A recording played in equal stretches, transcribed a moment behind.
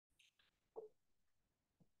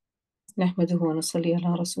نحمده ونصلي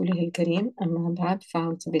على رسوله الكريم أما بعد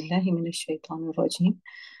فأعوذ بالله من الشيطان الرجيم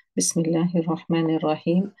بسم الله الرحمن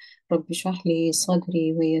الرحيم رب اشرح لي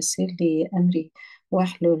صدري ويسر لي أمري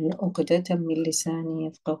واحلل عقدة من لساني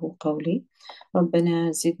يفقه قولي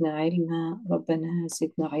ربنا زدنا علما ربنا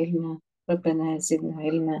زدنا علما ربنا زدنا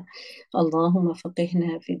علما اللهم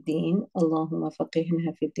فقهنا في الدين اللهم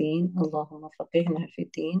فقهنا في الدين اللهم فقهنا في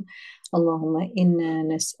الدين اللهم إنا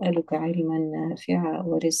نسألك علما نافعا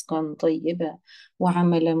ورزقا طيبا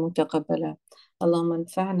وعملا متقبلا اللهم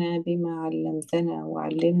انفعنا بما علمتنا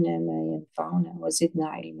وعلمنا ما ينفعنا وزدنا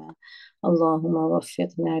علما اللهم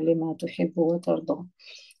وفقنا لما تحب وترضى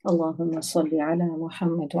اللهم صل على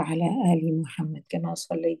محمد وعلى آل محمد كما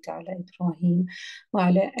صليت على إبراهيم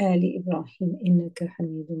وعلى آل إبراهيم إنك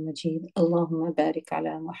حميد مجيد اللهم بارك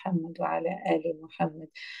على محمد وعلى آل محمد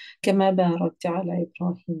كما باركت على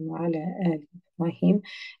إبراهيم وعلى آل إبراهيم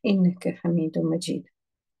إنك حميد مجيد.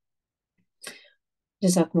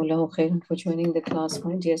 Jazakumullahu khairan for joining the class,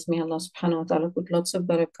 my dears. May Allah subhanahu wa ta'ala put lots of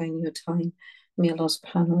barakah in your time. May Allah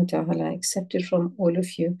subhanahu wa ta'ala accept it from all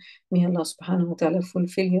of you. May Allah subhanahu wa ta'ala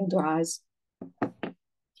fulfill your du'as.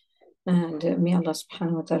 And may Allah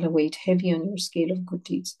subhanahu wa ta'ala weight heavy on your scale of good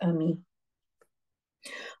deeds. Ameen.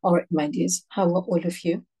 All right, my dears. How are all of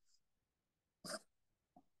you?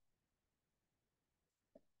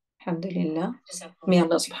 Alhamdulillah. May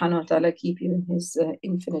Allah subhanahu wa ta'ala keep you in His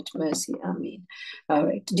infinite mercy. Ameen. All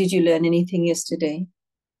right. Did you learn anything yesterday?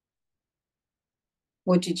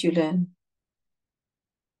 What did you learn?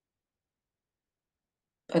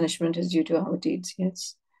 Punishment is due to our deeds,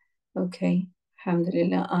 yes. Okay.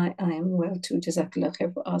 Alhamdulillah, I am well too. Jazakallah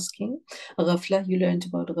khair for asking. Ghafla, you learned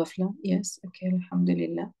about ghafla? Yes. Okay,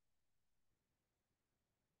 alhamdulillah.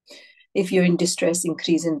 If you're in distress,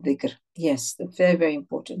 increase in dhikr. Yes, very, very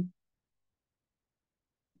important.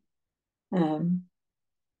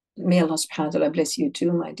 May Allah subhanahu wa ta'ala bless you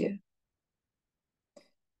too, my dear.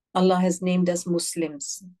 Allah has named us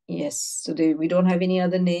Muslims. Yes. So we don't have any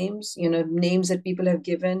other names, names that people have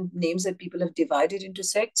given, names that people have divided into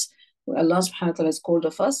sects. Allah subhanahu wa ta'ala has called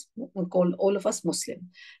all of us Muslim.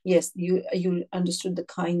 Yes, you understood the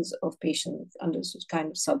kinds of patience, understood kind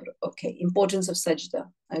of sabr. Okay. Importance of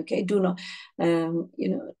sajda. Okay. Do not,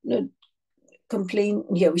 no complain.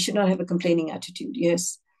 Yeah, we should not have a complaining attitude.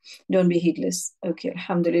 Yes. Don't be heedless. Okay.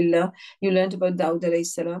 Alhamdulillah. You learned about Dawud alayhi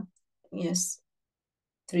salam. Yes.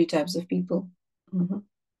 3 types of people.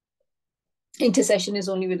 Intercession is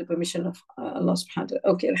only with the permission of Allah subhanahu wa ta'ala.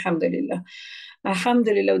 Okay, alhamdulillah.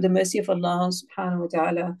 Alhamdulillah, with the mercy of Allah subhanahu wa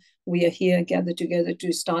ta'ala, we are here gathered together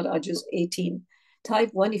to start our Juz 18.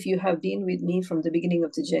 Type 1 if you have been with me from the beginning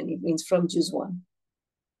of the journey, it means from Juz 1.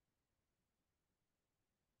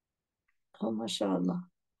 Oh, mashallah.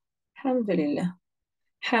 Alhamdulillah.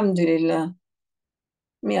 Alhamdulillah.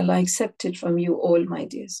 May Allah accept it from you all, my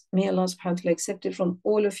dears. May Allah subhanahu wa ta'ala accept it from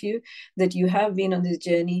all of you that you have been on this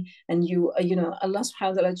journey and Allah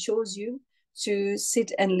subhanahu wa ta'ala chose you to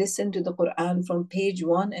sit and listen to the Quran from page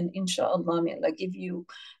 1, and inshallah, may Allah give you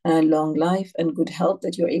long life and good health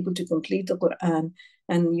that you're able to complete the Quran.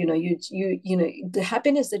 And the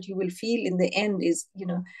happiness that you will feel in the end is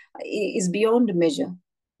beyond measure,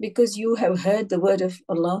 because you have heard the word of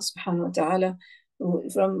Allah subhanahu wa ta'ala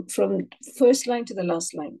from first line to the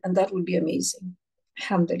last line, and that would be amazing.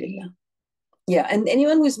 Alhamdulillah. Yeah, and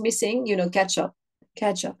anyone who's missing, catch up,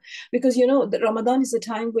 because the Ramadan is a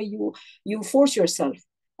time where you force yourself,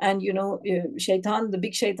 and shaitan, the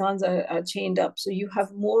big shaitans are chained up, so you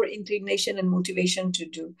have more inclination and motivation to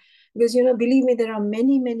do. Because believe me, there are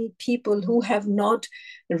many people who have not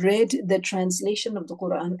read the translation of the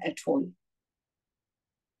Quran at all.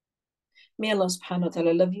 May Allah subhanahu wa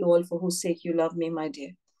ta'ala love you all for whose sake you love me, my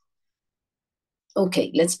dear.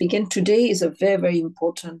 Okay, let's begin. Today is a very, very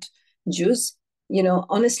important juz.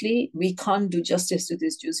 Honestly, we can't do justice to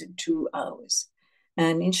this juz in 2 hours.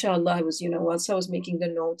 And inshallah, I was, whilst I was making the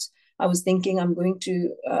notes, I was thinking I'm going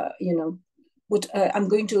to, I'm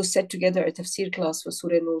going to set together a tafsir class for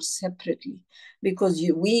Surah Nur separately, because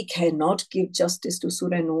we cannot give justice to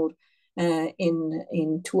Surah Nur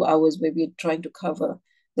in 2 hours where we're trying to cover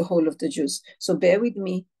the whole of the juz. So bear with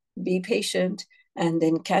me, be patient, and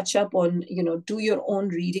then catch up on, do your own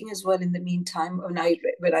reading as well in the meantime. When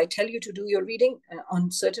I tell you to do your reading on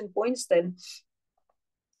certain points, then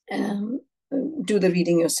do the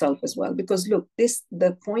reading yourself as well. Because look,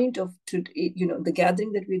 the point of the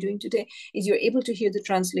gathering that we're doing today is you're able to hear the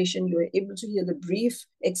translation, you're able to hear the brief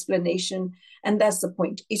explanation, and that's the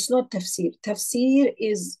point. It's not tafsir. Tafsir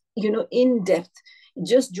is, in depth.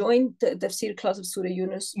 Just join the tafsir class of Surah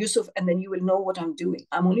Yusuf, and then you will know what I'm doing.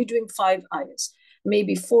 I'm only doing 5 ayahs,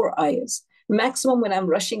 maybe 4 ayahs, Maximum when I'm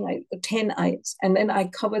rushing, 10 ayahs. And then I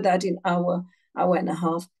cover that in hour and a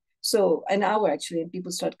half. So an hour actually, and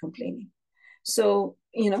people start complaining. So,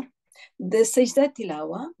 the sajda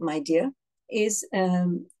tilawa, my dear, is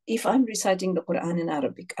if I'm reciting the Quran in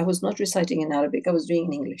Arabic. I was not reciting in Arabic, I was doing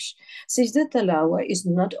in English. Sajda tilawa is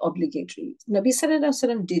not obligatory. Nabi Sallallahu Alaihi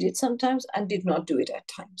Wasallam did it sometimes and did not do it at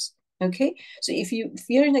times. Okay, so if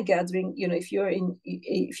you're in a gathering,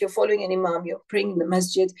 if you're following an imam, you're praying in the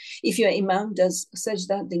masjid. If your imam does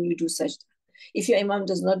sajda, then you do sajda. If your imam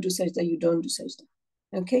does not do sajda, you don't do sajda.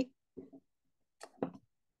 Okay.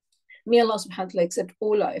 May Allah subhanahu wa ta'ala accept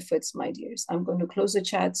all our efforts, my dears. I'm going to close the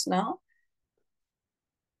chats now.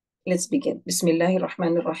 Let's begin. Bismillahir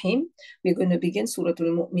Rahmanir Rahim. We're going to begin Surah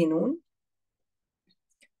Al-Mu'minun.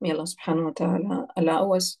 May Allah subhanahu wa ta'ala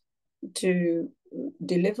allow us to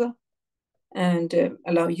deliver and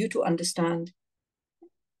allow you to understand.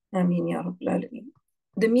 Ameen ya Rabbal Alameen.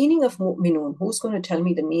 The meaning of Mu'minun. Who's going to tell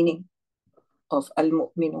me the meaning of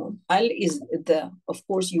Al-Mu'minun? Al is the, of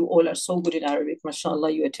course, you all are so good in Arabic.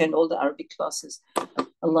 MashaAllah, you attend all the Arabic classes.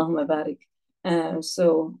 Allahumma barik.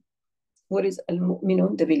 So, what is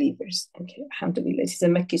Al-Mu'minun? The believers. Okay, alhamdulillah. It is a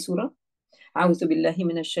Makki surah. أعوذ بالله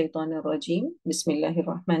من الشيطان الرجيم بسم الله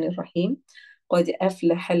الرحمن الرحيم قد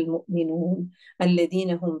أفلح المؤمنون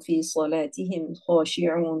الذين هم في صلاتهم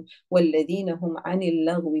خاشعون والذين هم عن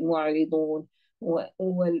اللغو معرضون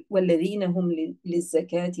والذين هم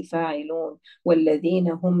للزكاة فاعلون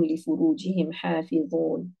والذين هم لفروجهم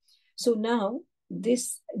حافظون. So now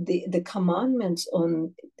the commandments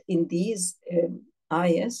in these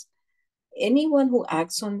ayahs, anyone who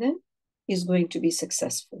acts on them is going to be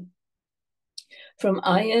successful. From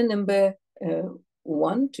ayah number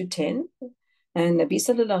 1 to 10, and Nabi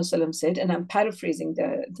Sallallahu Alaihi Wasallam said, and I'm paraphrasing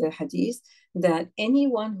the hadith, that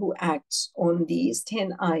anyone who acts on these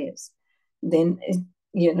 10 ayahs, then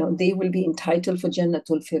they will be entitled for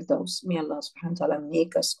Jannatul Firdaus. May Allah subhanahu wa ta'ala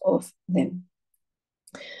make us of them.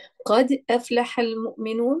 قَدْ أَفْلَحَ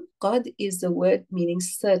الْمُؤْمِنُونَ. Qad is the word meaning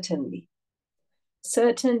certainly.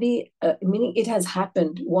 Certainly, meaning it has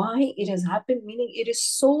happened. Why it has happened? Meaning it is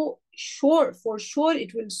so sure, for sure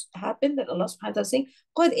it will happen, that Allah subhanahu wa ta'ala is saying,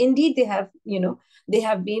 God, indeed they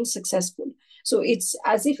have been successful. So it's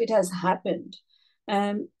as if it has happened.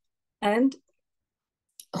 And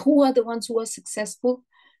who are the ones who are successful?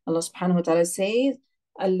 Allah subhanahu wa ta'ala says,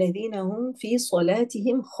 الَّذِينَ هُمْ فِي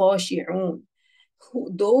صَلَاتِهِمْ خَاشِعُونَ.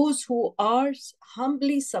 Those who are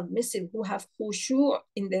humbly submissive, who have khushu'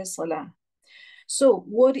 in their salah. So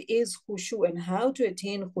what is khushu and how to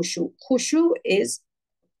attain khushu? Khushu is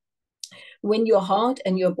when your heart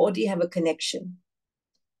and your body have a connection.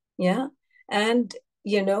 Yeah. And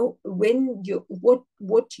when you're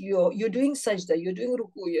doing sajda, you're doing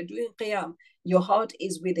ruku, you're doing qiyam, your heart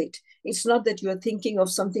is with it. It's not that you're thinking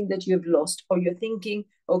of something that you've lost, or you're thinking,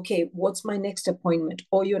 okay, what's my next appointment?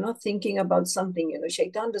 Or you're not thinking about something,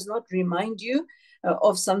 shaitan does not remind you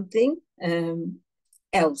of something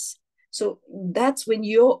else. So that's when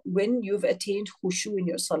you've attained khushu in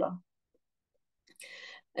your salah.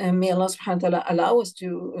 May Allah subhanahu wa ta'ala allow us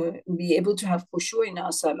to be able to have khushu in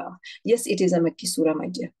our salah. Yes, it is a Makki surah, my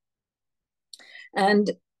dear.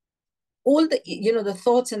 And all the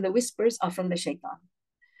thoughts and the whispers are from the shaitan.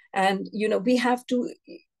 And, we have to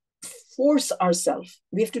force ourselves.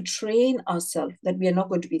 We have to train ourselves that we are not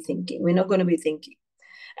going to be thinking. We're not going to be thinking.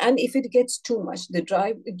 And if it gets too much,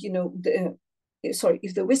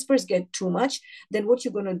 if the whispers get too much, then what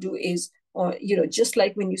you're going to do is, just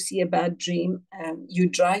like when you see a bad dream, you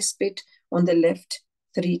dry spit on the left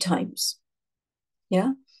 3 times.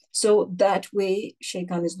 Yeah. So that way,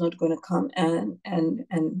 shaitan is not going to come and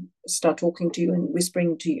start talking to you and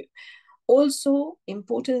whispering to you. Also,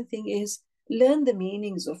 important thing is learn the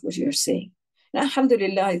meanings of what you're saying. Now,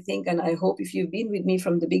 alhamdulillah, I think, and I hope if you've been with me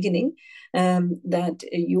from the beginning, that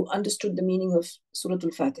you understood the meaning of Surah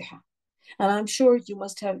Al-Fatiha. And I'm sure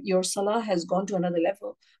your salah has gone to another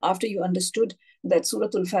level after you understood that Surah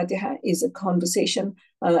Al-Fatiha is a conversation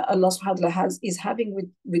Allah subhanahu wa ta'ala is having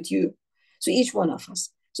with you. So each one of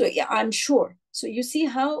us. So yeah, I'm sure. So you see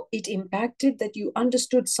how it impacted, that you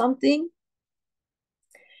understood something,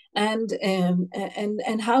 and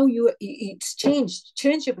how it's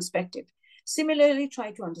changed your perspective. Similarly,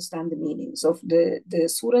 try to understand the meanings of the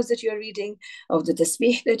surahs that you're reading, of the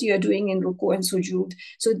tasbih that you're doing in ruku and sujood.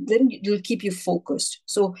 So then it'll keep you focused.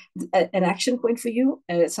 So an action point for you,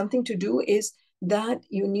 something to do is that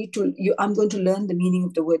I'm going to learn the meaning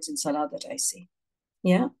of the words in salah that I say.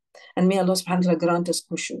 Yeah. And may Allah subhanahu wa ta'ala grant us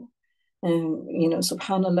khushu.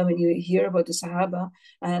 Subhanallah, when you hear about the Sahaba,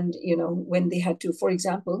 and when they had to, for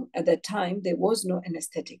example, at that time there was no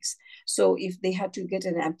anesthetics. So if they had to get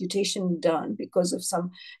an amputation done because of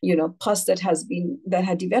some pus that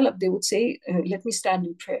had developed, they would say, let me stand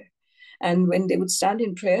in prayer. And when they would stand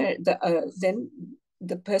in prayer, then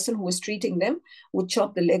the person who was treating them would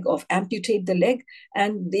chop the leg off, amputate the leg,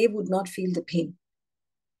 and they would not feel the pain.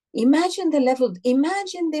 Imagine the level,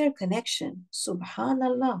 imagine their connection.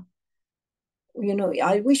 Subhanallah.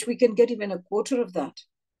 I wish we can get even a quarter of that.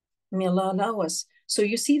 May Allah allow us. So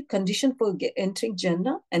you see, condition for entering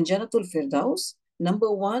Jannah and Jannatul Firdaus, number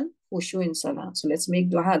one, khushu in salah. So let's make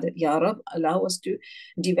dua that, Ya Rab, allow us to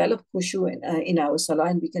develop khushu in our salah,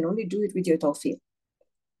 and we can only do it with your tawfiq.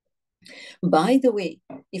 By the way,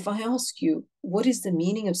 if I ask you, what is the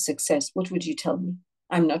meaning of success? What would you tell me?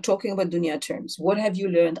 I'm not talking about dunya terms. What have you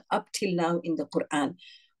learned up till now in the Quran?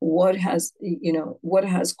 What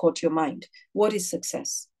has caught your mind? What is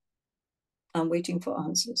success? I'm waiting for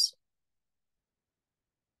answers.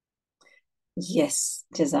 Yes,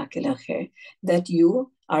 Jazakallah khair. That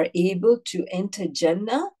you are able to enter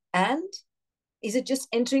Jannah, and is it just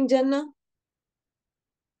entering Jannah?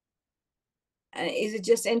 Is it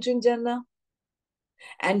just entering Jannah?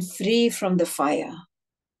 And free from the fire.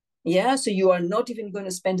 Yeah, so you are not even going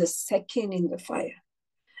to spend a second in the fire.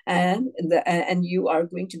 And you are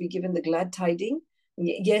going to be given the glad tiding.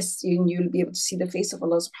 Yes, you'll be able to see the face of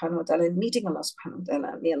Allah subhanahu wa ta'ala and meeting Allah subhanahu wa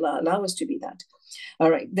ta'ala. May Allah allow us to be that. All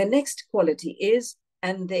right, the next quality is,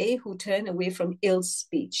 and they who turn away from ill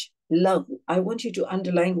speech. Love. I want you to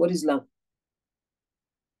underline what is love.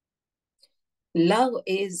 Love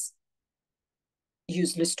is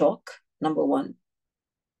useless talk, number one.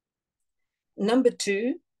 Number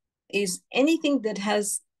two is anything that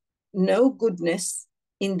has no goodness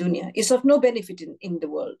in dunya, is of no benefit in the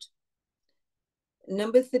world.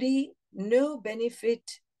 Number three, no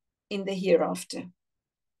benefit in the hereafter.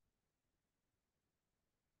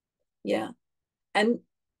 Yeah. And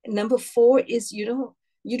number four is, you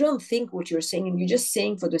don't think what you're saying, and you're just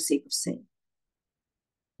saying for the sake of saying.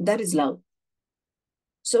 That is love.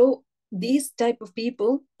 So these type of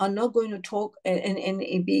people are not going to talk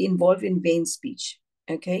and be involved in vain speech.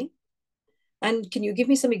 Okay. And can you give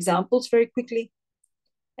me some examples very quickly?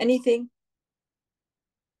 Anything?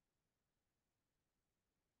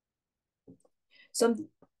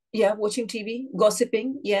 Watching TV,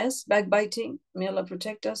 gossiping, yes, backbiting, may Allah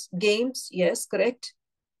protect us. Games, yes, correct.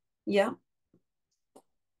 Yeah.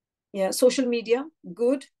 Social media,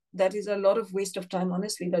 good. That is a lot of waste of time,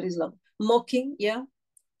 honestly. That is love. Mocking, yeah.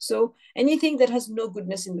 So anything that has no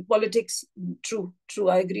goodness in the politics, true,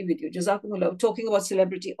 I agree with you. Jazakumullah. Talking about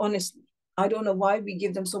celebrity, honestly, I don't know why we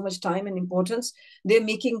give them so much time and importance. They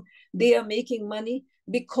are making money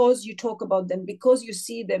because you talk about them, because you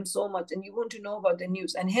see them so much and you want to know about the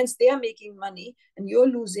news, and hence they are making money, and you're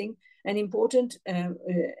losing an important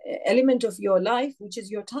element of your life, which is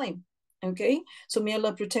your time. Okay, so may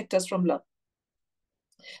Allah protect us from love.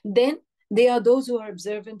 Then there are those who are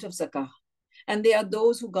observant of zakah, and they are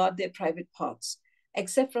those who guard their private parts,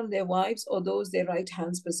 except from their wives or those their right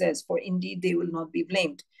hands possess, for indeed they will not be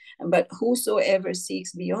blamed. But whosoever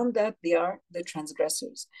seeks beyond that, they are the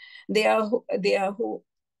transgressors. They who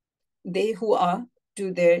are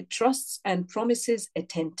to their trusts and promises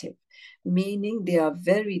attentive, meaning they are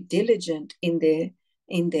very diligent in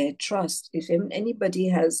their trust. If anybody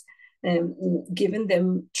has given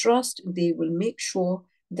them trust, they will make sure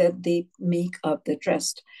that they make up the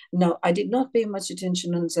rest. Now, I did not pay much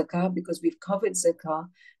attention on zakah because we've covered zakah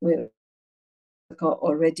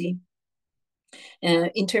already.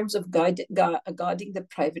 In terms of guarding the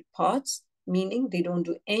private parts, meaning they don't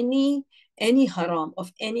do any haram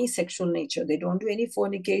of any sexual nature. They don't do any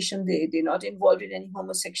fornication. They're not involved in any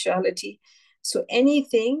homosexuality. So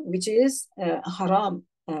anything which is haram,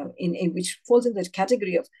 which falls in the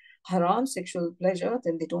category of haram sexual pleasure,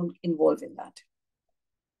 then they don't involve in that.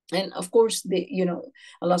 And of course,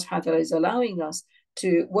 Allah subhanahu wa ta'ala is allowing us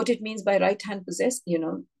to, what it means by right hand possessed,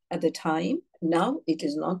 at the time. Now it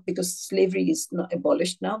is not, because slavery is not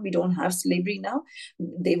abolished now. We don't have slavery now.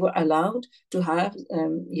 They were allowed to have,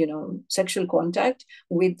 sexual contact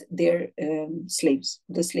with their slaves,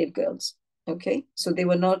 the slave girls. Okay, so they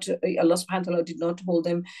were not, Allah subhanahu wa ta'ala did not hold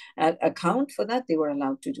them at account for that. They were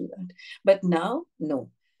allowed to do that. But now, no.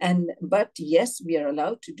 But yes, we are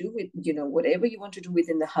allowed to do with, whatever you want to do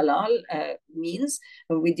within the halal means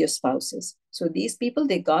with your spouses. So these people,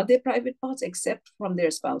 they guard their private parts except from their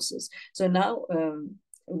spouses. So now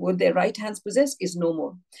what their right hands possess is no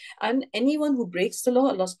more. And anyone who breaks the law,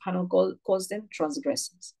 Allah subhanahu wa ta'ala calls them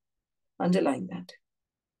transgressors. Underline that.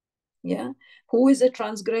 Yeah. Who is a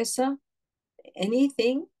transgressor?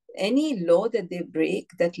 any law that they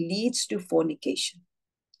break that leads to fornication,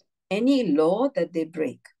 any law that they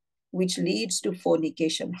break which leads to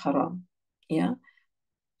fornication, haram, yeah,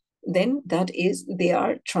 then that is, they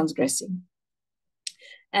are transgressing.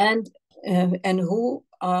 And who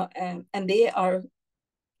are and they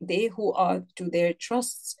who are to their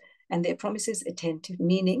trusts and their promises attentive,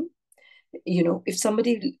 meaning, if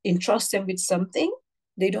somebody entrusts them with something,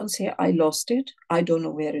 they don't say, I lost it, I don't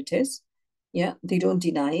know where it is. Yeah, they don't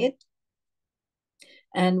deny it.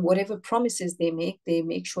 And whatever promises they make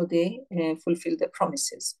sure they fulfill the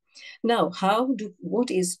promises. Now,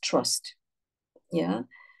 what is trust? Yeah,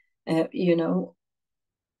 uh, you know,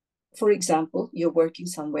 for example, you're working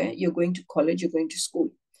somewhere, you're going to college, you're going to school,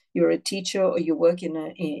 you're a teacher, or you work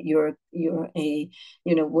you're a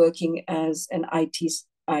working as an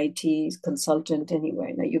IT consultant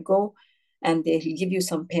anywhere. Now you go and they give you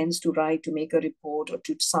some pens to write, to make a report, or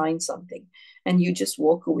to sign something, and you just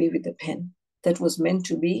walk away with the pen that was meant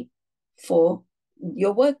to be for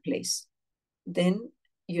your workplace. Then,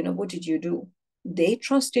 what did you do? They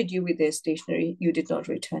trusted you with their stationery, you did not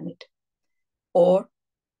return it. Or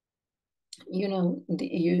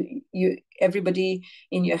everybody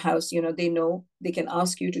in your house, they know they can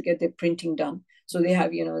ask you to get their printing done. So they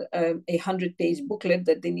have, a 100-page booklet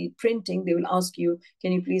that they need printing. They will ask you,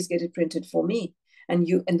 can you please get it printed for me? And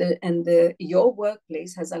your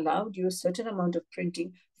workplace has allowed you a certain amount of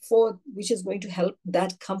printing which is going to help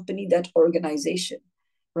that company, that organization,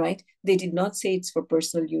 right? They did not say it's for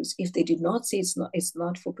personal use. If they did not say it's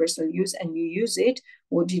not for personal use, and you use it,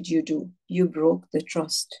 what did you do? You broke the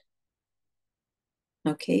trust.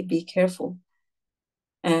 Okay, be careful.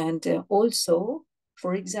 And also,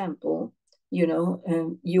 for example,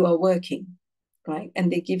 you are working, right?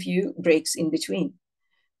 And they give you breaks in between.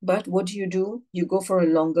 But what do? You go for a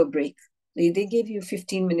longer break. They gave you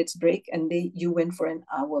 15 minutes break, and you went for an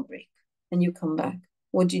hour break, and you come back.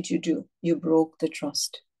 What did you do? You broke the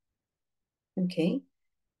trust. Okay.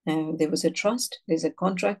 There was a trust. There's a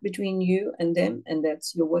contract between you and them, and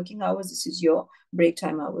that's your working hours. This is your break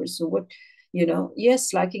time hours. So what, yes,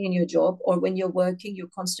 slacking in your job, or when you're working, you're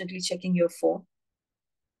constantly checking your phone,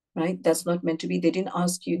 right? That's not meant to be. They didn't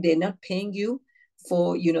ask you. They're not paying you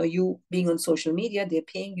for, you being on social media. They're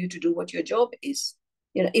paying you to do what your job is.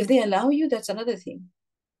 If they allow you, that's another thing.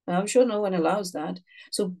 I'm sure no one allows that.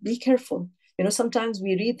 So be careful. Sometimes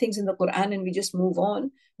we read things in the Quran and we just move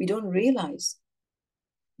on. We don't realize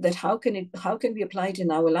that how can we apply it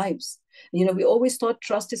in our lives. We always thought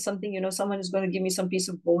trust is something, someone is going to give me some piece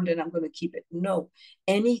of gold and I'm going to keep it. No,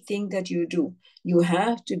 anything that you do, you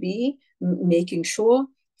have to be making sure.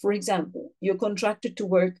 For example, you're contracted to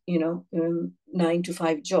work 9 to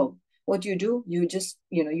 5 job. What do, you just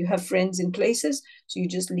you have friends in places, so you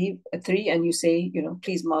just leave at 3 and you say,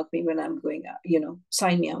 please mark me when I'm going out,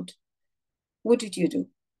 sign me out. What did you do?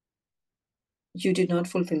 You did not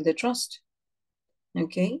fulfill the trust.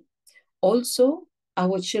 Okay. Also,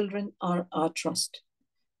 our children are our trust.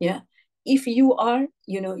 Yeah. If you are,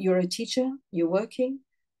 you're a teacher, you're working,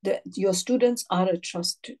 your students are a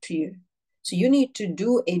trust to you. So you need to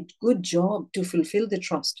do a good job to fulfill the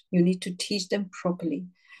trust. You need to teach them properly.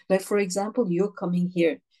 Like, for example, you're coming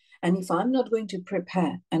here, and if I'm not going to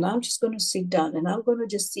prepare and I'm just going to sit down and I'm going to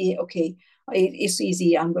just say, okay, it's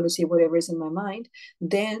easy, I'm going to say whatever is in my mind,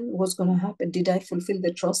 then what's going to happen? Did I fulfill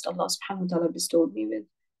the trust Allah subhanahu wa ta'ala bestowed me with?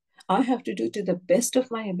 I have to do to the best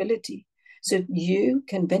of my ability so you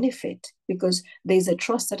can benefit, because there's a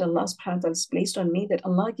trust that Allah subhanahu wa ta'ala has placed on me, that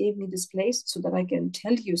Allah gave me this place so that I can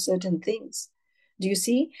tell you certain things. Do you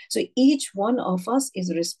see? So each one of us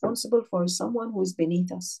is responsible for someone who is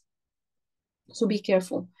beneath us. So be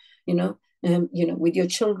careful, with your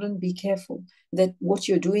children, be careful that what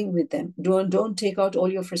you're doing with them. Don't take out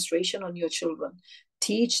all your frustration on your children.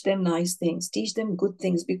 Teach them nice things, teach them good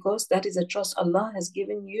things, because that is a trust Allah has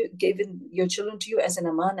given your children to you as an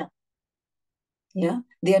amana. Yeah,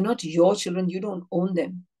 they are not your children, you don't own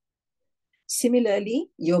them. Similarly,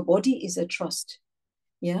 your body is a trust.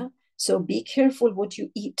 Yeah, so be careful what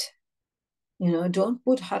you eat. Don't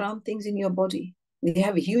put haram things in your body. They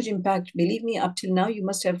have a huge impact. Believe me, up till now, you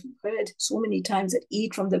must have heard so many times that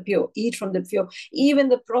eat from the pure, eat from the pure. Even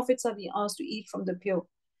the prophets are being asked to eat from the pure.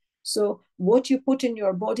 So what you put in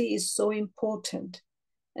your body is so important.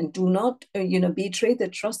 And do not, betray the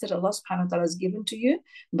trust that Allah subhanahu wa ta'ala has given to you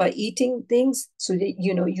by eating things so that,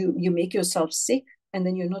 you make yourself sick. and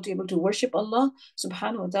then you're not able to worship Allah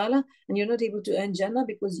subhanahu wa ta'ala, and you're not able to earn Jannah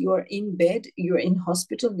because you are in bed, you're in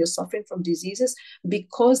hospital, you're suffering from diseases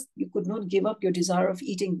because you could not give up your desire of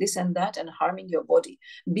eating this and that and harming your body,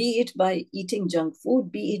 be it by eating junk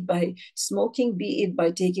food, be it by smoking, be it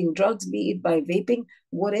by taking drugs, be it by vaping,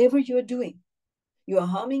 whatever you're doing, you are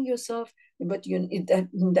harming yourself, but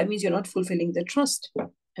that means you're not fulfilling the trust.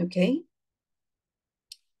 Okay?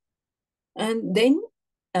 And then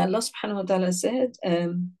Allah subhanahu wa ta'ala said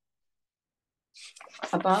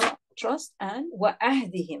about trust and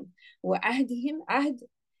wa'ahdihim. Wa'ahdihim, ahd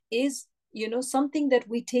is, something that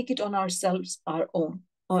we take it on ourselves, our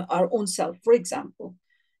own self. For example,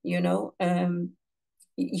 you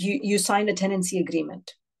sign a tenancy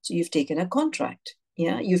agreement. So you've taken a contract.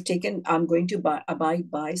 Yeah, I'm going to abide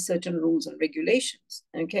by certain rules and regulations.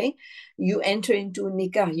 Okay, you enter into a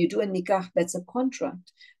nikah, you do a nikah, that's a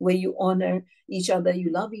contract where you honor each other, you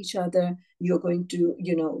love each other, you're going to,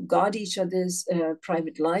 guard each other's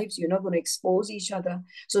private lives, you're not going to expose each other.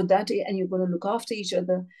 So and you're going to look after each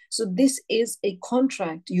other. So this is a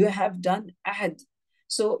contract. You have done ahd.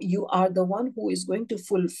 So you are the one who is going to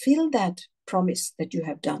fulfill that promise that you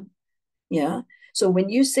have done. Yeah. So when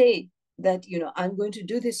you say that, I'm going to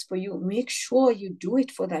do this for you, make sure you do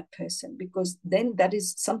it for that person, because then that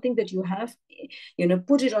is something that you have,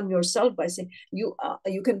 put it on yourself by saying, you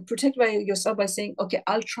can protect by yourself by saying, okay,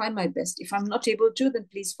 I'll try my best. If I'm not able to, then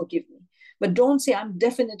please forgive me. But don't say, I'm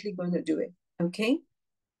definitely going to do it. Okay?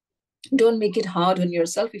 Don't make it hard on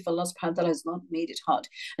yourself if Allah subhanahu wa ta'ala has not made it hard.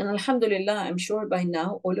 And alhamdulillah, I'm sure by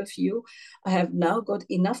now, all of you have now got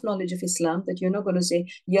enough knowledge of Islam that you're not going to say,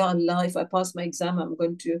 Ya Allah, if I pass my exam, I'm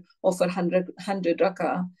going to offer 100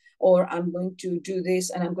 rak'ah, or I'm going to do this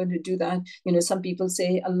and I'm going to do that. Some people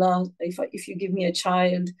say, Allah, if you give me a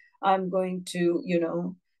child, I'm going to,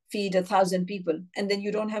 feed 1,000 people, and then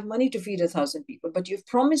you don't have money to feed 1,000 people, but you've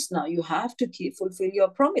promised. Now you have to fulfill your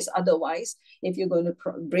promise. Otherwise, if you're going to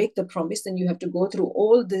break the promise, then you have to go through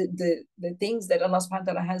all the things that Allah subhanahu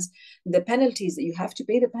wa ta'ala has, the penalties that you have to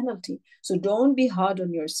pay the penalty. So don't be hard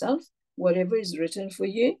on yourself. Whatever is written for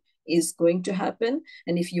you is going to happen.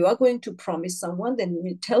 And if you are going to promise someone, then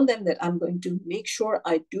you tell them that I'm going to make sure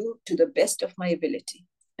I do to the best of my ability.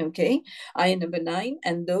 Okay, ayah number 9,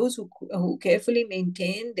 and those who carefully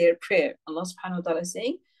maintain their prayer. Allah subhanahu wa ta'ala is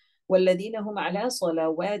saying, وَالَّذِينَ هُمْ عَلَىٰ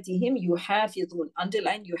صَلَوَاتِهِمْ يُحَافِظُونَ,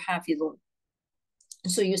 underline يُحَافِظُونَ.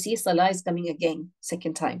 So you see, salah is coming again,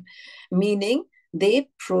 second time, meaning they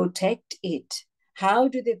protect it. How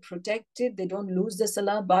do they protect it? They don't lose the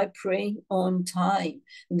salah by praying on time.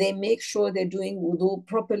 They make sure they're doing wudu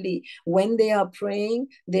properly. When they are praying,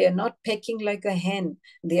 they are not pecking like a hen.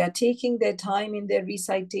 They are taking their time in their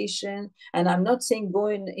recitation. And I'm not saying go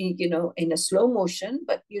in a slow motion,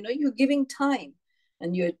 but you're giving time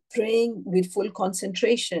and you're praying with full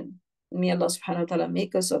concentration. May Allah subhanahu wa ta'ala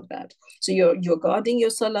make us of that. So you're guarding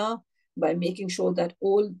your salah by making sure that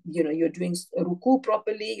you're doing ruku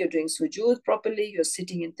properly, you're doing sujood properly, you're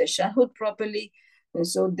sitting in tashahhud properly. And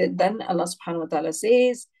so then Allah subhanahu wa ta'ala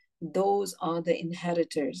says, those are the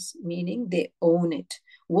inheritors, meaning they own it.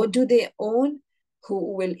 What do they own?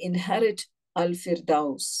 Who will inherit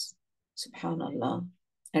al-firdaus. Subhanallah.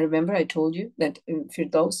 And remember I told you that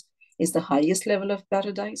firdaus is the highest level of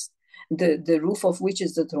paradise, the roof of which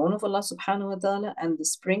is the throne of Allah subhanahu wa ta'ala, and the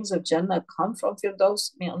springs of Jannah come from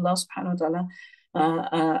Firdaus. May Allah subhanahu wa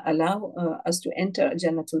ta'ala allow us to enter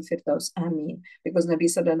Jannatul Firdaus. Ameen. Because Nabi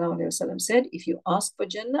sallallahu alayhi wa sallam said, if you ask for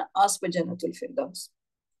Jannah, ask for Jannatul Firdaus.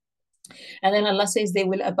 And then Allah says they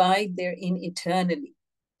will abide therein eternally.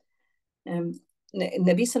 Nabi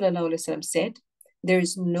sallallahu alayhi wa sallam said, there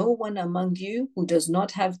is no one among you who does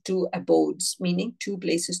not have two abodes, meaning two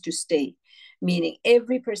places to stay. Meaning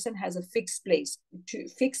every person has a fixed place,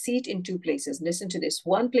 fixed seat in two places. Listen to this,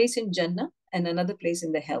 one place in Jannah and another place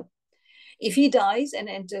in the hell. If he dies and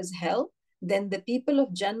enters hell, then the people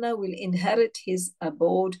of Jannah will inherit his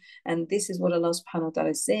abode. And this is what Allah subhanahu wa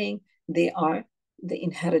ta'ala is saying. They are the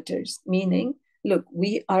inheritors. Meaning, look,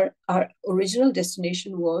 our original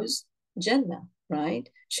destination was Jannah, right?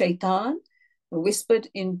 Shaitan whispered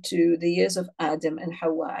into the ears of Adam and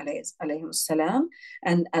Hawa alayhi salam,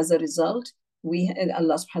 and as a result,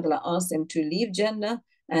 Allah subhanahu wa ta'ala asked them to leave Jannah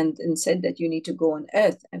and said that you need to go on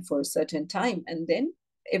earth and for a certain time, and then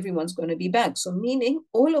everyone's going to be back. So meaning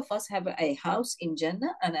all of us have a house in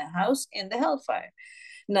Jannah and a house in the hellfire.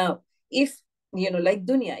 Now, if like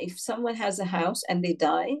dunya, if someone has a house and they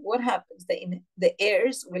die, what happens? The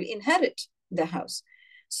heirs will inherit the house.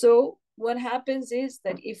 So what happens is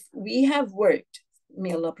that if we have worked,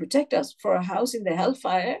 may Allah protect us, for a house in the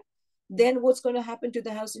hellfire, then what's going to happen to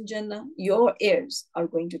the house in Jannah? Your heirs are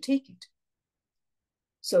going to take it.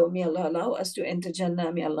 So may Allah allow us to enter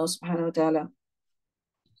Jannah. May Allah subhanahu wa ta'ala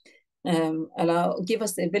give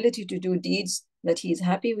us the ability to do deeds that He is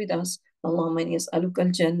happy with us. Allahumma inni as'aluka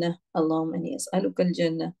al-jannah. Allahumma inni as'aluka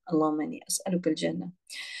al-jannah. Allahumma inni as'aluka al-jannah.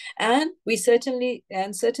 And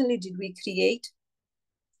certainly did we create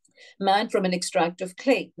man from an extract of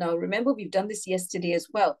clay. Now, remember, we've done this yesterday as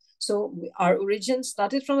well. So our origin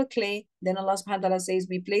started from a clay. Then Allah subhanahu wa ta'ala says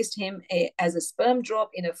we placed him as a sperm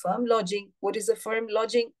drop in a firm lodging. What is a firm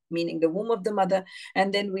lodging? Meaning the womb of the mother.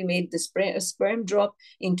 And then we made the sperm drop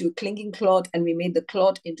into a clinging clot, and we made the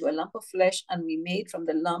clot into a lump of flesh, and we made from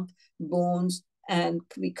the lump bones, and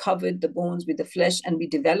we covered the bones with the flesh, and we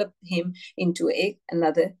developed him into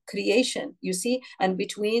another creation. You see, and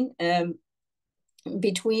between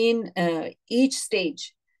each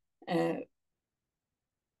stage,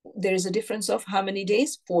 there is a difference of how many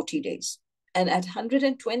days? 40 days. And at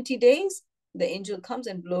 120 days, the angel comes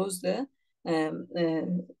and blows the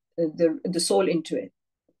soul into it.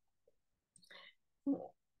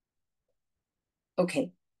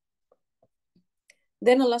 Okay.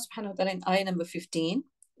 Then Allah subhanahu wa ta'ala in ayah number 15,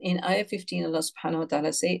 in ayah 15, Allah subhanahu wa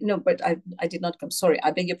ta'ala say, no, but I did not come. Sorry, I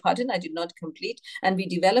beg your pardon. I did not complete. And we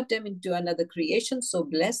developed them into another creation. So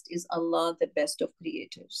blessed is Allah, the best of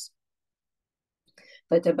creators.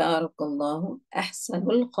 فَتَبَارَكَ اللَّهُ أَحْسَنُ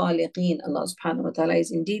الْخَالِقِينَ. Allah subhanahu wa ta'ala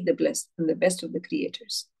is indeed the blessed and the best of the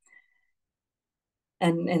creators.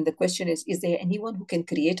 And the question is there anyone who can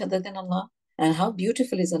create other than Allah? And how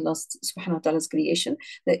beautiful is Allah subhanahu wa ta'ala's creation,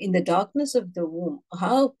 that in the darkness of the womb,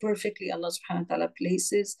 how perfectly Allah subhanahu wa ta'ala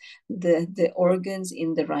places the organs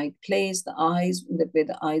in the right place, the eyes where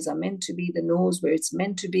the eyes are meant to be, the nose where it's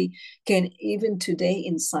meant to be. Can even today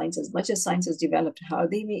in science, as much as science has developed, are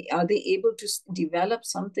they able to develop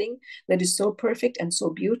something that is so perfect and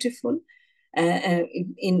so beautiful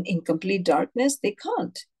in complete darkness? They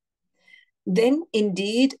can't. Then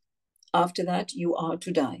indeed, after that, you are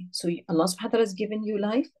to die. So Allah subhanahu wa ta'ala has given you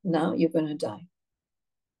life. Now you're going to die.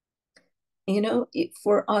 You know,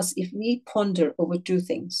 for us, if we ponder over two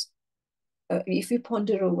things, if we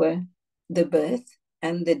ponder over the birth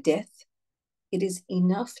and the death, it is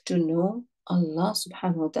enough to know Allah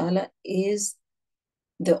subhanahu wa ta'ala is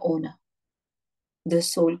the owner, the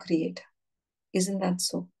sole creator. Isn't that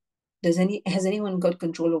so? Has anyone got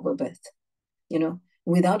control over birth? You know,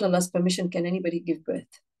 without Allah's permission, can anybody give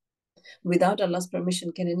birth? Without Allah's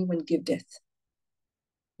permission, can anyone give death?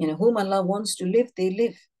 You know, whom Allah wants to live, they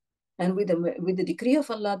live. And with the decree of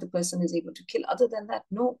Allah, the person is able to kill. Other than that,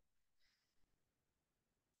 no.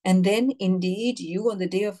 And then indeed, you on the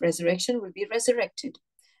day of resurrection will be resurrected.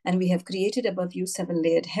 And we have created above you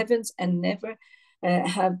 7-layered heavens, and never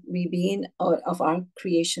have we been of our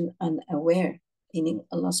creation unaware. Meaning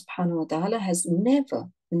Allah subhanahu wa ta'ala has never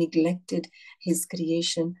neglected his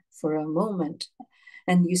creation for a moment.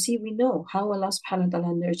 And you see, we know how Allah subhanahu wa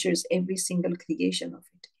ta'ala nurtures every single creation of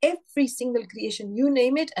it. Every single creation, you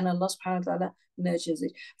name it, and Allah subhanahu wa ta'ala nurtures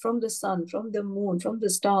it. From the sun, from the moon, from the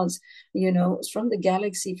stars, you know, from the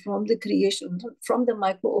galaxy, from the creation, from the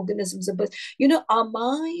microorganisms. But, you know, our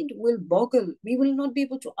mind will boggle. We will not be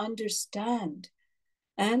able to understand.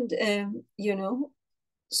 And, you know,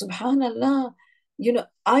 subhanallah, you know,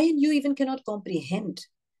 I and you even cannot comprehend.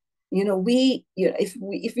 You know, if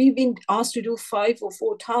we've been asked to do 5 or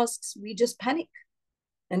 4 tasks, we just panic,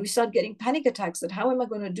 and we start getting panic attacks that how am I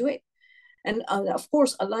going to do it? And of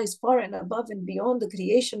course, Allah is far and above and beyond the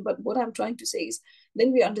creation. But what I'm trying to say is,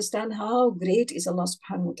 then we understand how great is Allah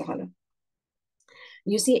subhanahu wa ta'ala.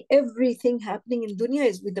 You see, everything happening in dunya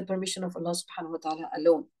is with the permission of Allah subhanahu wa ta'ala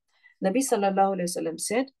alone. Nabi sallallahu alayhi wa sallam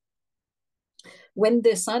said, when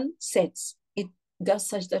the sun sets, does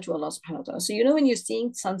sajda to Allah subhanahu wa ta'ala. So, you know, when you're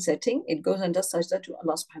seeing sun setting, it goes and does sajda to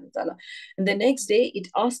Allah subhanahu wa ta'ala. And the next day, it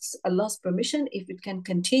asks Allah's permission if it can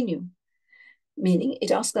continue. Meaning,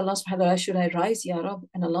 it asks Allah subhanahu wa ta'ala, should I rise, Ya Rab?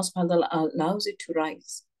 And Allah subhanahu wa ta'ala allows it to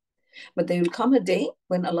rise. But there will come a day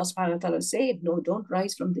when Allah subhanahu wa ta'ala say, no, don't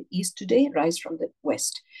rise from the east today, rise from the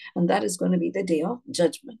west. And that is going to be the day of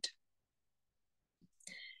judgment.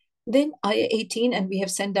 Then ayah 18, and we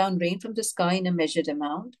have sent down rain from the sky in a measured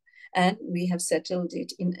amount, and we have settled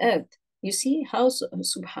it in earth. You see how,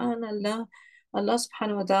 subhanallah, Allah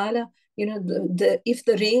subhanahu wa ta'ala, you know, if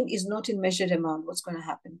the rain is not in measured amount, what's going to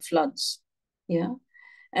happen? Floods. Yeah.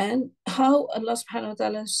 And how Allah subhanahu wa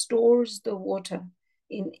ta'ala stores the water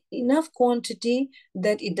in enough quantity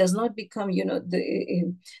that it does not become, you know,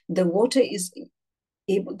 the water is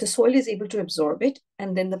able, the soil is able to absorb it,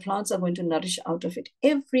 and then the plants are going to nourish out of it.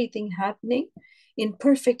 Everything happening in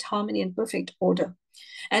perfect harmony and perfect order.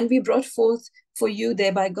 And we brought forth for you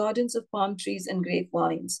thereby gardens of palm trees and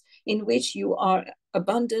grapevines, in which you are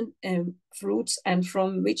abundant fruits and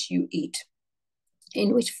from which you eat,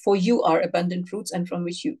 in which for you are abundant fruits and from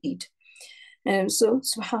which you eat. So,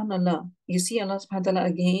 subhanallah, you see Allah subhanahu wa ta'ala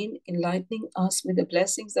again enlightening us with the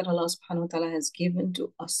blessings that Allah subhanahu wa ta'ala has given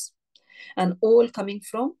to us, and all coming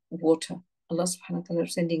from water. Allah subhanahu wa ta'ala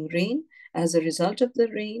sending rain. As a result of the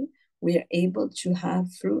rain, we are able to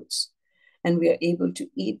have fruits and we are able to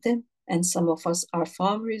eat them. And some of us are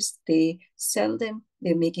farmers, they sell them,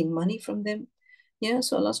 they're making money from them. Yeah,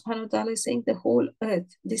 so Allah subhanahu wa ta'ala is saying the whole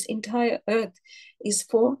earth, this entire earth is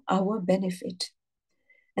for our benefit.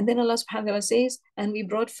 And then Allah subhanahu wa ta'ala says, and we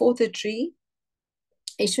brought forth a tree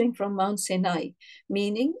issuing from Mount Sinai,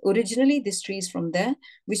 meaning originally this tree is from there,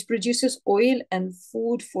 which produces oil and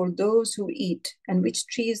food for those who eat. And which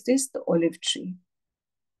tree is this? The olive tree.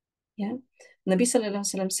 Yeah. Nabi Sallallahu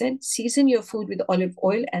Alaihi Wasallam said, season your food with olive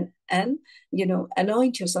oil and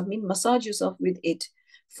anoint yourself, mean massage yourself with it,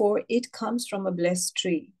 for it comes from a blessed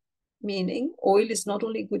tree. Meaning oil is not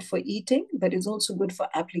only good for eating, but it's also good for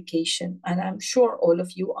application. And I'm sure all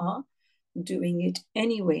of you are doing it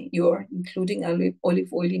anyway. You're including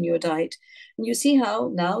olive oil in your diet. And you see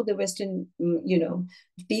how now the Western,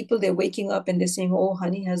 people, they're waking up and they're saying, oh,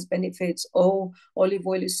 honey has benefits. Oh, olive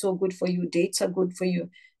oil is so good for you. Dates are good for you.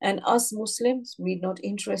 And us Muslims, we're not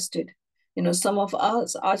interested. Some of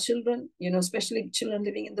us, our children, especially children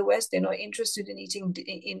living in the West, they're not interested in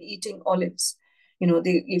eating olives.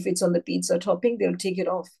 If it's on the pizza topping, they'll take it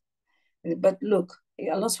off. But look,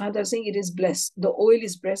 Allah subhanahu wa ta'ala is saying it is blessed. The oil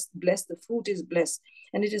is blessed, the fruit is blessed,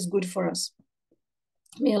 and it is good for us.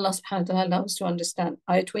 May Allah subhanahu wa ta'ala allow us to understand.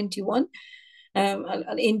 Ayah 21,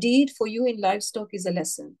 indeed, for you in livestock is a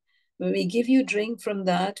lesson. When we give you drink from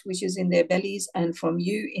that which is in their bellies, and from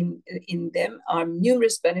you in them are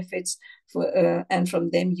numerous benefits, and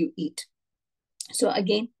from them you eat. So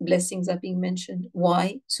again, blessings are being mentioned.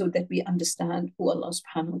 Why? So that we understand who Allah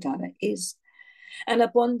subhanahu wa ta'ala is. And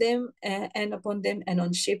upon them and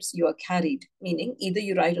on ships you are carried, meaning either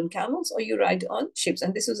you ride on camels or you ride on ships.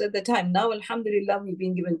 And this was at the time. Now, alhamdulillah, we've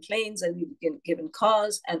been given planes and we've been given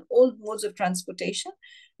cars and all modes of transportation.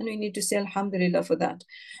 And we need to say alhamdulillah for that.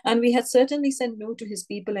 And we had certainly said no to his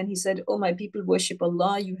people. And he said, oh, my people worship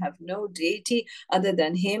Allah. You have no deity other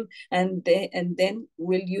than him. And then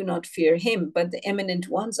will you not fear him? But the eminent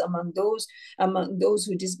ones among those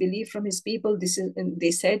who disbelieve from his people, they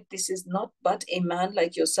said, this is not but a man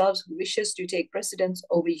like yourselves who wishes to take precedence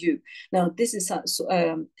over you. Now, this is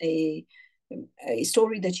a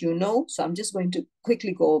story that you know, so I'm just going to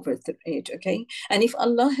quickly go over it, okay? And if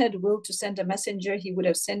Allah had willed to send a messenger, he would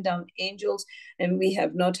have sent down angels, and we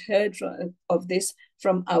have not heard of this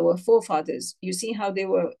from our forefathers. You see how they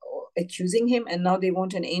were accusing him, and now they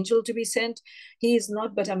want an angel to be sent. He is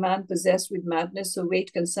not but a man possessed with madness, so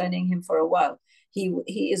wait concerning him for a while. He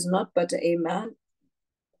is not but a man,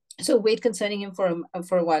 so wait concerning him for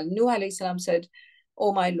a while. Nuh alayhi salam said,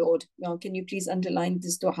 oh my Lord, now can you please underline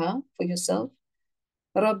this dua for yourself?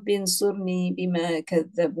 Rabbin surni bima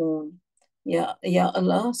kadhabun. Ya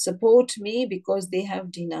Allah, support me because they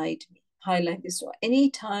have denied me. Highlight this dua.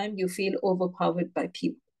 Anytime you feel overpowered by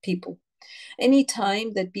people,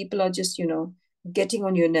 anytime that people are just, getting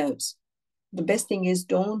on your nerves, the best thing is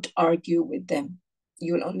don't argue with them.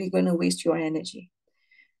 You're only going to waste your energy.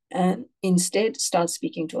 And instead start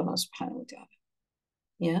speaking to Allah subhanahu wa ta'ala.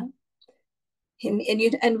 Yeah.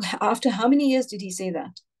 And after how many years did he say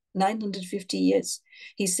that? 950 years.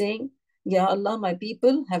 He's saying, Ya Allah, my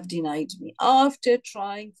people have denied me after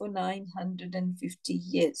trying for 950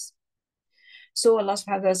 years. So Allah subhanahu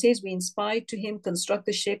wa ta'ala says, we inspired to him, construct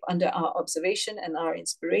the ship under our observation and our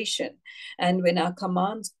inspiration. And when our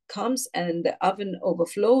command comes and the oven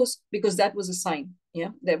overflows, because that was a sign.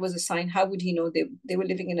 Yeah, that was a sign. How would he know? They were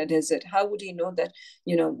living in a desert. How would he know that,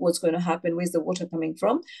 what's going to happen? Where's the water coming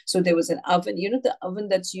from? So there was an oven, the oven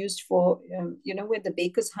that's used for, where the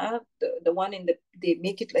bakers have, the one they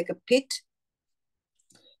make it like a pit.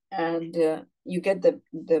 And you get the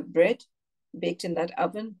bread baked in that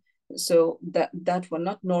oven. So that were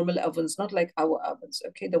not normal ovens, not like our ovens,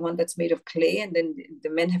 okay? The one that's made of clay, and then the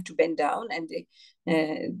men have to bend down and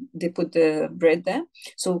they put the bread there.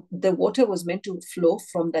 So the water was meant to flow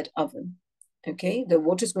from that oven, okay? The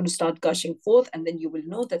water is going to start gushing forth, and then you will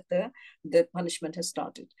know that the punishment has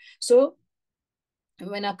started. So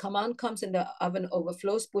when a command comes and the oven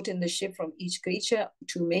overflows, put in the ship from each creature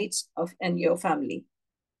 2 mates and your family.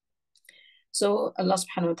 So Allah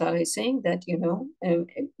subhanahu wa ta'ala is saying that,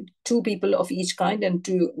 2 people of each kind and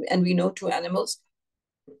we know 2 animals,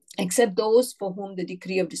 except those for whom the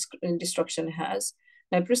decree of destruction has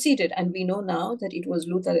proceeded. And we know now that it was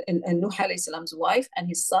Lut and Nuh alayhi salam's wife and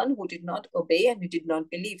his son who did not obey and who did not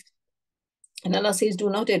believe. And Allah says, do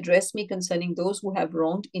not address me concerning those who have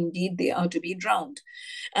wronged. Indeed, they are to be drowned.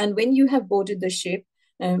 And when you have boarded the ship,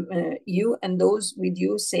 you and those with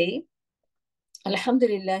you say,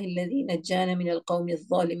 Alhamdulillah alladhi najjana min al-qawmi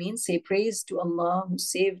al-zalimin. Say praise to Allah who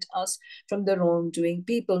saved us from the wrongdoing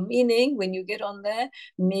people. Meaning, when you get on there,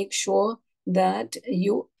 make sure that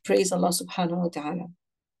you praise Allah subhanahu wa ta'ala.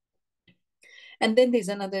 And then there's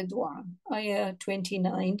another dua, ayah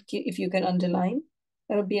 29, if you can underline.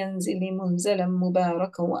 رَبِّ أَنزِلْنِي مُنزَلًا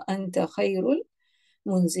مُبَارَكًا وَأَنْتَ خَيْرُ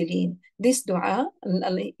الْمُنزِلِينَ. This dua, Allah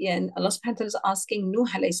subhanahu wa ta'ala is asking Nuh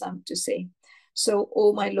alayhi salam to say. So,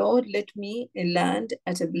 oh my Lord, let me land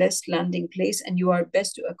at a blessed landing place, and you are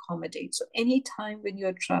best to accommodate. So anytime when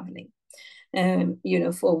you're traveling,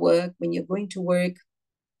 for work, when you're going to work,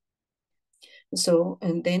 so,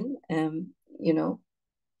 and then,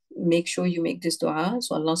 make sure you make this dua,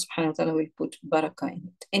 so Allah subhanahu wa ta'ala will put barakah in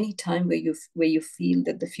it. Any time where you feel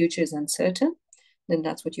that the future is uncertain, then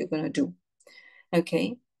that's what you're going to do.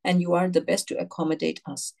 Okay? And you are the best to accommodate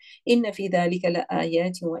us. Inna fi dhalika la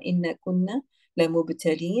ayatin wa inna kunna la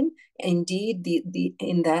mubtalin. Indeed,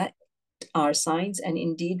 in that are signs, and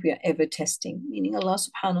indeed we are ever testing. Meaning Allah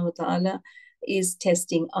subhanahu wa ta'ala is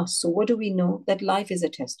testing us. So what do we know? That life is a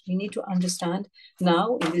test. We need to understand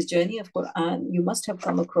now in this journey of Quran, you must have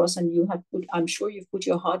come across, and you have put, I'm sure you've put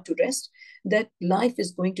your heart to rest, that life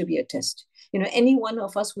is going to be a test. Any one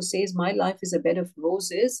of us who says my life is a bed of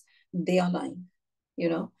roses, they are lying.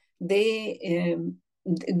 They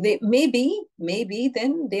maybe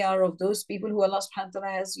then they are of those people who Allah subhanahu wa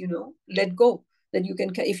ta'ala has, let go. That you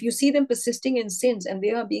can, if you see them persisting in sins and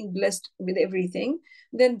they are being blessed with everything,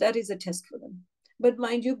 then that is a test for them. But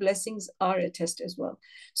mind you, blessings are a test as well.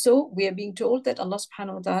 So we are being told that Allah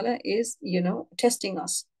subhanahu wa ta'ala is, testing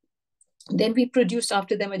us. Then we produced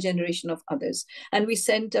after them a generation of others, and we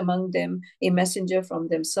sent among them a messenger from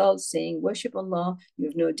themselves, saying, worship Allah, you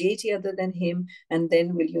have no deity other than Him, and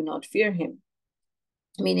then will you not fear Him?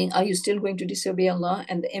 Meaning, are you still going to disobey Allah?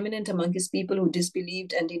 And the eminent among His people who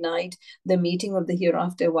disbelieved and denied the meeting of the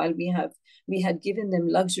hereafter, while we had given them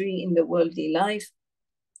luxury in the worldly life,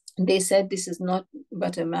 they said, this is not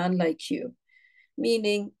but a man like you.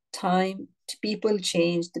 Meaning, time, people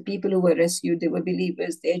changed. The people who were rescued, they were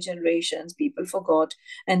believers, their generations, people forgot,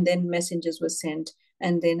 and then messengers were sent.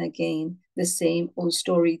 And then again, the same old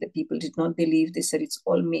story. The people did not believe. They said it's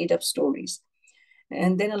all made up stories.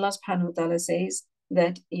 And then Allah subhanahu wa ta'ala says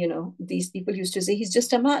that, these people used to say, he's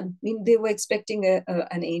just a man. I mean, they were expecting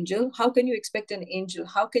an angel. How can you expect an angel?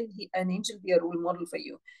 How can an angel be a role model for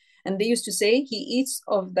you? And they used to say, he eats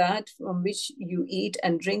of that from which you eat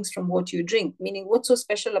and drinks from what you drink. Meaning, what's so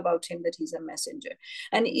special about him that he's a messenger?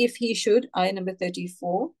 And if he should, ayah number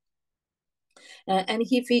 34, and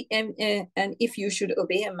if you should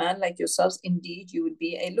obey a man like yourselves, indeed you would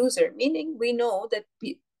be a loser. Meaning, we know that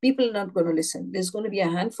people are not going to listen. There's going to be a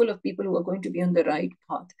handful of people who are going to be on the right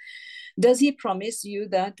path. Does He promise you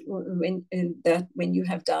that when you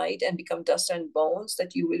have died and become dust and bones,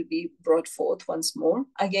 that you will be brought forth once more?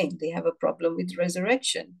 Again, they have a problem with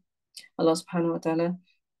resurrection. Allah subhanahu wa ta'ala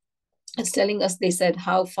is telling us, they said,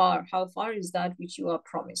 how far is that which you are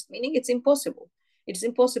promised? Meaning, it's impossible. It's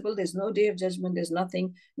impossible. There's no day of judgment. There's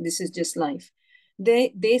nothing. This is just life.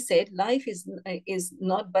 They said life is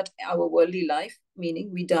not but our worldly life,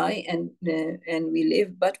 meaning we die and we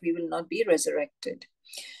live, but we will not be resurrected.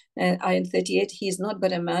 Ayah 38, he is not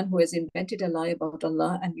but a man who has invented a lie about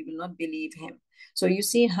Allah, and we will not believe him. So you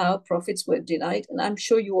see how prophets were denied, and I'm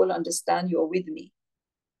sure you all understand, you're with me.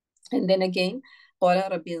 And then again,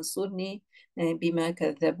 قَالَ رَبِّ انصُرْنِي بِمَا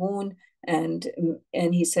كَذَّبُونَ,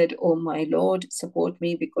 and he said, oh my Lord, support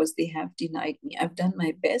me because they have denied me. I've done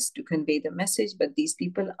my best to convey the message, but these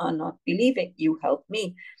people are not believing. You help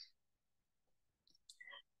me.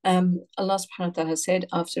 Allah subhanahu wa ta'ala said,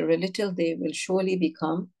 after a little they will surely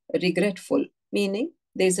become regretful. Meaning,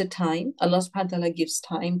 there's a time, Allah subhanahu wa ta'ala gives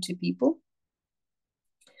time to people,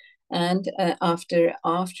 and after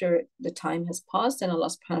the time has passed, and Allah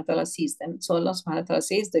subhanahu wa ta'ala sees them. So Allah subhanahu wa ta'ala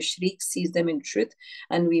says, the shriek sees them in truth,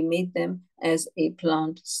 and we made them as a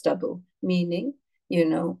plant stubble. Meaning,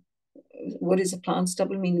 what is a plant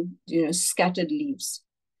stubble? Meaning, scattered leaves.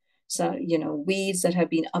 So, weeds that have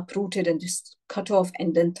been uprooted and just cut off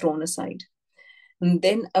and then thrown aside. And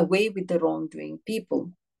then away with the wrongdoing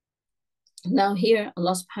people. Now here,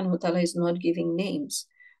 Allah subhanahu wa ta'ala is not giving names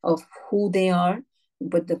of who they are,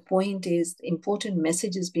 but the point is, the important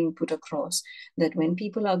message is being put across, that when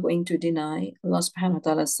people are going to deny Allah subhanahu wa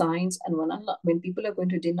ta'ala's signs, and when people are going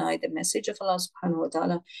to deny the message of Allah subhanahu wa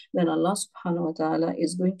ta'ala, then Allah subhanahu wa ta'ala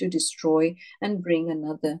is going to destroy and bring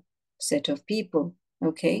another set of people.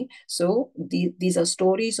 Okay, so these are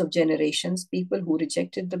stories of generations, people who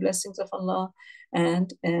rejected the blessings of Allah,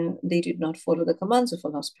 and they did not follow the commands of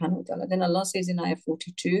Allah subhanahu wa ta'ala. Then Allah says in ayah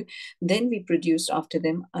 42, then we produced after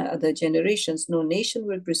them other generations. No nation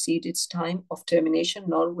will precede its time of termination,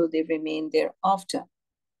 nor will they remain thereafter.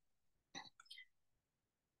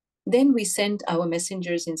 Then we sent our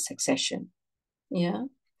messengers in succession. Yeah.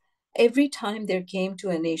 Every time there came to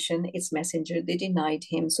a nation its messenger, they denied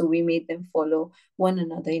him. So we made them follow one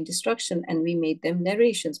another in destruction, and we made them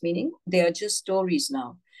narrations, meaning they are just stories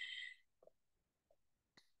now.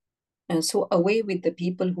 And so away with the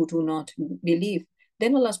people who do not believe.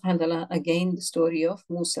 Then Allah subhanahu wa ta'ala, again, the story of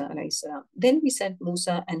Musa alayhi salam. Then we sent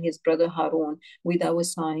Musa and his brother Harun with our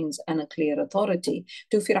signs and a clear authority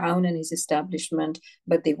to Fir'aun and his establishment,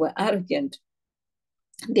 but they were arrogant.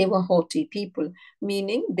 They were haughty people,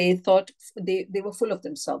 meaning they thought they were full of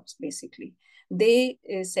themselves, basically. They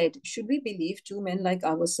said, should we believe two men like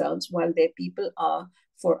ourselves while their people are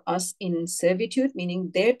for us in servitude,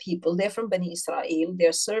 meaning their people, they're from Bani Israel,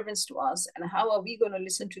 they're servants to us, and how are we going to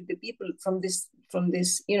listen to the people from this,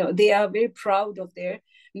 they are very proud of their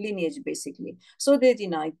lineage, basically. So they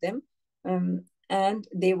denied them, and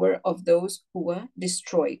they were of those who were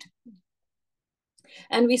destroyed.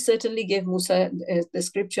 And we certainly gave Musa the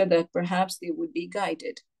scripture that perhaps they would be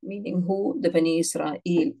guided, meaning who? The Bani Israel,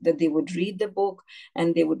 that they would read the book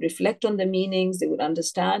and they would reflect on the meanings, they would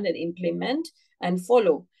understand and implement and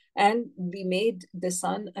follow. And we made the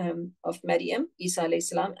son of Maryam, Isa alayhi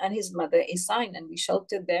salam, and his mother a sign, and we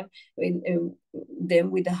sheltered them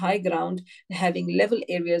with a high ground, having level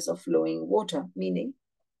areas of flowing water, meaning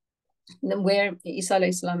where Isa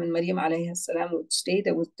alayhi salam and Maryam alayhi salam would stay,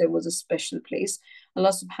 there was a special place.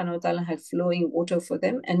 Allah subhanahu wa ta'ala had flowing water for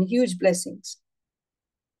them and huge blessings.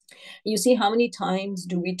 You see, how many times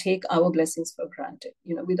do we take our blessings for granted?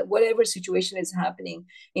 With whatever situation is happening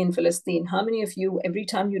in Palestine, how many of you, every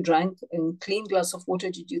time you drank a clean glass of water,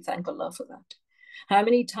 did you thank Allah for that? How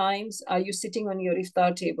many times are you sitting on your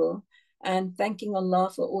iftar table and thanking Allah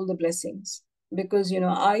for all the blessings? Because,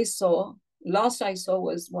 last I saw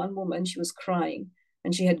was one woman, she was crying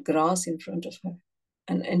and she had grass in front of her.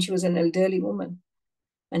 And she was an elderly woman.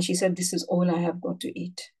 And she said, this is all I have got to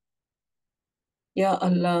eat. Ya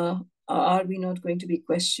Allah, are we not going to be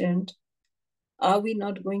questioned? Are we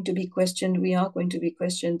not going to be questioned? We are going to be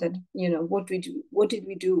questioned that, what did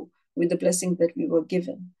we do with the blessing that we were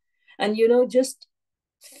given? And, just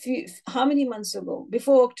how many months ago,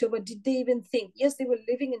 before October, did they even think? Yes, they were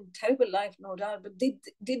living in terrible life, no doubt, but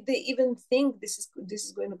did they even think this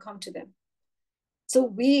is going to come to them? So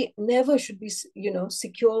we never should be,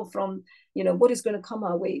 secure from, what is going to come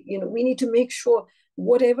our way. We need to make sure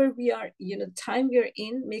whatever we are, time we are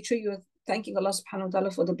in, make sure you're thanking Allah subhanahu wa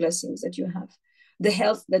ta'ala for the blessings that you have, the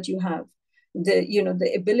health that you have,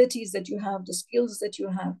 the abilities that you have, the skills that you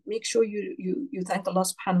have. Make sure you thank Allah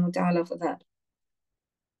subhanahu wa ta'ala for that.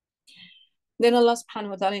 Then Allah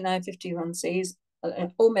subhanahu wa ta'ala in ayah 51 says,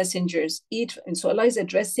 O messengers, eat. And so Allah is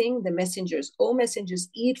addressing the messengers. O messengers,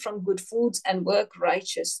 eat from good foods and work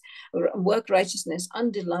righteousness,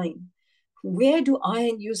 underline. Where do I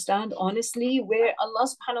and you stand honestly? Where Allah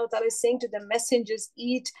subhanahu wa ta'ala is saying to the messengers,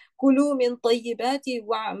 eat, kulu min tayyibati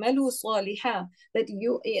wa'amalu salihah. That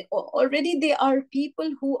already they are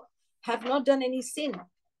people who have not done any sin.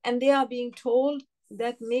 And they are being told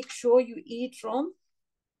that make sure you eat from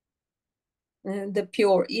the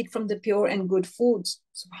pure, eat from the pure and good foods.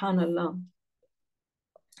 Subhanallah.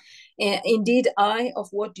 Indeed, I of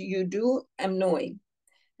what you do am knowing.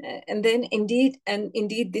 And then indeed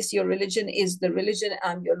this your religion is the religion,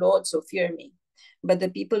 I'm your Lord, so fear me. But the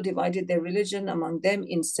people divided their religion among them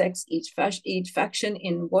in sects, each faction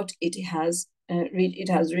in what it has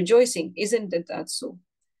rejoicing. Isn't that so?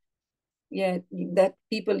 Yeah, that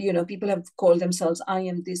people have called themselves, I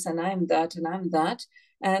am this and I am that and I'm that,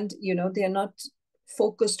 and they are not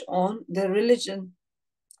focused on the religion.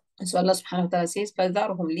 And so Allah subhanahu wa ta'ala says,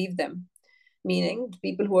 فَذَرْهُمْ, leave them, meaning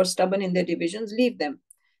people who are stubborn in their divisions, leave them.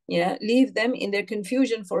 Yeah, leave them in their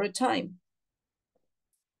confusion for a time.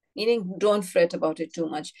 Meaning, don't fret about it too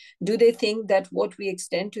much. Do they think that what we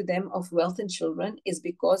extend to them of wealth and children is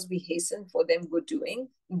because we hasten for them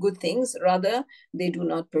good things? Rather, they do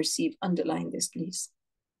not perceive. Underline this, please.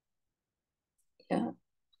 Yeah.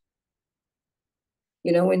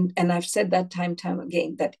 And I've said that time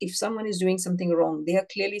again, that if someone is doing something wrong, they are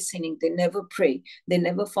clearly sinning. They never pray. They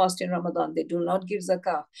never fast in Ramadan. They do not give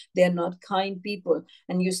zakah. They are not kind people.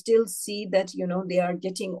 And you still see that, they are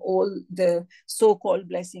getting all the so-called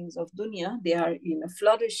blessings of dunya. They are,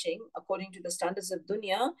 flourishing according to the standards of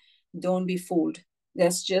dunya. Don't be fooled.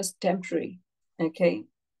 That's just temporary. Okay.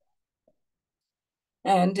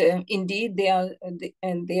 And indeed, they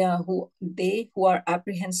who are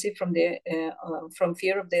apprehensive from their from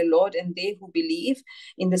fear of their Lord, and they who believe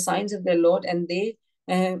in the signs of their Lord, and they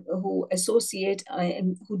who associate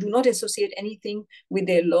and who do not associate anything with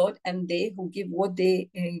their Lord, and they who give what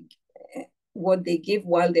they give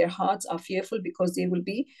while their hearts are fearful, because they will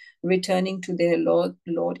be returning to their Lord.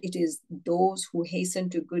 It is those who hasten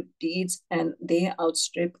to good deeds and they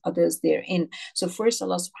outstrip others therein. So first,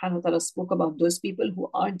 Allah subhanahu wa ta'ala spoke about those people who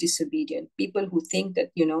are disobedient, people who think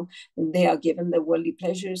that, they are given the worldly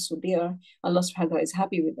pleasures, so Allah subhanahu wa ta'ala is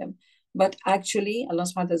happy with them. But actually, Allah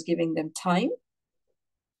subhanahu wa ta'ala is giving them time,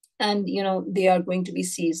 and they are going to be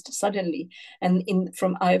seized suddenly. And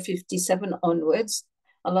from ayah 57 onwards,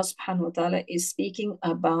 Allah subhanahu wa ta'ala is speaking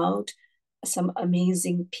about some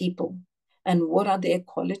amazing people. And what are their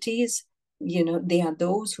qualities? They are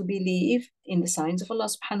those who believe in the signs of Allah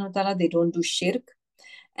subhanahu wa ta'ala. They don't do shirk.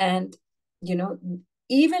 And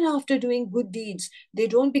even after doing good deeds, they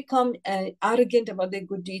don't become arrogant about their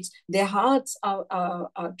good deeds. Their hearts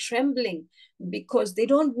are trembling because they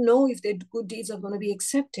don't know if their good deeds are going to be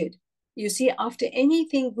accepted. You see, after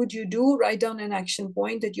anything good you do, write down an action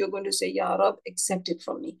point that you're going to say, Ya Rab, accept it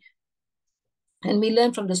from me. And we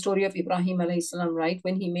learn from the story of Ibrahim alayhi salam, right?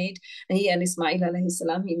 When he and Ismail alayhi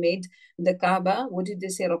salam, he made the Kaaba. What did they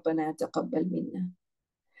say? Rabbana taqabbal minna.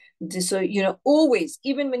 So, always,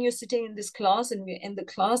 even when you're sitting in this class and we're in the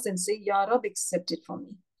class, and say, Ya Rab, accept it from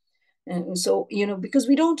me. And so, because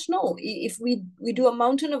we don't know if we do a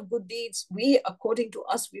mountain of good deeds, according to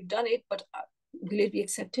us, we've done it, but will it be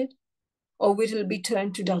accepted? Or will it be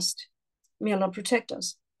turned to dust? May Allah protect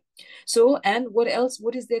us. So, and what else?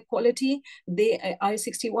 What is their quality? Ayah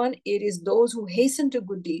 61, it is those who hasten to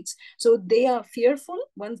good deeds. So they are fearful.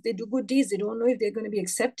 Once they do good deeds, they don't know if they're going to be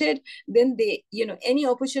accepted. Then they, any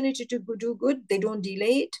opportunity to do good, they don't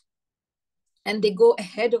delay it. And they go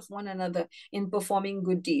ahead of one another in performing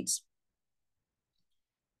good deeds.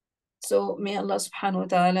 So may Allah subhanahu wa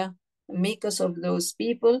ta'ala make us of those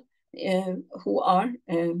people who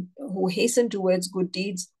hasten towards good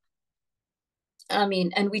deeds.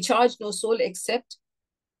 Ameen. And we charge no soul except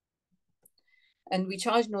with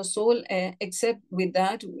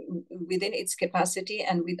that within its capacity,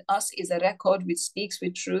 and with us is a record which speaks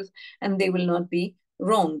with truth, and they will not be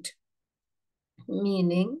wronged.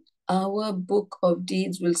 Meaning, our book of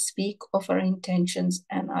deeds will speak of our intentions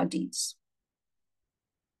and our deeds.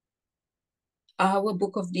 Our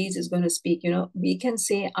book of deeds is going to speak. We can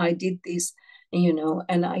say, I did this,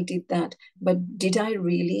 and I did that, but did I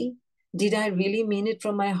really mean it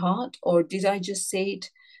from my heart, or did I just say it,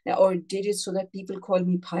 or did it so that people call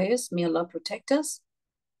me pious? May Allah protect us.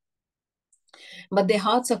 But their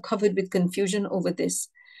hearts are covered with confusion over this,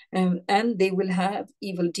 and they will have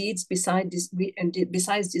evil deeds besides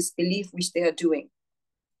disbelief which they are doing.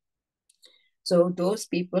 So those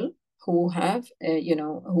people who have,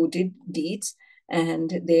 who did deeds, and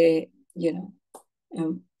they,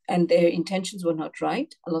 and their intentions were not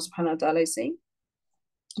right, Allah subhanahu wa ta'ala is saying,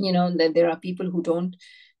 that there are people who don't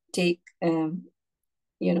take,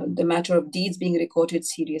 the matter of deeds being recorded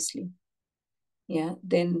seriously. Yeah,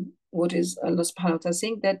 then what is Allah subhanahu wa ta'ala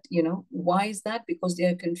saying? That, why is that? Because they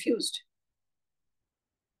are confused.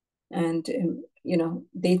 And,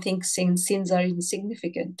 they think sins are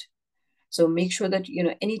insignificant. So make sure that,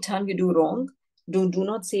 anytime you do wrong, do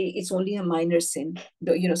not say it's only a minor sin.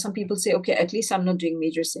 Some people say, okay, at least I'm not doing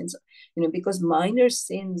major sins, because minor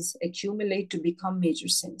sins accumulate to become major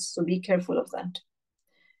sins. So be careful of that.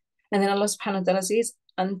 And then Allah subhanahu wa ta'ala says,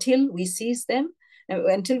 until we seize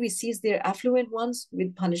their affluent ones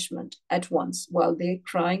with punishment at once while they're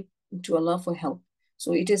crying to Allah for help.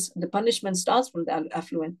 So the punishment starts from the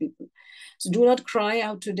affluent people. So do not cry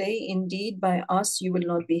out today. Indeed, by us you will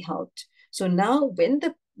not be helped. So now when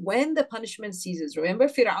the punishment ceases, remember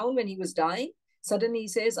Fir'aun, when he was dying, suddenly he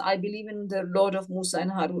says, I believe in the Lord of Musa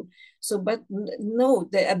and Harun. So, but no,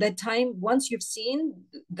 at that time, once you've seen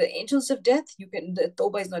the angels of death, the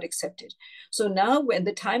Tawbah is not accepted. So now when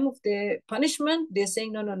the time of their punishment, they're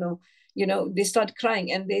saying, no. They start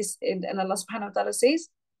crying, and Allah subhanahu wa ta'ala says,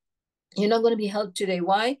 you're not going to be helped today.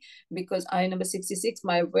 Why? Because ayah number 66,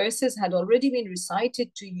 my verses had already been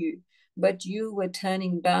recited to you, but you were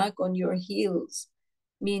turning back on your heels,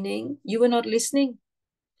 meaning you were not listening.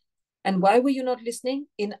 And why were you not listening?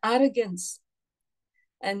 In arrogance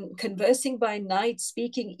and conversing by night,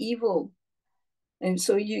 speaking evil. And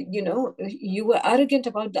so you were arrogant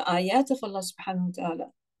about the ayat of Allah subhanahu wa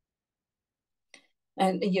ta'ala.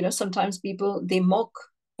 And sometimes people, they mock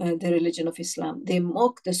the religion of Islam. They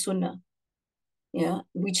mock the Sunnah,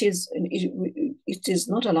 which is it is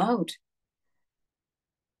not allowed.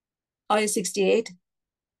 Ayah 68,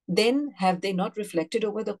 then have they not reflected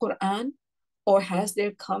over the Quran? Or has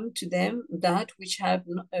there come to them that which had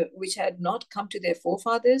not come to their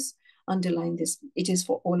forefathers? Underline this. It is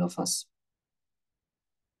for all of us.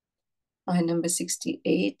 Ayah number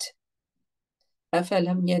 68.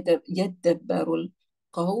 أَفَلَمْ يَدَّبَّرُوا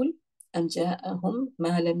الْقَوْلَ أَمْ جَاءَهُمْ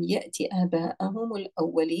مَا لَمْ يَأْتِ آبَاءَهُمُ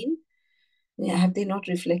الْأَوَّلِينَ. Have they not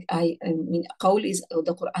reflect? I mean, qawl is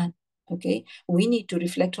the Quran. Okay, we need to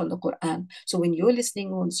reflect on the Quran. So when you're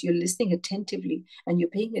listening, once you're listening attentively and you're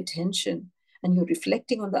paying attention and you're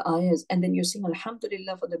reflecting on the ayahs, and then you're saying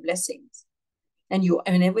Alhamdulillah for the blessings. And you,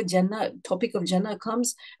 whenever Jannah, topic of Jannah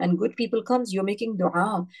comes and good people comes, you're making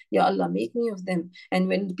dua, Ya Allah, make me of them. And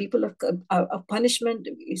when the people of punishment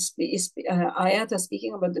ayat are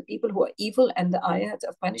speaking about the people who are evil, and the ayat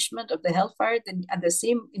of punishment of the hellfire, then in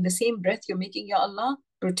the same breath you're making, Ya Allah,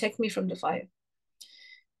 protect me from the fire.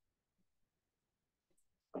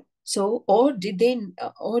 So, or did they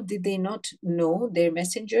not know their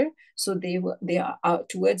messenger? So they are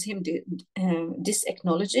towards him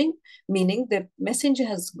disacknowledging, meaning the messenger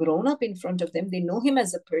has grown up in front of them. They know him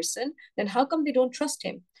as a person. Then how come they don't trust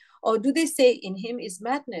him? Or do they say in him is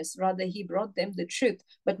madness? Rather, he brought them the truth.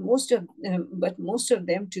 But most of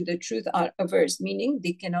them to the truth are averse, meaning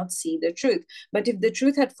they cannot see the truth. But if the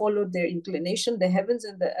truth had followed their inclination, the heavens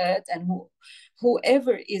and the earth and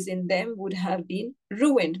whoever is in them would have been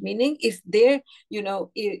ruined. Meaning, if their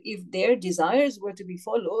desires were to be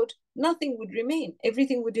followed, nothing would remain.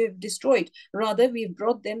 Everything would have destroyed. Rather, we've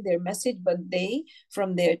brought them their message, but they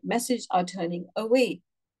from their message are turning away.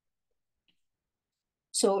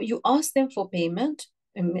 So you ask them for payment,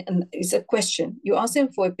 and it's a question. You ask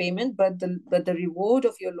them for a payment, but the reward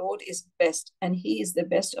of your Lord is best, and He is the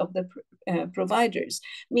best of the providers.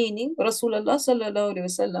 Meaning, Rasulullah sallallahu alaihi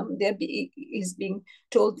wasallam, is being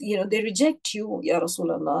told, they reject you, Ya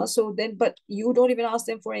Rasulullah. So then, but you don't even ask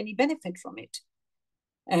them for any benefit from it.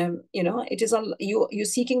 It is you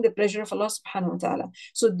seeking the pleasure of Allah subhanahu wa ta'ala.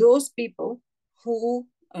 So those people who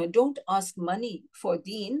don't ask money for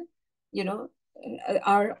deen,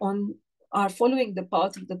 are following the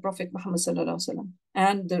path of the Prophet Muhammad sallallahu alaihi wasallam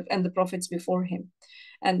and the prophets before him,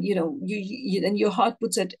 and and your heart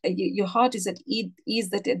is at ease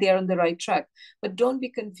that they are on the right track. But don't be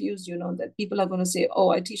confused, that people are going to say, oh,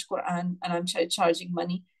 I teach Quran and I'm charging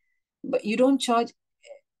money, but you don't charge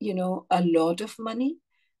a lot of money.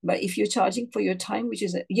 But if you're charging for your time, which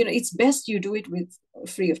is it's best you do it with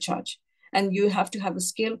free of charge, and you have to have a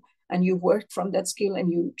skill, and you work from that skill,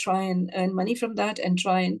 and you try and earn money from that, and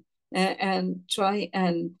try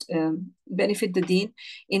and benefit the deen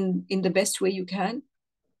in the best way you can,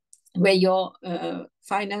 where your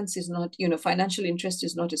finance is not, financial interest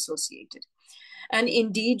is not associated. And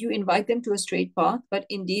indeed, you invite them to a straight path, but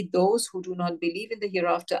indeed, those who do not believe in the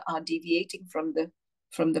hereafter are deviating from the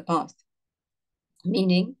path.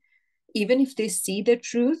 Meaning, even if they see the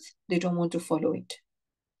truth, they don't want to follow it.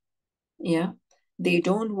 Yeah. They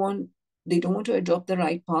don't want to adopt the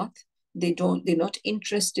right path. They're not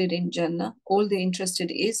interested in Jannah. All they're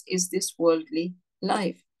interested is this worldly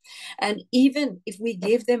life. And even if we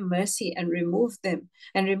gave them mercy and remove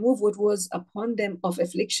what was upon them of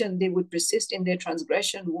affliction, they would persist in their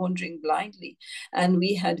transgression, wandering blindly. And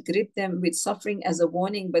we had gripped them with suffering as a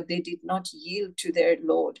warning, but they did not yield to their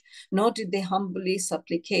Lord, nor did they humbly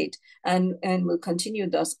supplicate, and will continue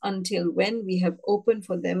thus until when we have opened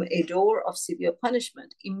for them a door of severe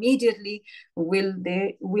punishment. Immediately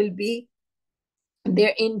they're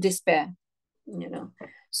in despair.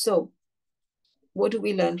 So what do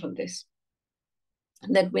we learn from this?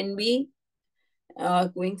 That when we are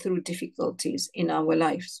going through difficulties in our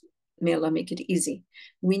lives, may Allah make it easy,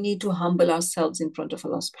 we need to humble ourselves in front of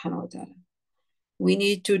Allah subhanahu wa ta'ala. We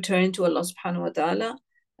need to turn to Allah subhanahu wa ta'ala,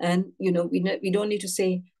 and we don't need to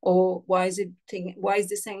say, oh, why is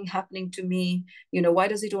this thing happening to me? Why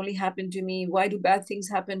does it only happen to me? Why do bad things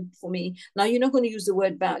happen for me? Now you're not going to use the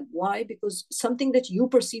word bad. Why? Because something that you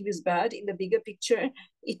perceive as bad in the bigger picture,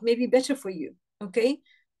 it may be better for you. Okay,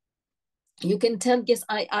 you can tell, yes,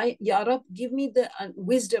 Ya Rab, give me the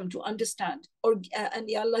wisdom to understand, and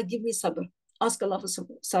Ya Allah, give me sabr. Ask Allah for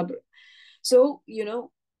sabr. So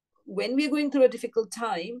when we're going through a difficult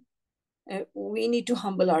time, we need to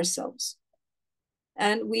humble ourselves,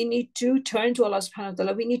 and we need to turn to Allah subhanahu wa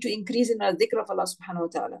ta'ala. We need to increase in our dhikr of Allah subhanahu wa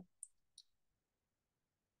ta'ala.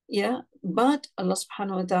 Yeah, but Allah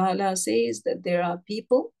subhanahu wa ta'ala says that there are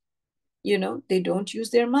people, they don't use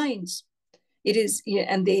their minds. It is,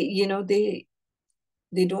 and they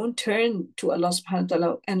don't turn to Allah subhanahu wa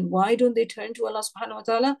ta'ala. And why don't they turn to Allah subhanahu wa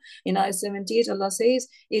ta'ala? In ayah 78, Allah says,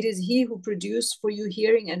 it is He who produced for you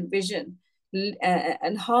hearing and vision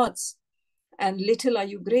and hearts. and little are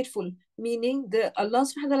you grateful. Meaning Allah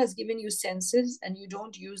subhanahu wa ta'ala has given you senses and you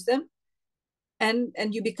don't use them, and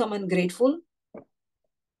you become ungrateful.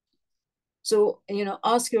 So,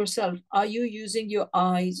 ask yourself, are you using your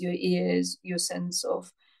eyes, your ears, your sense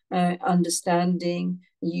of understanding,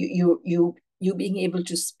 you being able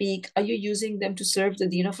to speak? Are you using them to serve the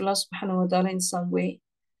deen of Allah subhanahu wa ta'ala in some way?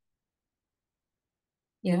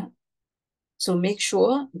 Yeah. So make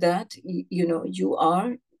sure that, you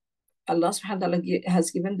are, Allah subhanahu wa ta'ala has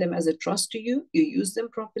given them as a trust to you. You use them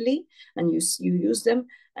properly, and you use them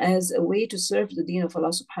as a way to serve the deen of Allah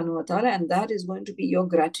subhanahu wa ta'ala, and that is going to be your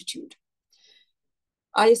gratitude.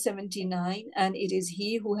 Ayah 79, and it is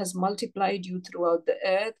He who has multiplied you throughout the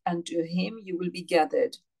earth, and to Him you will be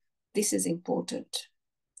gathered. This is important,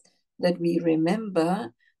 that we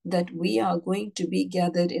remember that we are going to be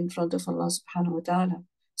gathered in front of Allah subhanahu wa ta'ala.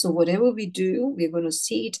 So whatever we do, we're going to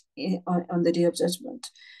see it on the Day of Judgment.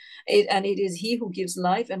 And it is He who gives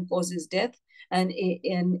life and causes death, and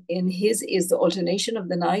in His is the alternation of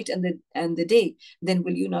the night and the day. Then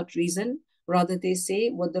will you not reason? Rather, they say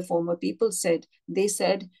what the former people said. They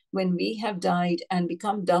said, when we have died and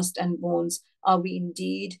become dust and bones, are we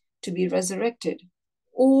indeed to be resurrected?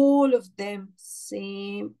 All of them,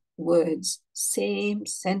 same words, same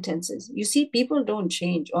sentences. You see, people don't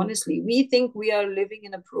change, honestly. We think we are living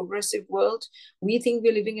in a progressive world. We think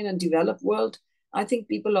we're living in a developed world. I think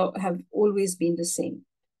people have always been the same.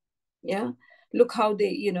 Yeah. Look how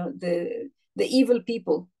they, the evil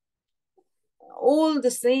people, all the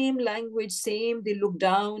same language, they look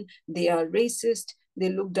down, they are racist, they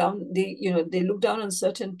look down, they look down on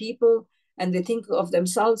certain people, and they think of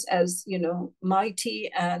themselves as, mighty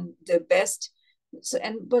and the best. So,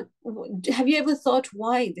 but have you ever thought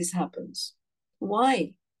why this happens?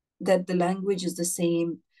 Why that the language is the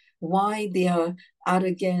same? Why they are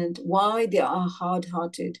arrogant? Why they are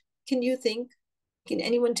hard-hearted? Can you think? Can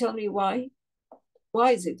anyone tell me why?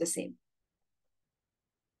 Why is it the same?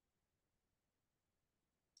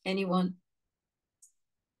 Anyone?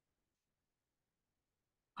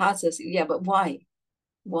 Yeah, but why?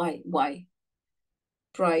 Why?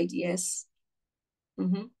 Pride, yes.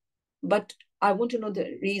 Mm-hmm. But I want to know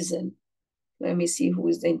the reason. Let me see who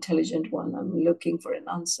is the intelligent one. I'm looking for an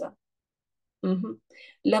answer. Mm-hmm.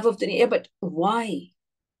 Love of the, yeah, but why?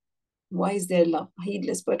 Why is there love?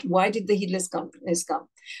 Heedless, but why did the heedless come?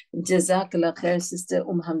 Jazakallah khair, sister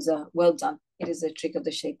Hamza. Well done. It is a trick of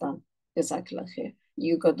the shaitan. Jazakallah khair.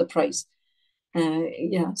 You got the prize.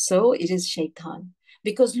 Yeah, so it is shaitan.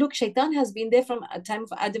 Because look, shaitan has been there from a time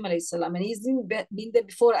of Adam alayhi salam, and he's been there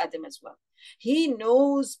before Adam as well. He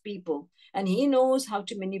knows people, and he knows how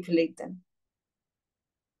to manipulate them.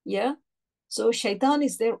 Yeah. So shaitan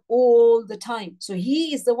is there all the time. So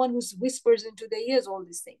he is the one who whispers into their ears all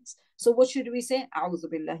these things. So what should we say? A'udhu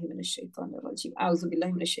billahi minash shaitanir rajim. A'udhu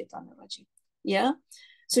billahi minash shaitanir rajim. Yeah.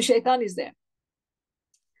 So shaitan is there.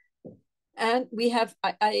 And we have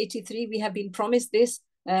I-83, we have been promised this,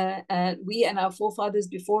 and we and our forefathers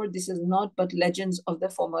before, this is not but legends of the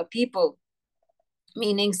former people.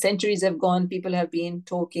 Meaning centuries have gone, people have been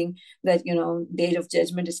talking that, date of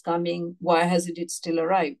judgment is coming. Why hasn't it still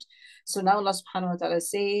arrived? So now Allah subhanahu wa ta'ala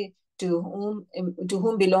say, to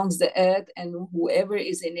whom belongs the earth and whoever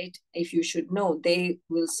is in it, if you should know. They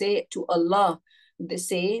will say to Allah, they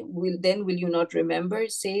say, will you not remember?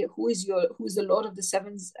 Say, who is the Lord of the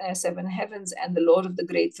seven heavens and the Lord of the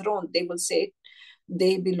great throne? They will say,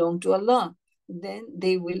 they belong to Allah. Then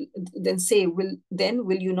they will say, will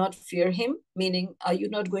you not fear him? Meaning, are you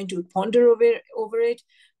not going to ponder over it?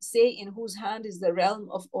 Say, in whose hand is the realm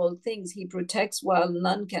of all things. He protects while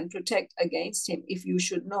none can protect against him. If you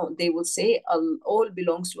should know. They will say, all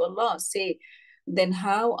belongs to Allah. Say, then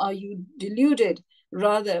how are you deluded?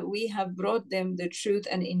 Rather, we have brought them the truth,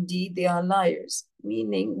 and indeed they are liars.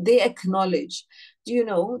 Meaning, they acknowledge. Do you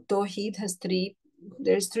know, Tawheed has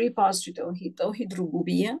there's three parts to Tawheed. Tawheed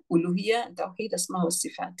Rububiyyah, Uluhiyyah, and Tawheed Asma wa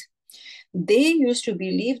Sifat. They used to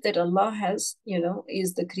believe that Allah is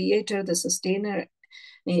the creator, the sustainer,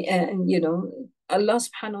 and, Allah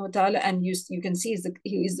subhanahu wa ta'ala, and you can see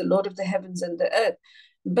He is the Lord of the heavens and the earth.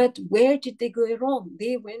 But where did they go wrong?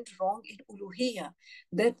 They went wrong in uluhiyah,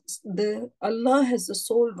 that Allah has the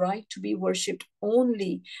sole right to be worshipped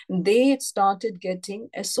only. They started getting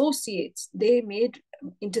associates. They made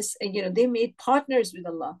they made partners with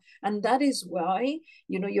Allah, and that is why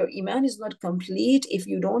your iman is not complete if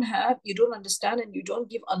you don't understand, and you don't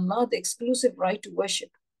give Allah the exclusive right to worship.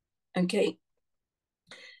 Okay.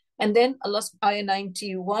 And then Allah's ayah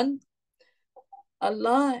 91,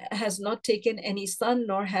 Allah has not taken any son,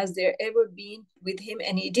 nor has there ever been with him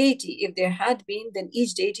any deity. If there had been, then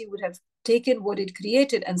each deity would have taken what it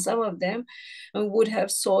created, and some of them would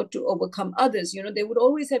have sought to overcome others. They would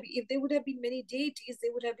always have, if there would have been many deities,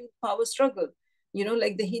 there would have been power struggle.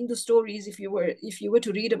 Like the Hindu stories, if you were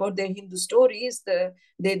to read about their Hindu stories, their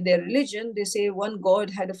religion, they say one god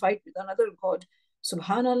had a fight with another god.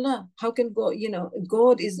 Subhanallah, how can God,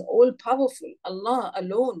 God is all powerful, Allah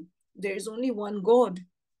alone. There is only one God.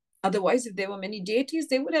 Otherwise, if there were many deities,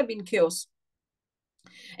 there would have been chaos.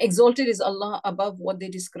 Exalted is Allah above what they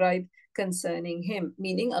describe concerning him,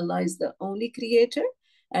 meaning Allah is the only creator.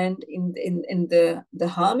 And in the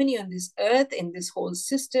harmony on this earth, in this whole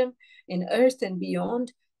system, in earth and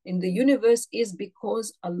beyond, in the universe, is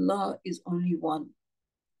because Allah is only one.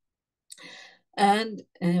 And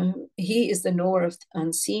he is the knower of the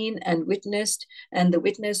unseen and witnessed, and the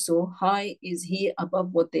witness so high is he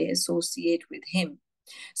above what they associate with him.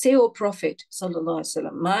 Say, O Prophet, sallallahu alaihi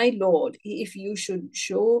wasallam, my Lord, if you should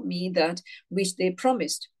show me that which they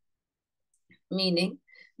promised, meaning,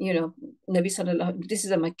 Nabi sallallahu, this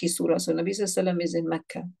is a Makki surah, so Nabi sallallahu alaihi wasallam is in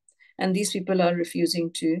Mecca, and these people are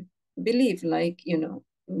refusing to believe, like,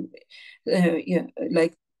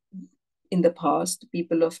 like in the past,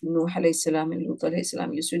 people of Nuh alayhi salam and Lut alayhi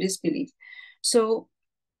salam used to disbelieve. So,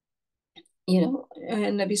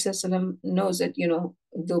 and Nabi sallallahu alaihi wasallam knows that,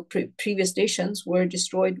 the previous nations were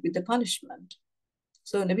destroyed with the punishment.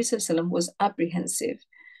 So Nabi sallallahu alaihi wasallam was apprehensive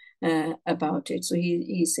about it. So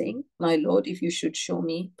he's saying, my Lord, if you should show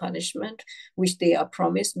me punishment, which they are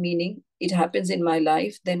promised, meaning it happens in my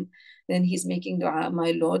life, then he's making dua,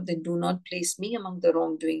 my Lord, then do not place me among the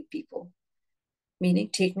wrongdoing people. Meaning,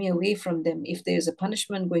 take me away from them. If there's a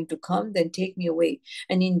punishment going to come, then take me away.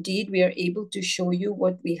 And indeed, we are able to show you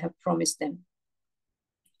what we have promised them.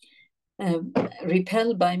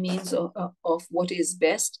 Repel by means of what is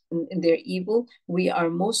best in their evil. We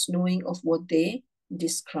are most knowing of what they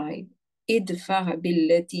describe. Idfa'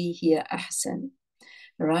 billati hiya ahsan.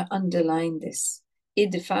 Right? Underline this.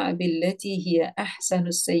 Idfa' billati hiya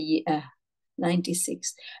ahsanu sayyi'ah.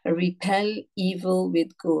 96. Repel evil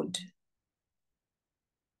with good.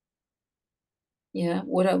 Yeah,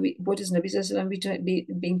 what is Nabi Sallallahu Alaihi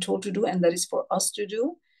Wasallam being told to do? And that is for us to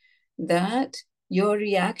do. That your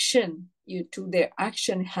reaction to their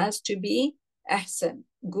action has to be ahsan,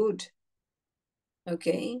 good.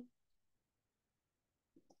 Okay.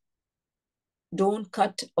 Don't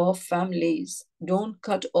cut off families. Don't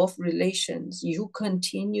cut off relations. You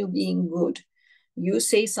continue being good. You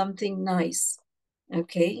say something nice.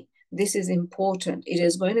 Okay. This is important. It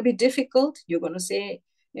is going to be difficult. You're going to say,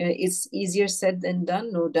 it's easier said than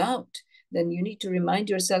done, no doubt. Then you need to remind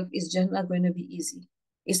yourself, is Jannah going to be easy?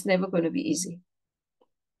 It's never going to be easy.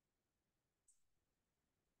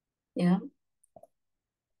 Yeah.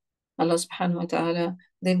 Allah subhanahu wa ta'ala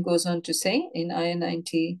then goes on to say in ayah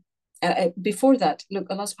 90, before that, look,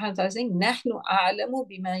 Allah subhanahu wa ta'ala is saying, نَحْنُ أَعْلَمُ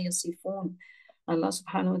بِمَا يَصِفُونَ. Allah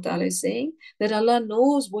subhanahu wa ta'ala is saying that Allah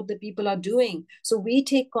knows what the people are doing. So we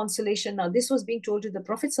take consolation now. This was being told to the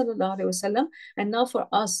Prophet sallallahu alaihi wasallam, and now for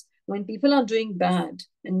us, when people are doing bad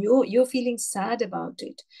and you're feeling sad about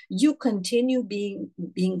it, you continue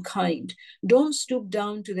being kind. Don't stoop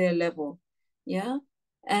down to their level. Yeah.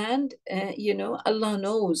 And Allah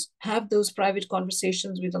knows. Have those private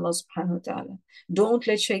conversations with Allah subhanahu wa ta'ala. Don't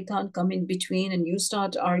let shaitan come in between and you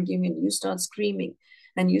start arguing and you start screaming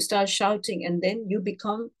and you start shouting, and then you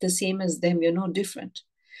become the same as them. You're no different.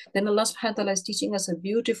 Then Allah subhanahu wa ta'ala is teaching us a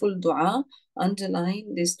beautiful dua.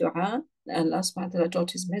 Underline this dua. Allah subhanahu wa ta'ala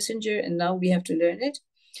taught his messenger, and now we have to learn it.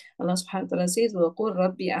 Allah subhanahu wa ta'ala says, وَقُلْ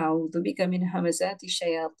رَبِّ أَعُوذُ بِكَ مِنْ هَمَزَاتِ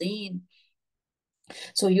الشَّيَاطِينِ.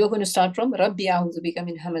 So you're going to start from Rabbi a'udhu bika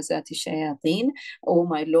min hamazati shayateen. Oh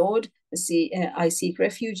my Lord, I seek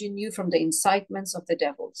refuge in you from the incitements of the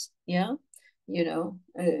devils. Yeah,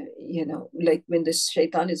 like when the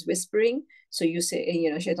shaitan is whispering. So you say,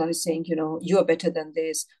 shaitan is saying, you are better than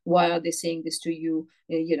this. Why are they saying this to you?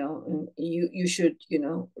 You should,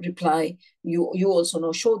 reply. You also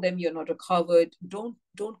know. Show them you're not recovered. Don't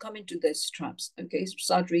come into these traps. Okay,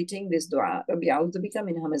 start reading this dua. Rabbi a'udhu bika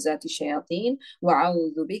min hamazati shayateen wa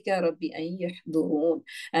a'udhu bika rabbi an yahdurun.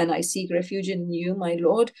 And I seek refuge in you, my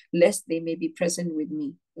Lord, lest they may be present with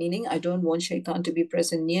me. Meaning, I don't want shaitan to be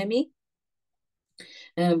present near me.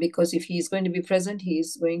 Because if he is going to be present, he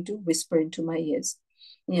is going to whisper into my ears.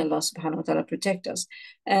 May Allah subhanahu wa ta'ala protect us.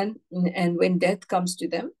 And when death comes to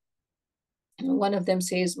them, one of them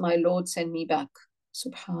says, my Lord, send me back.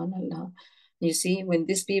 Subhanallah. You see, when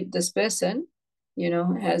this person,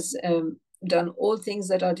 has done all things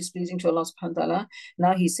that are displeasing to Allah subhanahu wa ta'ala,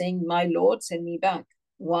 now he's saying, my Lord, send me back.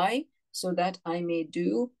 Why? So that I may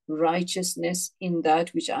do righteousness in that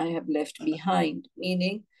which I have left behind.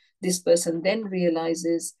 Meaning, this person then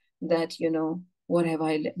realizes that,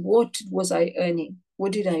 what was I earning?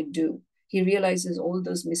 What did I do? He realizes all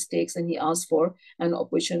those mistakes and he asks for an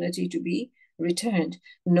opportunity to be returned.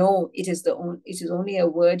 No, it is only a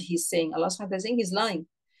word he's saying. Allah subhanahu wa ta'ala is saying he's lying.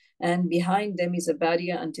 And behind them is a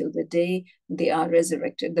barrier until the day they are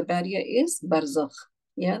resurrected. The barrier is barzakh.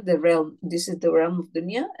 Yeah, the realm. This is the realm of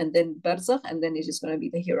dunya, and then barzakh, and then it is going to be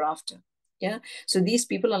the hereafter. Yeah. So these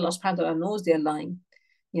people, Allah subhanahu wa ta'ala knows they're lying.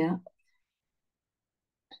 Yeah.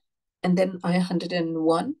 And then ayah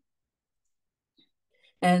 101.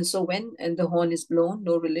 And so when the horn is blown,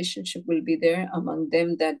 no relationship will be there among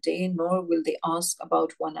them that day, nor will they ask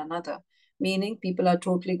about one another. Meaning people are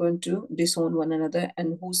totally going to disown one another,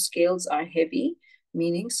 and whose scales are heavy,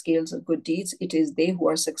 meaning scales of good deeds, it is they who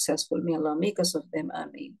are successful. May Allah make us of them.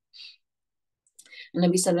 Ameen.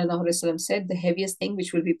 Nabi Sallallahu Alaihi Wasallam said, the heaviest thing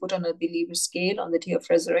which will be put on a believer's scale on the day of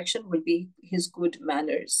resurrection will be his good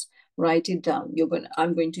manners. Write it down.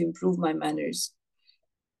 I'm going to improve my manners.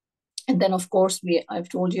 And then, of course, I've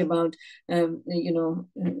told you about,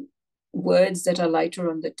 words that are lighter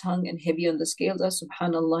on the tongue and heavy on the scales are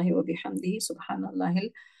Subhanallah wa bihamdihi,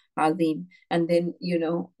 Subhanallahil Azim. And then,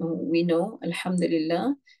 we know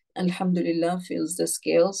Alhamdulillah. Alhamdulillah fills the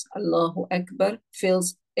scales. Allahu Akbar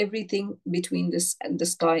fills everything between the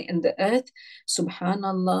sky and the earth.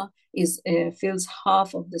 Subhanallah fills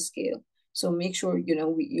half of the scale. So make sure,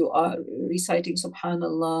 you are reciting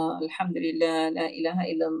Subhanallah, Alhamdulillah, La ilaha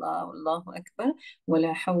illallah, Allahu Akbar, wa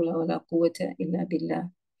la hawla wa la quwwata illa billah.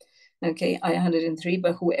 Okay, ayah 103,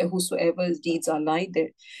 but whosoever's deeds are light,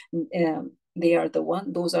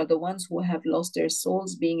 those are the ones who have lost their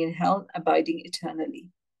souls, being in hell, abiding eternally.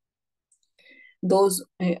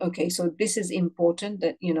 Okay, so this is important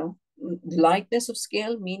that, lightness of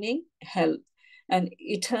scale, meaning hell. And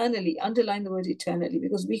eternally, underline the word eternally,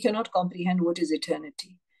 because we cannot comprehend what is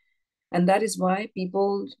eternity. And that is why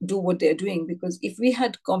people do what they're doing, because if we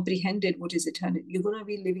had comprehended what is eternity, you're going to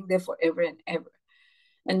be living there forever and ever.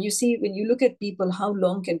 And you see, when you look at people, how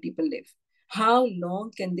long can people live? How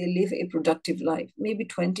long can they live a productive life? Maybe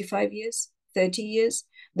 25 years, 30 years.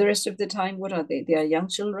 The rest of the time, what are they? They are young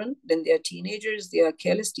children, then they are teenagers, they are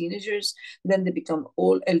careless teenagers, then they become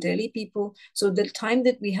old elderly people. So the time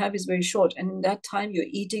that we have is very short. And in that time, you're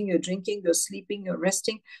eating, you're drinking, you're sleeping, you're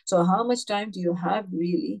resting. So how much time do you have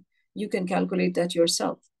really? You can calculate that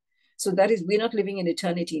yourself. So that is, we're not living in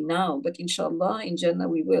eternity now, but inshallah, in Jannah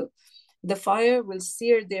we will. The fire will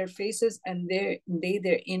sear their faces, and they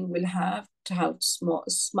therein will have to have small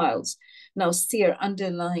smiles. Now, sear,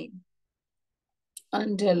 underline.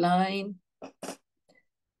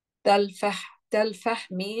 Talfah. Talfah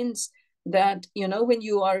means that, when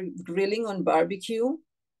you are grilling on barbecue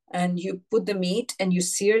and you put the meat and you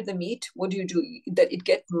sear the meat, what do? That it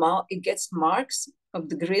gets marks of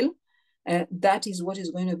the grill. That is what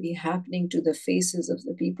is going to be happening to the faces of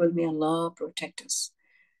the people. May Allah protect us.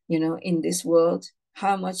 In this world,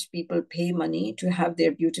 how much people pay money to have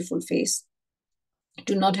their beautiful face,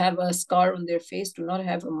 to not have a scar on their face, to not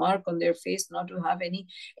have a mark on their face, not to have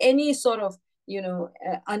any sort of,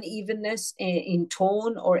 unevenness in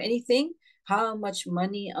tone or anything. How much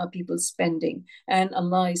money are people spending? And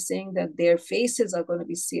Allah is saying that their faces are going to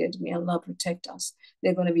be seared. May Allah protect us.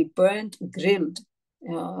 They're going to be burnt, grilled.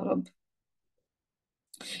 Ya Rab.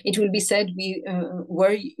 It will be said,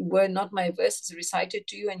 were not my verses recited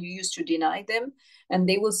to you and you used to deny them? And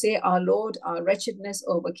they will say, our Lord, our wretchedness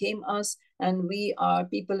overcame us and we are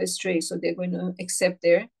people astray. So they're going to accept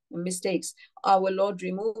their mistakes. Our Lord,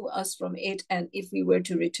 remove us from it, and if we were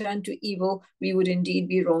to return to evil, we would indeed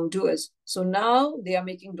be wrongdoers. So now they are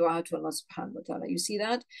making dua to Allah subhanahu wa ta'ala. You see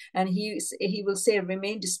that? And he will say,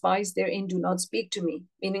 remain despised therein, do not speak to me.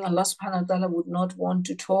 Meaning Allah subhanahu wa ta'ala would not want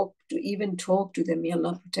to even talk to them. May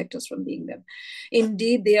Allah protect us from being them.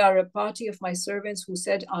 Indeed, they are a party of my servants who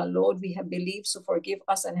said, our Lord, we have believed, so forgive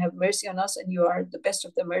us and have mercy on us, and you are the best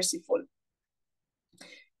of the merciful.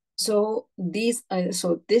 So this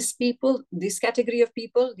category of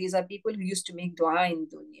people, these are people who used to make dua in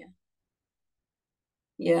dunya.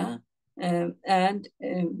 Yeah. And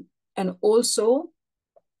also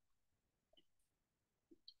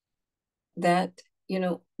that,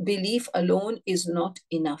 belief alone is not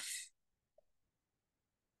enough.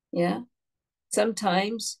 Yeah.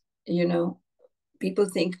 Sometimes, people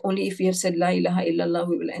think only if we have said La ilaha illallah,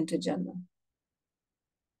 we will enter Jannah.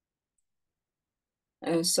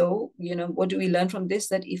 So, what do we learn from this?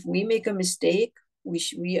 That if we make a mistake,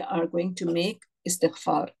 we are going to make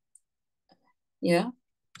istighfar. Yeah.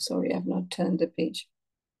 Sorry, I've not turned the page.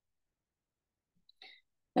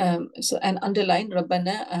 So and underline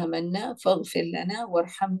Rabbana amanna faghfir lana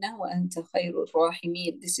warhamna wa anta khairur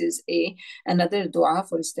rahimin. This is another dua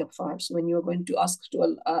for istighfar. So when you're going to ask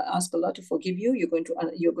Allah to forgive you, you're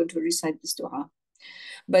going to recite this dua.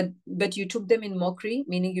 But you took them in mockery,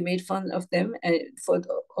 meaning you made fun of them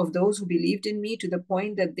of those who believed in me, to the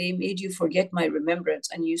point that they made you forget my remembrance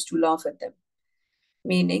and used to laugh at them.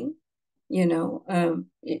 Meaning,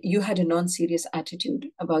 you had a non-serious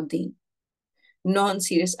attitude about deen,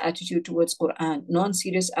 non-serious attitude towards Quran,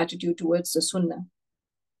 non-serious attitude towards the Sunnah.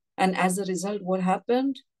 And as a result, what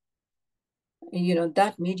happened?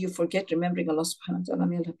 That made you forget remembering Allah subhanahu wa ta'ala.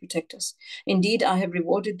 May Allah protect us. Indeed, I have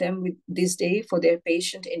rewarded them with this day for their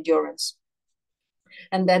patient endurance,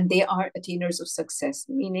 and that they are attainers of success,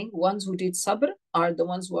 meaning ones who did sabr are the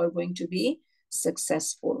ones who are going to be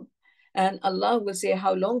successful. And Allah will say,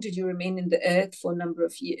 how long did you remain in the earth for a number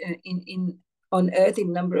of years, on earth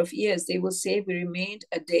in number of years? They will say, we remained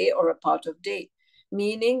a day or a part of day,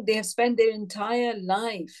 meaning they have spent their entire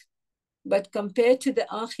life. But compared to the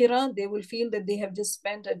akhirah, they will feel that they have just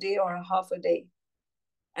spent a day or a half a day.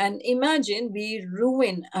 And imagine we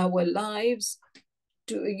ruin our lives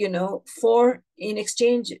for in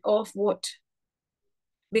exchange of what?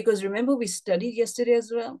 Because remember, we studied yesterday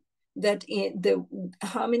as well that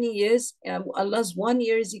how many years, Allah's 1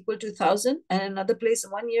 year is equal to 1,000, and another place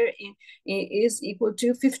 1 year is equal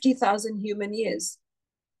to 50,000 human years.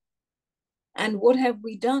 And what have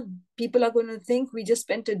we done? People are going to think we just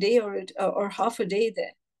spent a day or half a day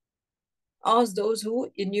there. Ask those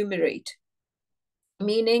who enumerate.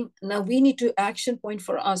 Meaning, now we need to action point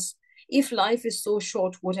for us. If life is so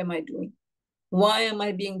short, what am I doing? Why am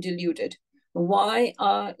I being deluded? What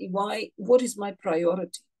is my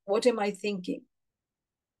priority? What am I thinking?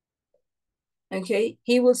 Okay,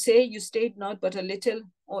 he will say, you stayed not but a little,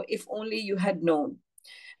 or if only you had known.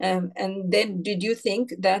 And then did you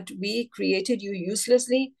think that we created you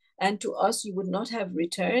uselessly, and to us you would not have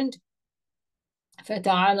returned?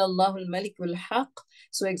 فَتَعَالَى اللَّهُ الْمَلِكُ الْحَقِّ.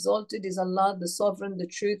 So exalted is Allah, the sovereign, the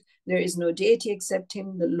truth. There is no deity except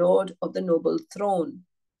him, the Lord of the noble throne.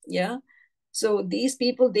 Yeah. So these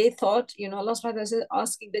people, they thought, Allah subhanahu wa ta'ala is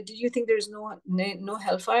asking that, did you think there's no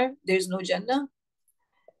hellfire? There's no Jannah?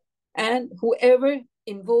 And whoever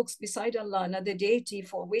invokes beside Allah another deity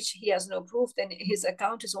for which he has no proof, then his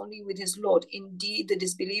account is only with his Lord. Indeed, the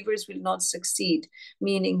disbelievers will not succeed.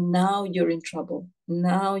 Meaning, now you're in trouble.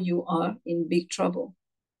 Now you are in big trouble,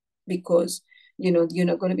 because you're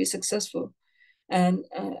not going to be successful. And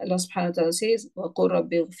Allah subhanahu wa ta'ala says, وَقُلْ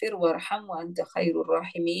رَبِّ اغْفِرْ وَارْحَمْ وَأَنْتَ خَيْرُ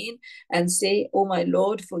الرَّاحِمِينَ, and say, oh my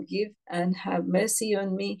Lord, forgive and have mercy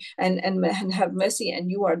on me, and have mercy, and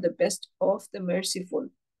you are the best of the merciful.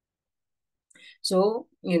 So,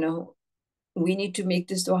 we need to make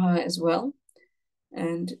this dua as well.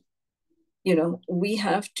 And, we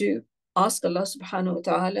have to ask Allah subhanahu wa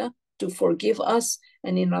ta'ala to forgive us.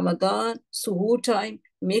 And in Ramadan, suhoor time,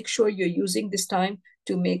 make sure you're using this time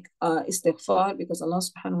to make istighfar, because Allah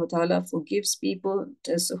subhanahu wa ta'ala forgives people.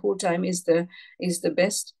 The suhoor time is the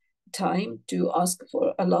best time to ask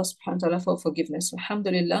for Allah subhanahu wa ta'ala for forgiveness.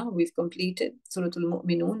 Alhamdulillah, we've completed Surah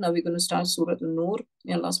Al-Mu'minun. Now we're going to start Surah Al-Nur.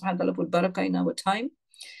 May Allah subhanahu wa ta'ala put barakah in our time.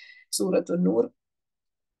 Surah Al-Nur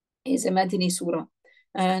is a Madini surah,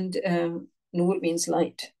 and Nur means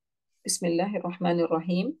light. Bismillahir Rahmanir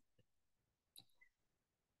Rahim.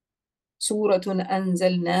 سورة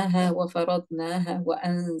أنزلناها وفرضناها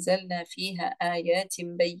وأنزلنا فيها آيات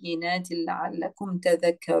بينات لعلكم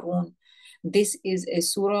تذكرون. This is a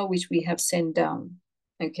surah which we have sent down.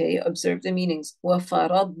 Okay, observe the meanings.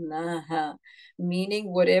 وَفَرَضْنَاهَا,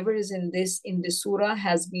 meaning whatever is in the surah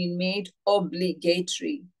has been made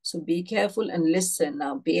obligatory. So be careful and listen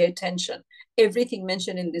now, pay attention. Everything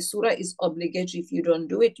mentioned in this surah is obligatory. If you don't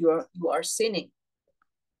do it, you are sinning.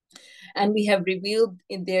 And we have revealed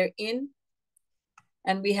therein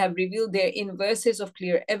verses of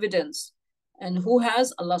clear evidence. And who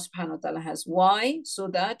has? Allah subhanahu wa ta'ala has. Why? So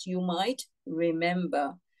that you might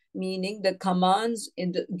remember. Meaning the commands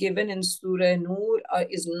given in Surah Nur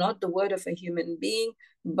is not the word of a human being,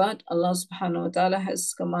 but Allah subhanahu wa ta'ala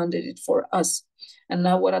has commanded it for us. And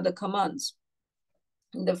now what are the commands?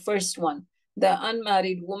 The first one, the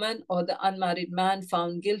unmarried woman or the unmarried man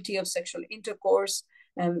found guilty of sexual intercourse,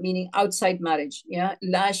 meaning outside marriage,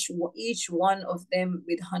 lash each one of them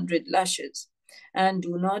with 100 lashes. And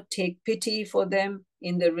do not take pity for them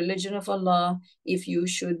in the religion of Allah, if you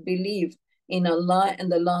should believe in Allah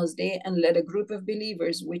and the last day, and let a group of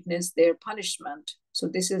believers witness their punishment. So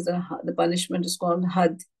this is the punishment is called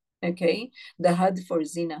had. Okay, the had for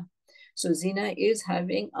zina. So zina is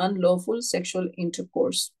having unlawful sexual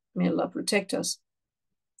intercourse. May Allah protect us.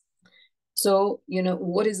 So,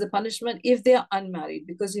 what is the punishment if they are unmarried?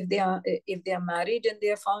 Because if they are married and they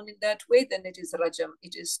are found in that way, then it is rajam,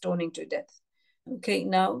 it is stoning to death. Okay,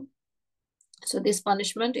 now, so this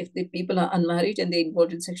punishment, if the people are unmarried and they're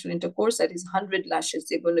involved in sexual intercourse, that is 100 lashes.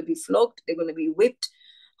 They're going to be flogged, they're going to be whipped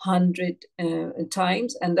 100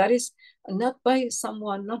 times, and that is not by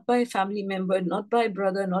someone, not by a family member, not by a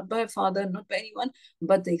brother, not by a father, not by anyone,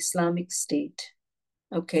 but the Islamic State.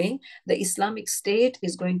 Okay, the Islamic State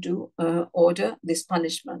is going to order this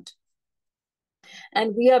punishment.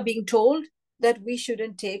 And we are being told that we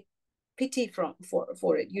shouldn't take pity for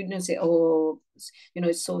it. You don't say, oh,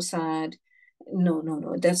 it's so sad. No,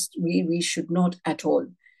 that's we should not at all.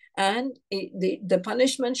 And the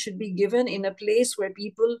punishment should be given in a place where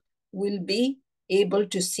people will be able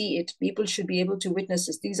to see it. People should be able to witness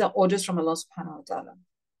this. These are orders from Allah subhanahu wa ta'ala.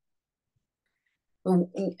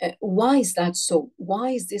 Why is that so?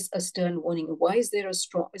 Why is this a stern warning? Why is there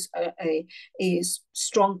a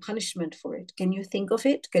strong punishment for it? Can you think of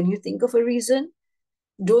it? Can you think of a reason?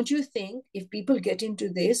 Don't you think if people get into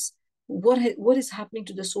this, what is happening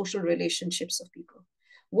to the social relationships of people?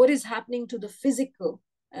 What is happening to the physical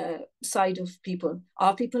side of people?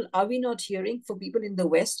 Are we not hearing, for people in the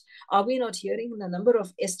West, are we not hearing the number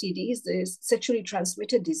of STDs, the sexually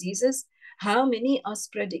transmitted diseases? How many are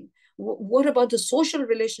spreading? What about the social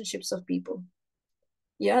relationships of people?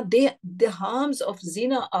 Yeah, the harms of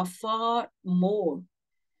zina are far more.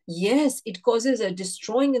 Yes, it causes a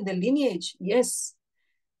destroying in the lineage. Yes,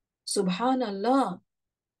 subhanallah.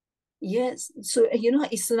 Yes, so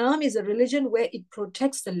Islam is a religion where it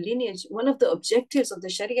protects the lineage. One of the objectives of the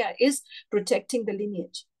Sharia is protecting the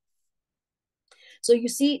lineage. So you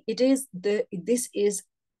see, this is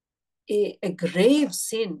a grave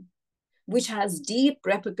sin which has deep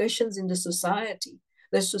repercussions in the society.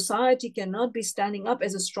 The society cannot be standing up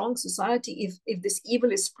as a strong society if this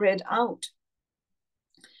evil is spread out.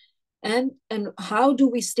 And how do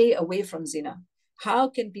we stay away from zina? How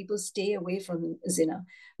can people stay away from zina?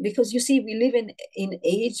 Because you see, we live in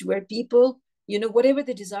age where people, whatever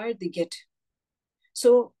they desire, they get.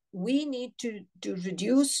 So we need to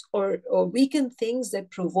reduce or weaken things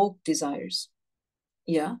that provoke desires.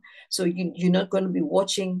 Yeah. So you're not going to be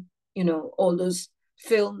watching, all those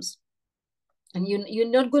films, and you're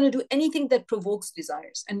not going to do anything that provokes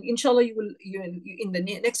desires. And inshallah, you in the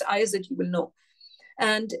next ayahs that you will know.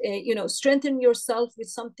 And strengthen yourself with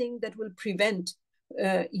something that will prevent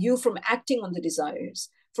you from acting on the desires.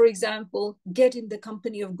 For example, get in the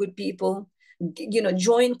company of good people,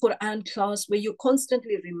 join Quran class where you're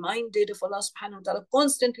constantly reminded of Allah subhanahu wa ta'ala,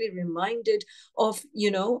 constantly reminded of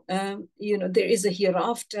there is a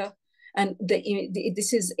hereafter, and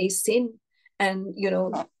this is a sin, and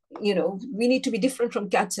we need to be different from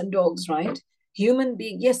cats and dogs, right? Human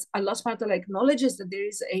being, yes, Allah subhanahu wa ta'ala acknowledges that there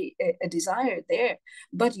is a desire there,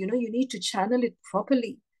 but you need to channel it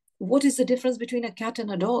properly. What is the difference between a cat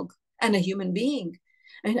and a dog and a human being?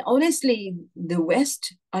 And honestly, the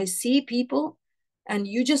West, I see people, and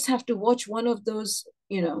you just have to watch one of those,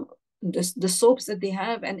 the soaps that they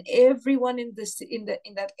have, and everyone in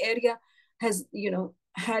that area has,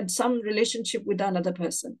 had some relationship with another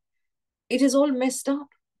person. It is all messed up.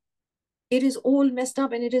 It is all messed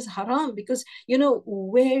up, and it is haram, because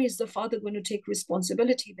where is the father going to take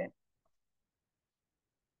responsibility then?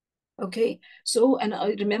 Okay, so, and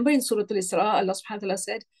I remember in Surah Al-Isra, Allah subhanahu wa ta'ala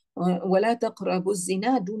said, وَلَا تَقْرَبُوا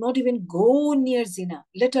الزِّنَا, do not even go near zina,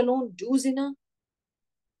 let alone do zina.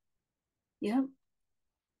 Yeah.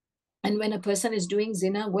 And when a person is doing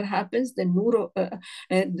zina, what happens? The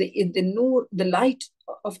light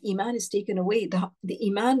of iman is taken away. The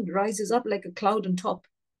iman rises up like a cloud on top,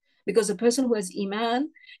 because a person who has iman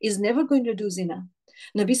is never going to do zina.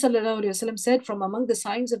 Nabi sallallahu alaihi wasallam said, from among the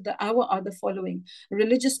signs of the hour are the following: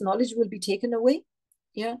 religious knowledge will be taken away.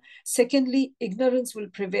 Yeah. Secondly, ignorance will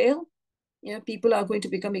prevail. Yeah, people are going to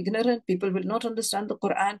become ignorant. People will not understand the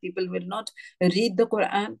Quran. People will not read the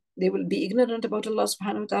Quran. They will be ignorant about Allah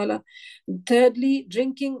subhanahu wa ta'ala. Thirdly,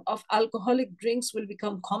 drinking of alcoholic drinks will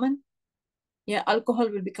become common. Yeah, alcohol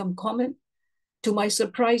will become common. To my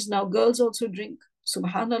surprise, now girls also drink.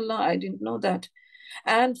 Subhanallah, I didn't know that.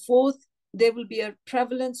 And fourth, there will be a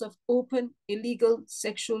prevalence of open, illegal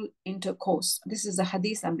sexual intercourse. This is the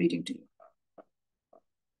hadith I'm reading to you.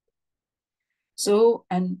 So,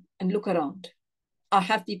 and look around.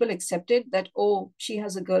 Have people accepted that, oh, she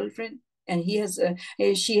has a girlfriend and he has I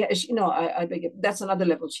beg it, that's another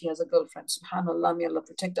level. She has a girlfriend. Subhanallah, may Allah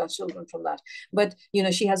protect our children from that. But,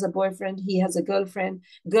 she has a boyfriend, he has a girlfriend.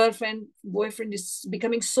 Girlfriend, boyfriend is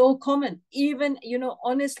becoming so common. Even,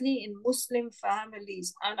 honestly, in Muslim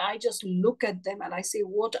families. And I just look at them and I say,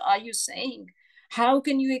 what are you saying? How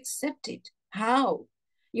can you accept it? How?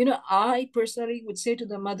 I personally would say to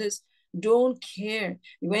the mothers, don't care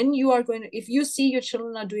when you are going to, if you see your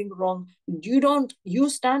children are doing wrong, you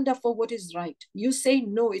stand up for what is right. You say,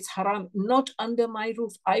 no, it's haram, not under my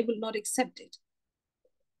roof. I will not accept it.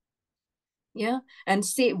 Yeah, and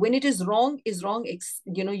say when it is wrong,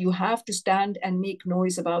 you have to stand and make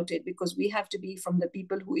noise about it, because we have to be from the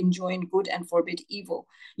people who enjoin good and forbid evil.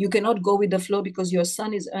 You cannot go with the flow because your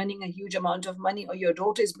son is earning a huge amount of money, or your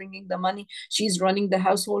daughter is bringing the money, she's running the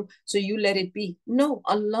household, so you let it be. No,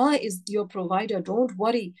 Allah is your provider. Don't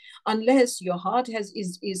worry, unless your heart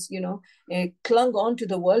is clung on to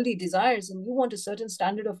the worldly desires, and you want a certain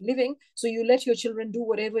standard of living, so you let your children do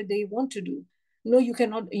whatever they want to do. No, you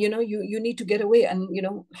cannot. You need to get away. And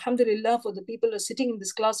alhamdulillah, for the people who are sitting in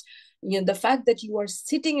this class, the fact that you are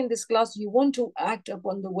sitting in this class, you want to act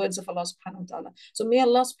upon the words of Allah subhanahu wa ta'ala. So may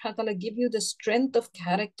Allah subhanahu wa ta'ala give you the strength of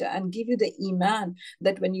character and give you the iman,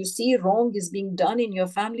 that when you see wrong is being done in your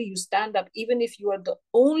family, you stand up. Even if you are the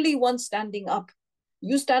only one standing up,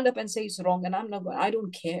 you stand up and say it's wrong, and I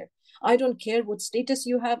don't care. I don't care what status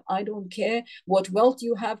you have. I don't care what wealth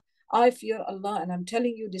you have. I fear Allah, and I'm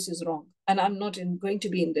telling you this is wrong, and I'm not going to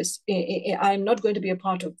be in this. I'm not going to be a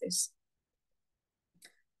part of this.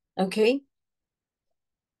 Okay.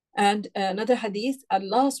 And another hadith,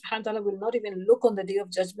 Allah subhanahu wa ta'ala will not even look on the day of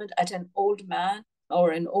judgment at an old man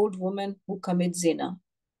or an old woman who commits zina.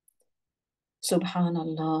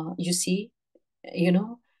 Subhanallah. You see,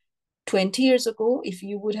 20 years ago, if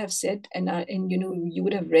you would have said, and you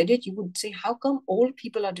would have read it, you would say, how come old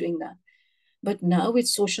people are doing that? But now with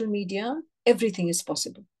social media, everything is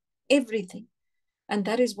possible. Everything. And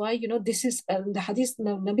that is why, this is the hadith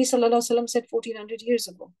Nabi Sallallahu Alaihi Wasallam said 1400 years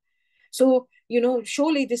ago. So,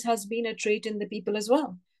 surely this has been a trait in the people as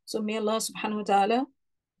well. So may Allah subhanahu wa ta'ala,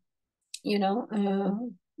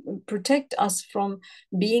 protect us from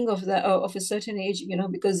being of a certain age,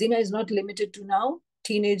 because zina is not limited to now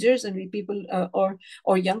teenagers and people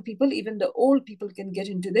or young people. Even the old people can get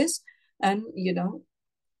into this. And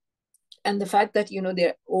and the fact that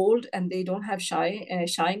they're old and they don't have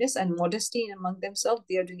shyness and modesty among themselves,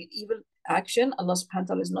 they are doing evil action, Allah subhanahu wa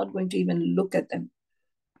ta'ala is not going to even look at them.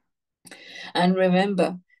 And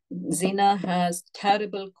remember, zina has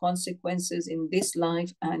terrible consequences in this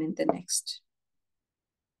life and in the next.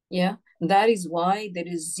 Yeah, that is why there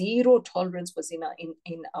is zero tolerance for zina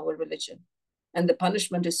in our religion, and the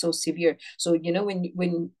punishment is so severe. So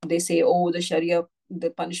when they say, oh, the Sharia,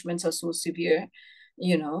 the punishments are so severe,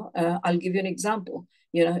 I'll give you an example.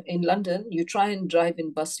 In London, you try and drive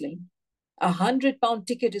in bus lane, £100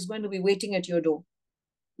 ticket is going to be waiting at your door.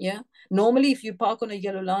 Yeah, normally if you park on a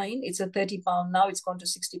yellow line, it's a £30. Now it's gone to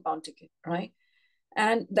 £60 ticket, right?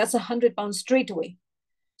 And that's £100 straight away.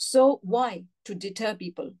 So why? To deter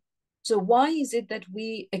people. So why is it that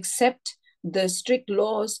we accept the strict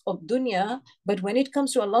laws of dunya, but when it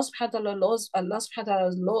comes to Allah subhanahu wa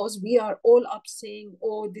ta'ala's laws, we are all up saying,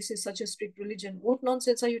 oh, this is such a strict religion. What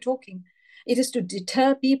nonsense are you talking? It is to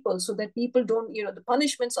deter people, so that people don't, the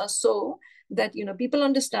punishments are so that, people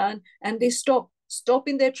understand and they stop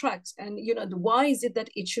in their tracks. And, why is it that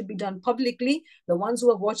it should be done publicly? The ones who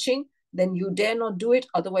are watching, then you dare not do it.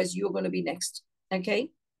 Otherwise, you're going to be next. Okay.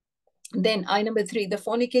 Then number 3, the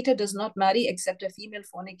fornicator does not marry except a female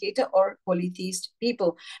fornicator or polytheist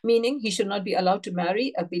people, meaning he should not be allowed to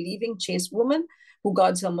marry a believing chaste woman who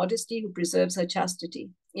guards her modesty, who preserves her chastity.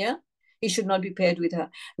 Yeah, he should not be paired with her.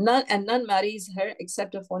 None marries her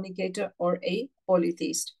except a fornicator or a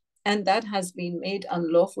polytheist, and that has been made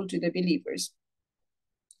unlawful to the believers.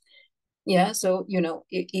 Yeah, so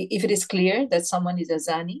if it is clear that someone is a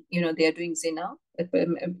zani, they are doing zina,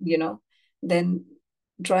 then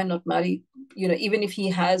try not marry, even if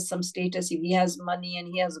he has some status, if he has money and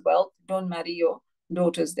he has wealth, don't marry your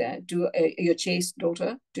daughters there, your chaste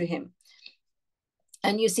daughter to him.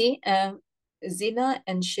 And you see, zina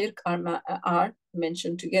and shirk are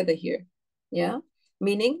mentioned together here. Yeah,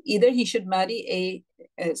 meaning either he should marry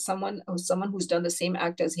someone who's done the same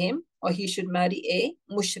act as him, or he should marry a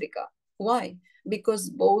mushrika. Why?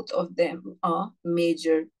 Because both of them are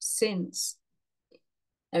major sins.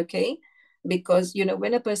 Okay, because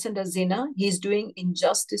when a person does zina, he's doing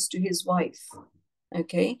injustice to his wife.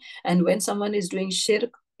 Okay, and when someone is doing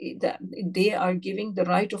shirk, they are giving the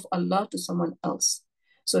right of Allah to someone else,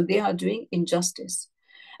 so they are doing injustice.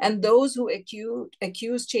 And those who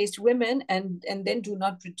accuse chaste women and then do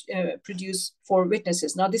not produce 4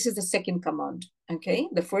 witnesses. Now this is the second command. Okay,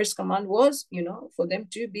 the first command was for them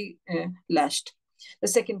to be lashed. The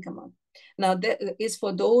second command now that is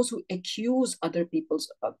for those who accuse other people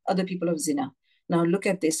of zina. Now look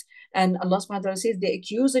at this. And Allah subhanahu wa ta'ala says, they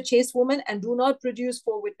accuse a chaste woman and do not produce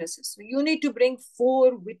 4 witnesses. So you need to bring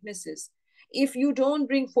 4 witnesses. If you don't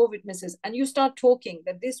bring 4 witnesses and you start talking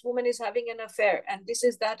that this woman is having an affair and this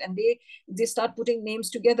is that, and they start putting names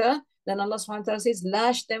together, then Allah subhanahu wa ta'ala says,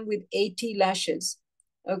 lash them with 80 lashes.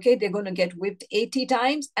 Okay, they're going to get whipped 80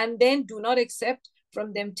 times, and then do not accept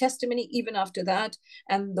from them testimony even after that.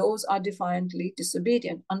 And those are defiantly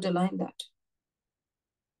disobedient. Underline that.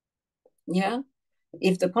 Yeah.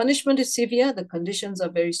 If the punishment is severe, the conditions are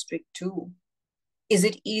very strict too. Is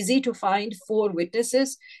it easy to find 4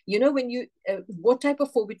 witnesses? You know, when you, what type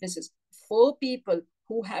of 4 witnesses? 4 people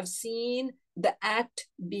who have seen the act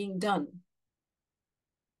being done.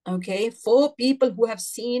 Okay, 4 people who have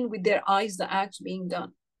seen with their eyes the act being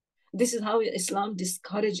done. This is how Islam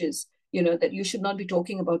discourages, that you should not be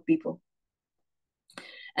talking about people.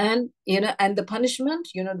 And, and the punishment,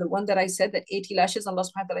 the one that I said, that 80 lashes, Allah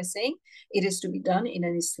subhanahu wa ta'ala is saying, it is to be done in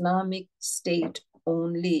an Islamic state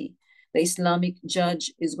only. The Islamic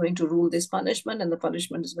judge is going to rule this punishment, and the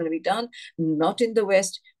punishment is going to be done not in the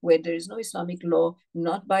West, where there is no Islamic law,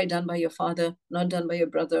 not done by your father, not done by your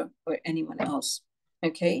brother or anyone else.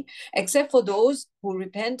 Okay, except for those who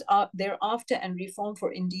repent thereafter and reform,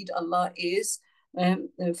 for indeed Allah is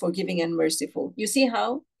forgiving and merciful. You see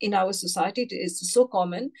how in our society it is so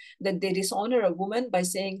common that they dishonor a woman by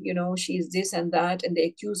saying, she is this and that, and they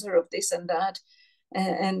accuse her of this and that,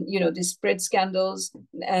 and they spread scandals,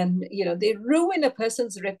 and they ruin a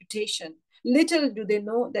person's reputation. Little do they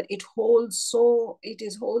know that it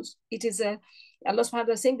is a Allah subhanahu wa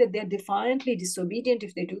ta'ala saying that they're defiantly disobedient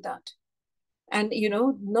if they do that. And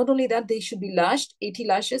not only that, they should be lashed 80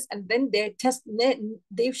 lashes, and then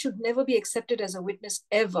they should never be accepted as a witness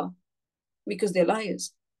ever, because they're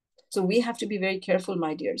liars. So we have to be very careful,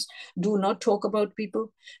 my dears. Do not talk about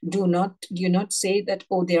people. Do not say that,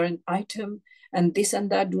 oh, they are an item and this and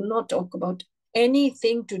that. Do not talk about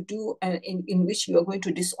anything to do in which you are going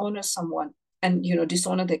to dishonor someone and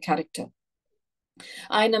dishonor their character.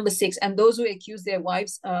 Number 6, and those who accuse their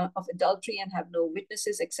wives of adultery and have no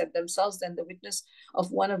witnesses except themselves, then the witness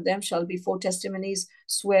of one of them shall be 4 testimonies,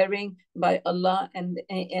 swearing by Allah and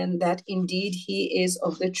that indeed he is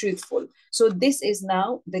of the truthful. So this is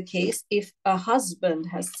now the case if a husband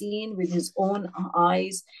has seen with his own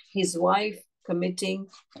eyes his wife committing,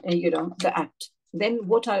 the act. Then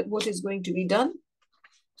what is going to be done?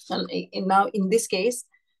 And now in this case,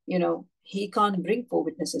 he can't bring 4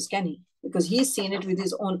 witnesses, can he? Because he's seen it with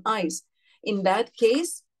his own eyes. In that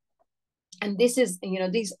case, and this is,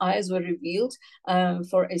 these ayahs were revealed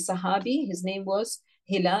for a Sahabi. His name was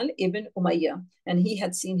Hilal ibn Umayyah, and he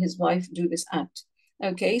had seen his wife do this act.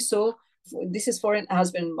 Okay, so this is for an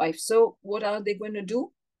husband and wife. So what are they going to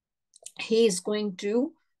do? He is going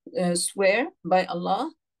to swear by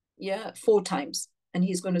Allah, 4 times. And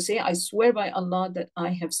he's going to say, I swear by Allah that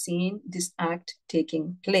I have seen this act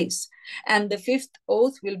taking place. And the 5th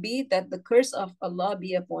oath will be that the curse of Allah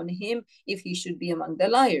be upon him if he should be among the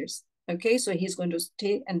liars. Okay, so he's going to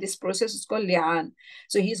stay, and this process is called li'an.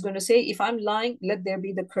 So he's going to say, if I'm lying, let there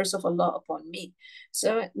be the curse of Allah upon me.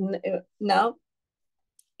 So now,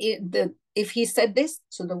 if he said this,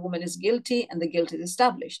 so the woman is guilty and the guilt is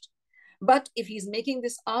established. But if he's making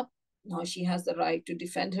this up, now she has the right to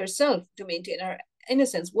defend herself, to maintain her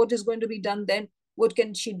innocence. What is going to be done then? What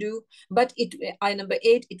can she do? But number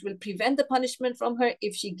 8, it will prevent the punishment from her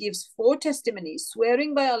if she gives 4 testimonies,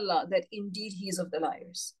 swearing by Allah that indeed he is of the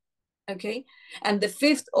liars. Okay, and the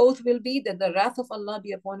 5th oath will be that the wrath of Allah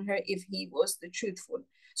be upon her if he was the truthful.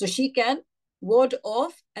 So she can ward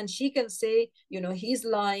off, and she can say, he's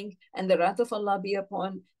lying, and the wrath of Allah be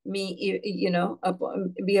upon me,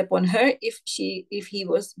 be upon her if he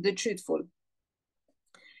was the truthful.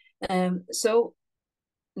 So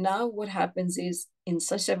now what happens is, in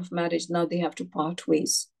such type of marriage, now they have to part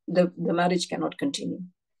ways. The marriage cannot continue.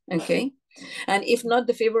 Okay, and if not,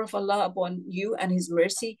 the favor of Allah upon you and his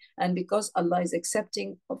mercy, and because Allah is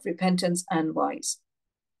accepting of repentance and wise.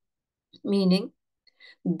 Meaning,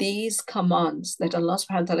 these commands that Allah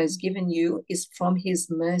subhanahu wa ta'ala has given you is from his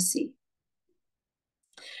mercy.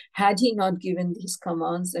 Had he not given these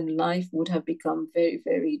commands, then life would have become very,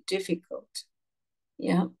 very difficult.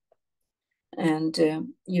 Yeah. And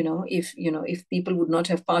if people would not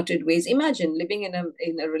have parted ways, imagine living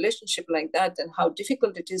in a relationship like that, and how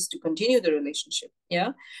difficult it is to continue the relationship. Yeah,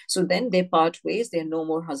 so then they part ways. They're no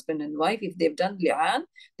more husband and wife. If they've done li'an,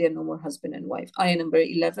 they're no more husband and wife. Ayah number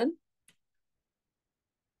 11.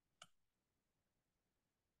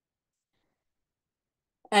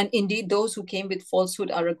 And indeed, those who came with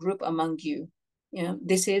falsehood are a group among you. Yeah,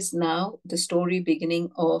 this is now the story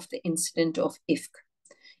beginning of the incident of Ifk.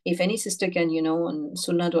 If any sister can, on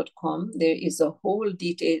sunnah.com, there is a whole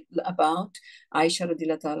detail about Aisha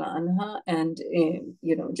radiallahu ta'ala anha, and,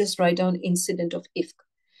 just write down incident of ifk.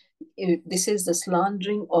 This is the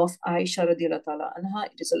slandering of Aisha radiallahu ta'ala anha.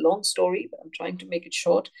 It is a long story, but I'm trying to make it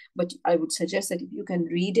short. But I would suggest that if you can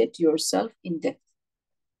read it yourself in depth.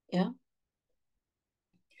 Yeah.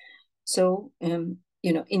 So,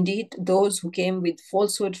 indeed, those who came with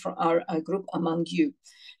falsehood from our group among you,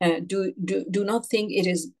 do not think it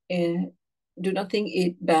is. Do not think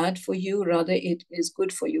it bad for you, rather it is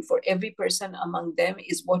good for you. For every person among them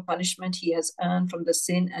is what punishment he has earned from the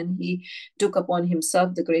sin, and he took upon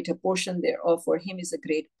himself the greater portion thereof. For him is a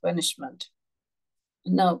great punishment.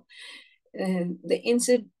 Now, the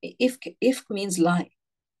incident, if means lie,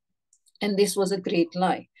 and this was a great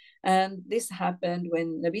lie. And this happened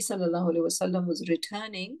when Nabi sallallahu alaihi wasallam was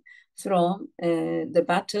returning from the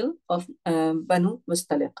battle of Banu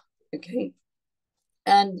Mustaliq. Okay.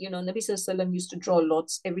 And Nabi sallallahu alaihi wasallam used to draw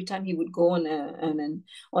lots every time he would go on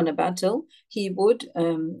a battle. He would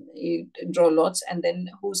draw lots, and then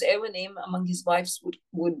whosever name among his wives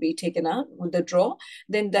would be taken out with the draw,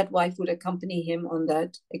 then that wife would accompany him on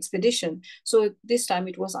that expedition. So this time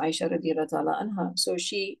it was Aisha radiallahu ta'ala anha. So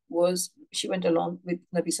she went along with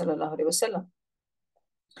Nabi sallallahu alaihi wasallam,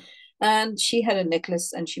 and she had a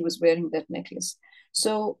necklace, and she was wearing that necklace.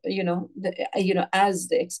 So as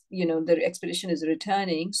the expedition is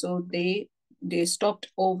returning, so they stopped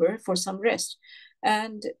over for some rest,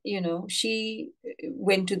 and she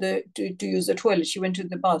went to use the toilet. She went to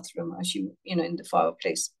the bathroom. She in the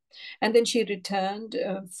fireplace, and then she returned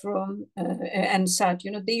from and sat.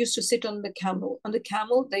 They used to sit on the camel. On the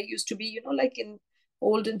camel, they used to be like in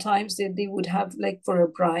olden times, they would have like for a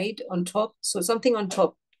bride on top, so something on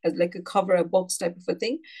top as like a cover, a box type of a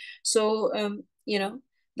thing. So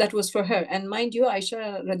that was for her. And mind you,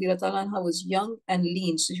 Aisha radiallahu ta'ala anha was young and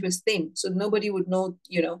lean, so she was thin, so nobody would know.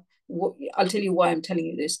 I'll tell you why I'm telling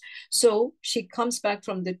you this. So she comes back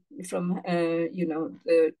from the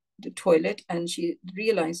toilet, and she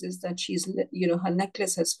realizes that her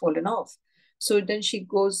necklace has fallen off. So then she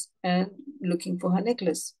goes and looking for her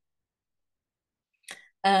necklace,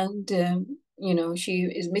 and she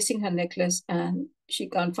is missing her necklace, and she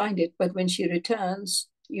can't find it. But when she returns,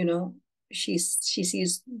 she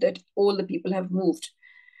sees that all the people have moved,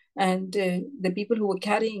 and the people who were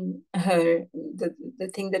carrying her the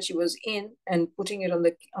thing that she was in and putting it on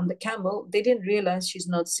the camel, they didn't realize she's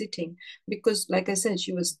not sitting, because like I said,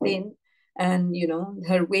 she was thin, and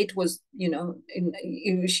her weight was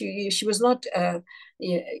she was not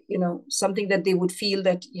something that they would feel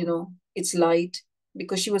that it's light,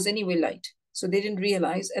 because she was anyway light. So they didn't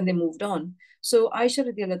realize, and they moved on. So Aisha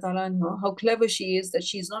radiallahu ta'ala anha, how clever she is, that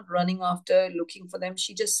she's not running after looking for them.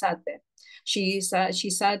 She just sat there. She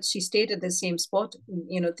stayed at the same spot,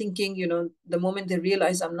 thinking, the moment they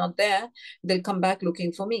realize I'm not there, they'll come back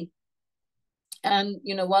looking for me. And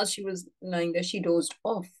while she was lying there, she dozed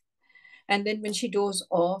off. And then when she dozed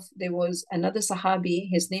off, there was another Sahabi.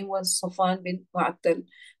 His name was Safwan bin Mu'attal.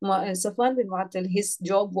 Safwan bin Mu'attal, his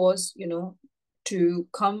job was, to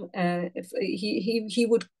come. He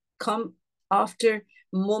would come after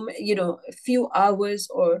a few hours,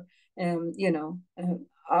 or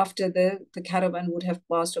after the caravan would have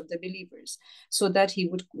passed of the believers, so that he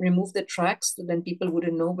would remove the tracks, so then people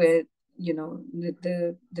wouldn't know where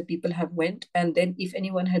the people have went. And then if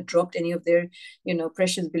anyone had dropped any of their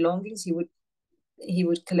precious belongings, he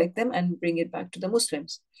would collect them and bring it back to the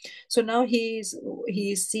Muslims. So now he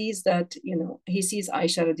sees that he sees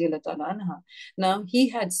Aisha radiallahu ta'ala anha. Now he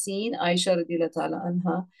had seen Aisha radiallahu ta'ala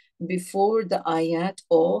anha before the ayat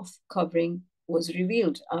of covering was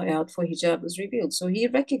revealed, ayat for hijab was revealed. So he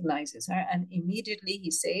recognizes her, and immediately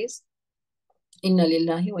he says, Inna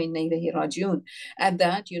lillahi wa inna ilayhi rajiun. At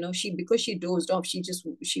that, because she dozed off,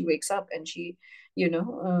 she wakes up, and she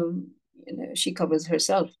she covers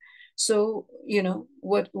herself. So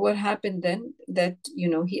what happened then, that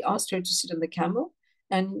he asked her to sit on the camel,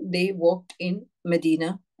 and they walked in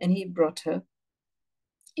Medina, and he brought her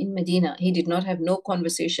in Medina. He did not have no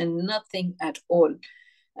conversation, nothing at all.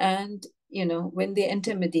 And when they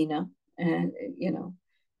enter Medina, and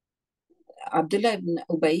Abdullah ibn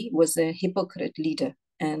Ubay was a hypocrite leader,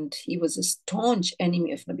 and he was a staunch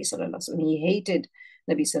enemy of Nabi sallallahu alaihi wasallam. He hated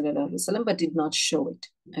Nabi sallallahu alaihi wasallam, but did not show it.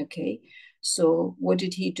 Okay, so what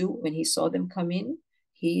did he do when he saw them come in?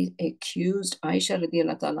 He accused Aisha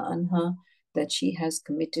radiallahu ta'ala anha that she has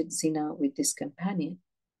committed zina with this companion.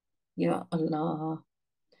 Ya Allah.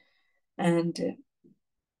 And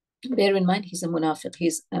bear in mind, he's a munafiq,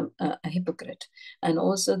 he's a hypocrite. And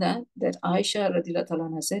also that Aisha radiallahu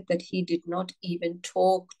anha said that he did not even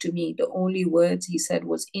talk to me. The only words he said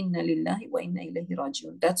was inna lillahi wa inna ilayhi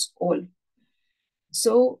rajiun. That's all.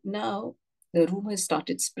 So now the rumors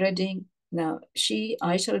started spreading. Now Aisha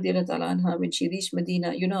radiallahu anha, when she reached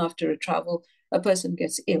Medina, after a travel, a person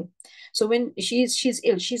gets ill. So when she's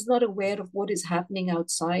ill, she's not aware of what is happening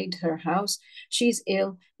outside her house. She's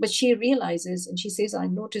ill, but she realizes and she says, I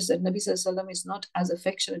noticed that Nabi Sallallahu Alaihi Wasallam is not as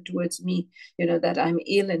affectionate towards me, that I'm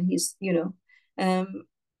ill and he's,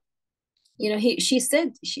 she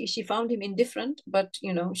said she found him indifferent, but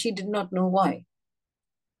she did not know why.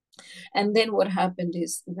 And then what happened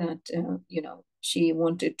is that, she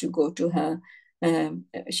wanted to go to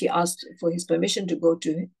she asked for his permission to go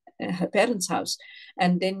to her parents' house.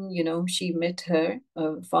 And then, she met her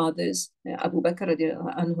father's, Abu Bakr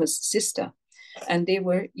and his sister. And they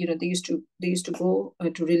were, they used to go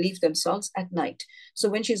to relieve themselves at night. So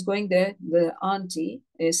when she's going there, the auntie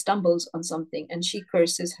stumbles on something and she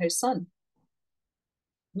curses her son.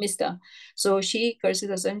 Mister. So she curses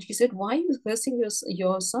her son. She said, why are you cursing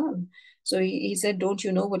your son? So he said, don't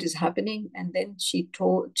you know what is happening? And then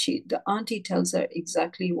the auntie tells her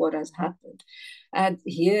exactly what has happened. And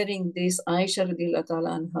hearing this, Aisha radiallahu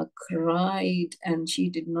ta'ala anha cried, and she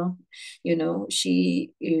did not,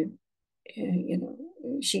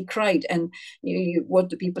 she cried, and what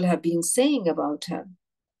the people have been saying about her.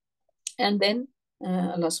 And then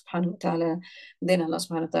Allah subhanahu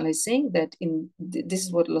wa ta'ala is saying that this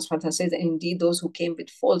is what Allah subhanahu wa ta'ala says, that indeed those who came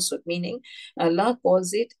with falsehood, meaning Allah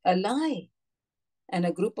calls it a lie. And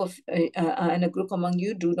a group among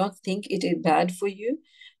you do not think it is bad for you,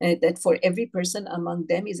 that for every person among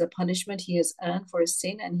them is a punishment he has earned for his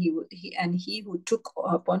sin, and he who took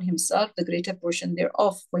upon himself the greater portion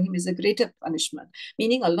thereof, for him is a greater punishment.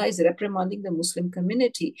 Meaning Allah is reprimanding the Muslim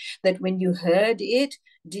community that when you heard it,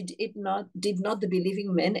 did not the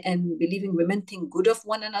believing men and believing women think good of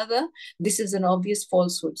one another? This is an obvious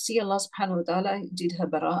falsehood. See, Allah subhanahu wa ta'ala did her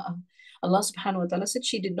bara'ah. Allah subhanahu wa ta'ala said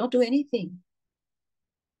she did not do anything.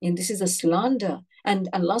 And this is a slander. And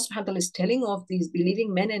Allah subhanahu wa ta'ala is telling of these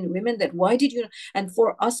believing men and women that why did you, and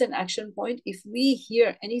for us an action point, if we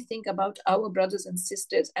hear anything about our brothers and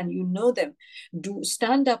sisters and you know them, do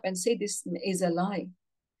stand up and say this is a lie.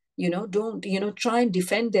 Don't try and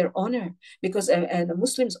defend their honor, because a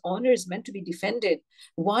Muslim's honor is meant to be defended.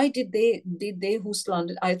 Why did they who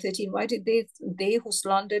slandered, ayah 13, why did they who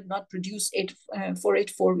slandered not produce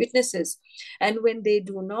four witnesses? And when they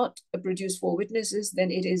do not produce four witnesses,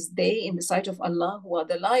 then it is they in the sight of Allah who are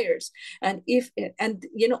the liars. And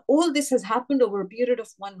all this has happened over a period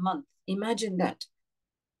of 1 month. Imagine that.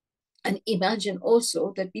 And imagine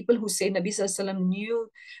also that people who say Nabi Sallallahu Alaihi Wasallam knew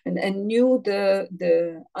and knew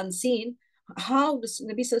the unseen, how does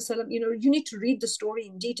Nabi Sallallahu Alaihi Wasallam, you need to read the story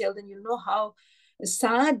in detail, then you'll know how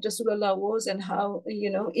sad Rasulullah was and how,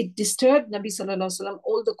 it disturbed Nabi Sallallahu Alaihi Wasallam,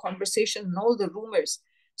 all the conversation and all the rumors.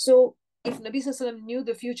 So if Nabi Sallallahu Alaihi Wasallam knew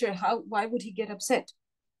the future, why would he get upset?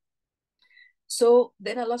 So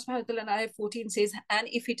then Allah subhanahu wa ta'ala in ayah 14 says, and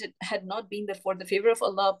if it had not been for the favor of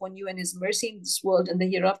Allah upon you and his mercy in this world and the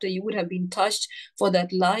hereafter, you would have been touched for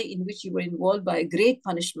that lie in which you were involved by a great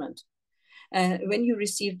punishment. When you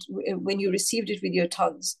received it with your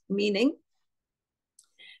tongues, meaning,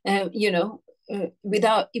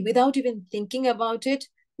 without even thinking about it,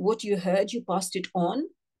 what you heard, you passed it on.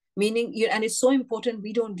 Meaning, and it's so important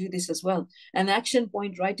we don't do this as well. An action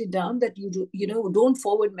point, write it down that don't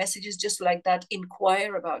forward messages just like that.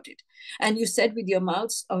 Inquire about it. And you said with your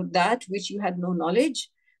mouths of that which you had no knowledge.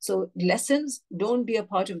 So lessons, don't be a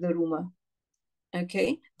part of the rumor.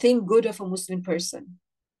 Okay, think good of a Muslim person.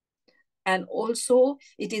 And also,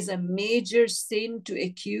 it is a major sin to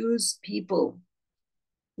accuse people.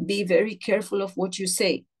 Be very careful of what you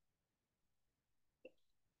say.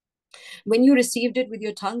 When you received it with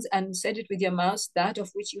your tongues and said it with your mouths, that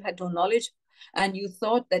of which you had no knowledge, and you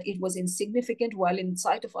thought that it was insignificant, while in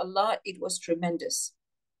sight of Allah it was tremendous.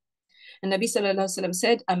 And Nabi Sallallahu Alaihi Wasallam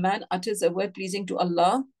said, a man utters a word pleasing to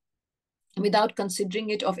Allah without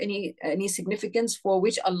considering it of any significance, for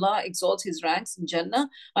which Allah exalts his ranks in Jannah.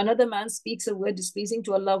 Another man speaks a word displeasing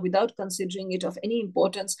to Allah without considering it of any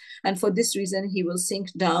importance, and for this reason he will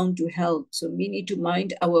sink down to hell. So we need to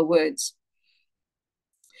mind our words.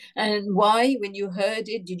 And why, when you heard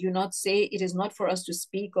it, did you not say, it is not for us to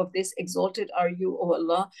speak of this? Exalted are you, O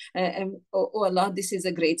Allah, and O Allah, this is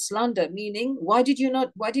a great slander. Meaning, why did you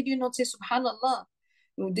not say Subhanallah?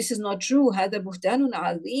 This is not true. هذا بهتان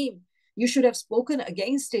عظيم. You should have spoken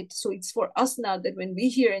against it. So it's for us now that when we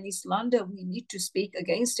hear any slander, we need to speak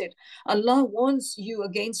against it. Allah warns you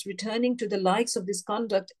against returning to the likes of this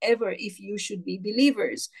conduct ever if you should be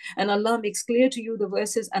believers. And Allah makes clear to you the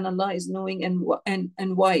verses, and Allah is knowing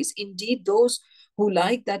and wise. Indeed, those who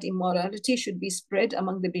like that immorality should be spread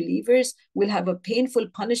among the believers will have a painful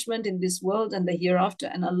punishment in this world and the hereafter,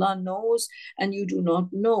 and Allah knows and you do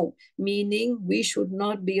not know, meaning we should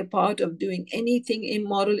not be a part of doing anything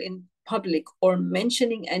immoral in public or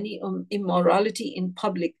mentioning any immorality in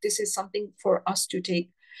public. This is something for us to take,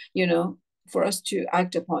 for us to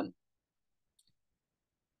act upon.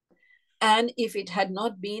 And if it had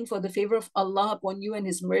not been for the favor of Allah upon you and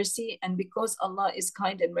His mercy, and because Allah is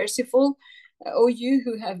kind and merciful, O you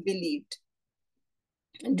who have believed,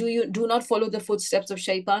 do not follow the footsteps of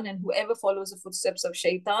shaitan, and whoever follows the footsteps of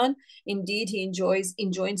shaitan, indeed he enjoins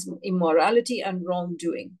immorality and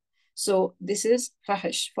wrongdoing. So this is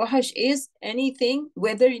fahish. Fahish is anything,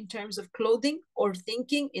 whether in terms of clothing or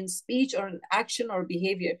thinking, in speech or in action or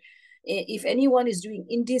behavior. If anyone is doing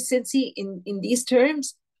indecency in these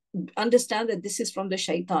terms, understand that this is from the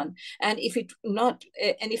shaitan. And if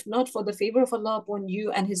not for the favor of Allah upon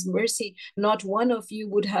you and His mercy, not one of you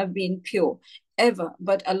would have been pure ever,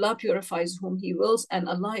 but Allah purifies whom He wills, and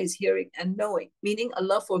Allah is hearing and knowing. Meaning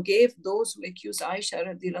Allah forgave those who accused Aisha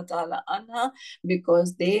radiallahu anha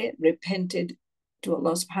because they repented to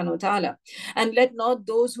Allah subhanahu wa ta'ala. And let not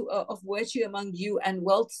those who are of virtue among you and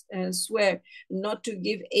wealth swear not to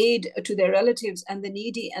give aid to their relatives and the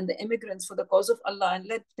needy and the immigrants for the cause of Allah, and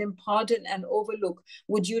let them pardon and overlook.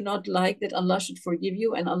 Would you not like that Allah should forgive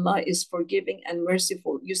you? And Allah is forgiving and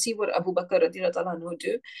merciful. You see what Abu Bakr radiallahu anhu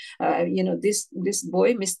do? This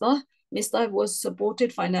boy, Mistah was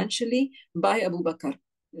supported financially by Abu Bakr.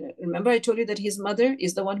 Remember I told you that his mother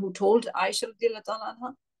is the one who told Aisha radiallahu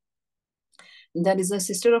anha, that is the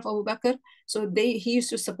sister of Abu Bakr. So he used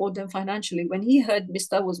to support them financially. When he heard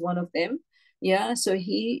Mistah was one of them, so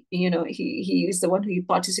he is the one who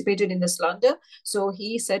participated in the slander. So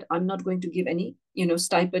he said, I'm not going to give any,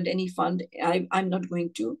 stipend, any fund. I'm not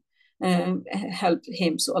going to help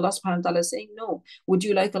him. So Allah subhanahu wa ta'ala is saying, no, would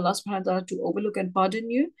you like Allah subhanahu wa ta'ala to overlook and pardon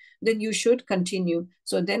you? Then you should continue.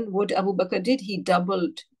 So then what Abu Bakr did, he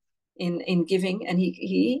doubled in giving, and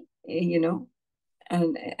he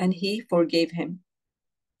and he forgave him.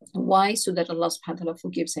 Why? So that Allah subhanahu wa ta'ala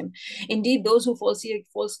forgives him. Indeed, those who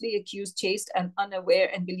falsely accuse chaste and unaware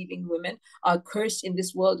and believing women are cursed in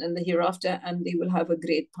this world and the hereafter, and they will have a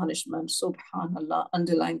great punishment. Subhanallah,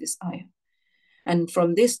 underline this ayah. And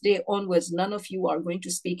from this day onwards, none of you are going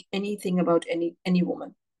to speak anything about any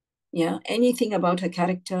woman. Anything about her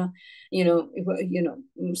character,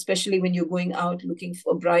 especially when you're going out looking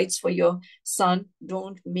for brides for your son,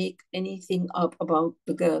 don't make anything up about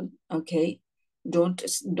the girl. Okay, don't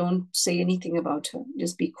say anything about her.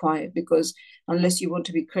 Just be quiet, because unless you want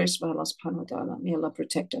to be cursed by Allah subhanahu wa ta'ala, may Allah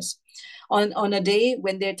protect us. On a day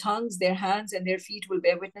when their tongues, their hands, and their feet will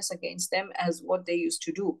bear witness against them as what they used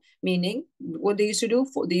to do. Meaning, what they used to do,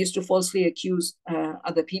 they used to falsely accuse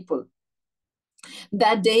other people.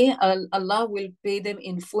 That day, Allah will pay them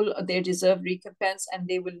in full their deserved recompense, and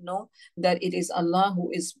they will know that it is Allah who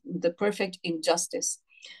is the perfect in justice.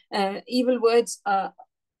 Evil words are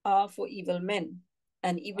for evil men,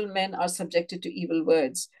 and evil men are subjected to evil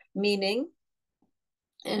words. Meaning,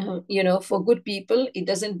 for good people, it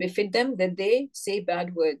doesn't befit them that they say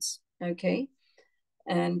bad words. Okay.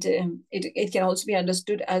 And it can also be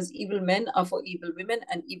understood as evil men are for evil women,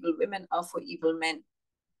 and evil women are for evil men.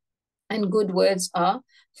 And good words are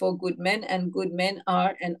for good men, and good men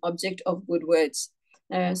are an object of good words.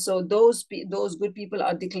 So those good people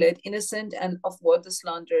are declared innocent and of what the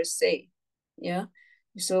slanderers say.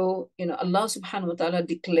 So Allah subhanahu wa ta'ala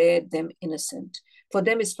declared them innocent. For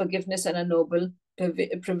them is forgiveness and a noble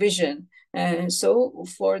provision. So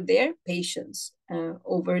for their patience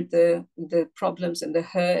over the problems and the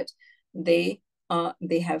hurt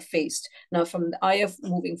they have faced. Now from the ayah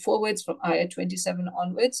moving forwards, from ayah 27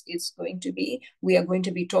 onwards, we are going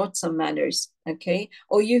to be taught some manners. Okay.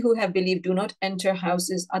 O you who have believed, do not enter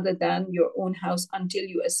houses other than your own house until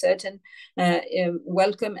you ascertain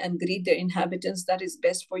welcome and greet their inhabitants. That is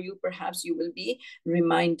best for you. Perhaps you will be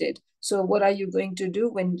reminded. So what are you going to do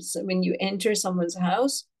when you enter someone's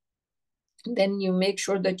house? Then you make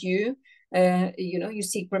sure that you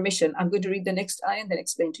seek permission. I'm going to read the next ayah and then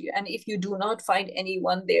explain to you. And if you do not find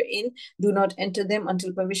anyone therein, do not enter them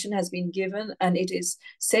until permission has been given and it is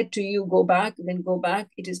said to you, go back, then go back.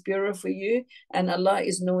 It is purer for you, and Allah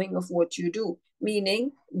is knowing of what you do.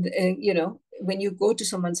 Meaning, when you go to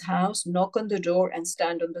someone's house, knock on the door and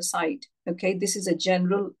stand on the side. Okay, this is a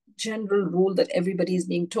general general rule that everybody is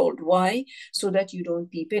being told. Why? So that you don't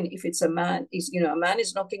peep in. If it's a man, a man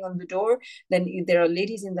is knocking on the door, then if there are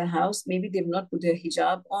ladies in the house, maybe they've not put their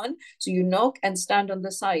hijab on. So you knock and stand on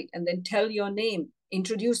the side and then tell your name.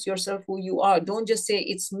 Introduce yourself, who you are. Don't just say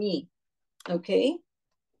it's me. Okay?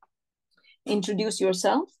 Introduce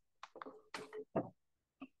yourself.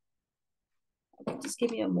 Okay, just give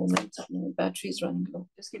me a moment. My battery is running low.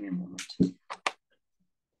 Just give me a moment.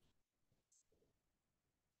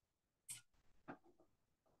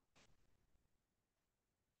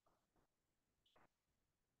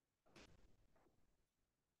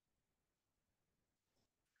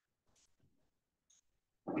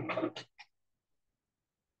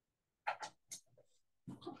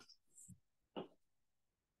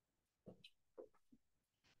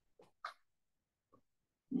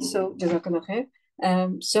 So, Jazakallah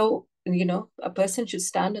khair. So, a person should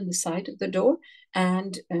stand on the side of the door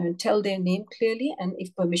and tell their name clearly, and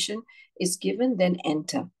if permission is given, then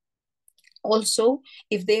enter. Also,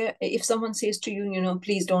 if someone says to you,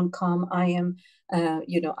 please don't come, I am,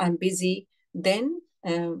 I'm busy, then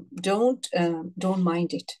don't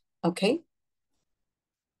mind it. Okay.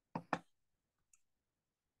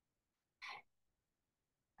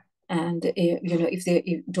 And if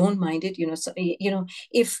they don't mind it,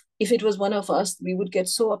 if it was one of us, we would get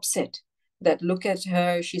so upset that, look at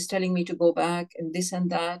her, she's telling me to go back and this and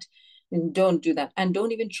that. And don't do that. And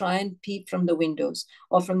don't even try and peep from the windows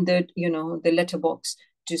or from the letterbox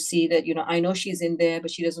to see that, I know she's in there,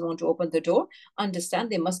 but she doesn't want to open the door. Understand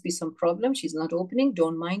there must be some problem. She's not opening.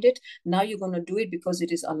 Don't mind it. Now you're going to do it because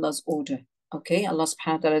it is Allah's order. Okay. Allah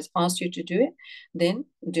subhanahu wa ta'ala has asked you to do it. Then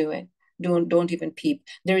do it. Don't even peep.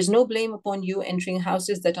 There is no blame upon you entering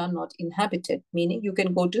houses that are not inhabited, meaning you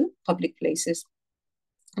can go to public places.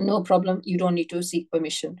 No problem. You don't need to seek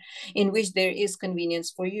permission, in which there is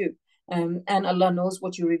convenience for you. And Allah knows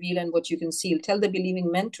what you reveal and what you conceal. Tell the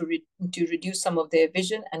believing men to reduce some of their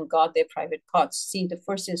vision and guard their private parts. See, the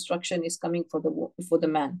first instruction is coming for the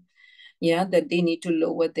man. Yeah, that they need to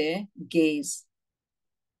lower their gaze.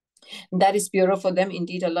 That is purer for them.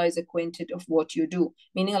 Indeed, Allah is acquainted of what you do.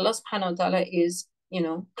 Meaning Allah subhanahu wa ta'ala is,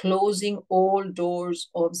 closing all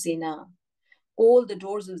doors of zina. All the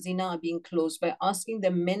doors of zina are being closed by asking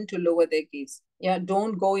the men to lower their gaze. Yeah,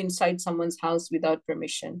 don't go inside someone's house without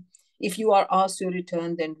permission. If you are asked to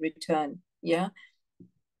return, then return. Yeah.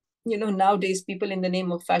 Nowadays people, in the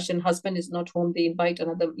name of fashion, husband is not home, they invite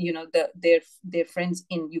another, their friends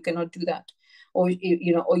in. You cannot do that. Or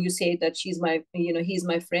you say that he's my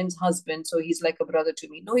friend's husband, so he's like a brother to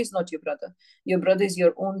me. No, he's not your brother. Your brother is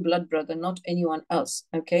your own blood brother, not anyone else.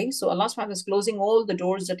 Okay, so Allah subhanahu wa ta'ala is closing all the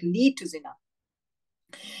doors that lead to zina.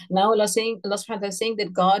 Now Allah subhanahu wa ta'ala is saying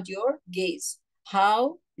that guard your gaze.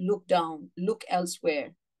 How? Look down, look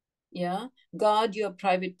elsewhere. Yeah, guard your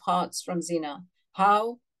private parts from zina.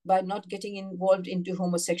 How? By not getting involved into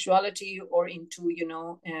homosexuality or into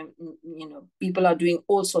people are doing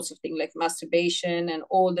all sorts of things like masturbation and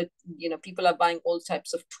all that. People are buying all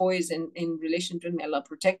types of toys in relation to. May Allah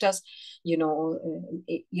protect us. I'm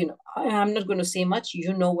not going to say much.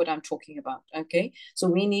 You know what I'm talking about. Okay, so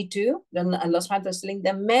we need to. Then Allah subhanahu wa ta'ala is telling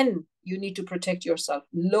the men, you need to protect yourself.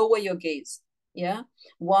 Lower your gaze. Yeah,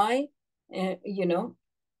 why?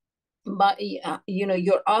 But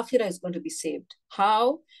your akhirah is going to be saved.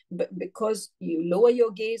 How? Because you lower your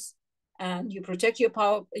gaze and you protect your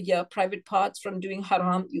private parts from doing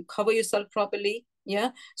haram. You cover yourself properly.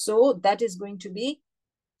 Yeah, so that is going to be,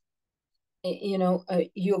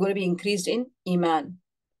 you're going to be increased in iman.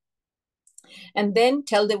 And then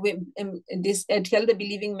tell the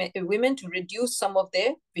believing women to reduce some of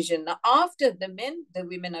their vision. Now, after the men, the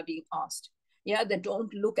women are being asked. Yeah, they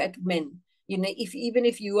don't look at men. Even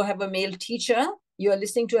if you have a male teacher, you are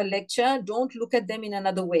listening to a lecture, don't look at them in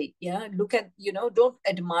another way. Yeah, don't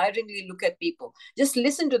admiringly look at people. Just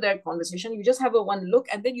listen to their conversation. You just have a one look,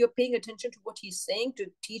 and then you're paying attention to what he's saying,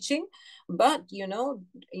 to teaching. But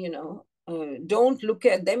don't look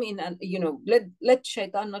at them let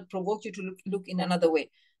shaitan not provoke you to look in another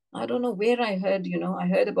way. I don't know where I heard, I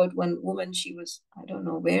heard about one woman. I don't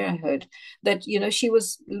know where I heard that, she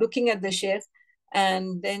was looking at the sheikh,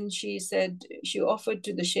 and then she said, she offered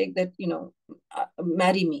to the sheikh that,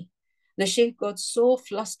 marry me. The sheikh got so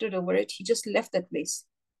flustered over it, he just left that place.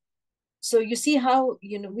 So you see how,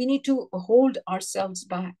 we need to hold ourselves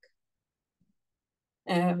back.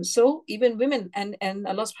 So even women, and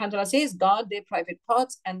Allah subhanahu wa ta'ala says, guard their private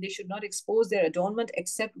parts, and they should not expose their adornment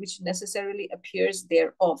except which necessarily appears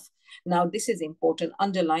thereof. Now this is important.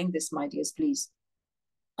 Underline this, my dears, please.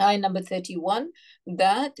 Ayah number 31,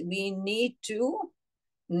 that we need to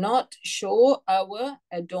not show our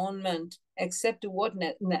adornment except what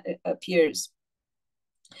appears.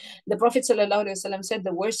 The Prophet ﷺ said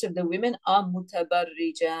the worst of the women are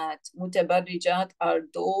mutabarrijat. Mutabarrijat are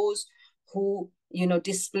those who,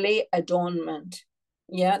 display adornment.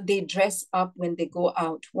 Yeah, they dress up when they go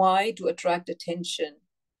out. Why? To attract attention.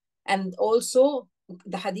 And also,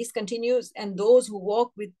 the hadith continues, and those who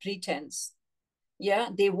walk with pretense. Yeah,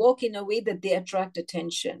 they walk in a way that they attract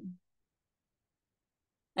attention.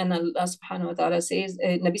 And Allah subhanahu wa ta'ala says,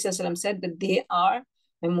 Nabi Sallallahu said that they are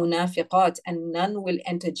munafiqat, and none will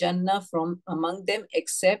enter Jannah from among them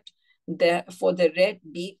except for the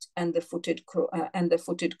red-beaked and the footed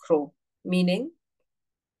crow. Meaning,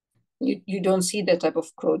 you don't see that type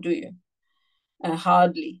of crow, do you?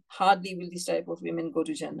 Hardly will this type of women go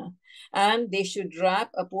to Jannah. And they should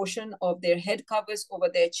wrap a portion of their head covers over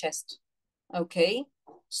their chest. Okay,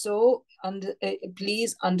 so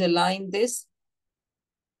please underline this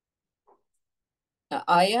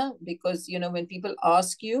ayah, because when people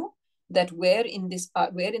ask you that where in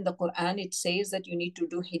the Quran it says that you need to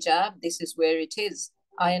do hijab, this is where it is,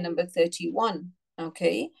 ayah number 31.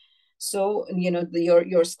 Okay, so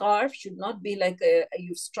your scarf should not be like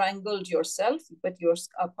you've strangled yourself, but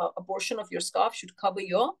a portion of your scarf should cover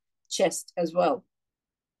your chest as well.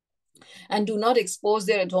 And do not expose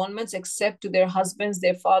their adornments except to their husbands,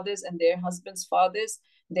 their fathers, and their husbands' fathers,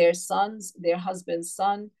 their sons, their husband's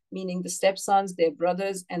son, meaning the stepsons, their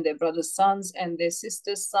brothers and their brothers' sons, and their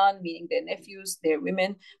sister's son, meaning their nephews, their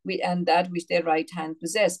women, and that which their right hand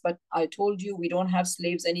possess. But I told you we don't have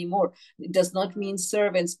slaves anymore. It does not mean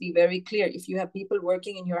servants. Be very clear. If you have people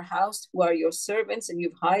working in your house who are your servants and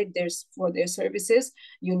you've hired for their services,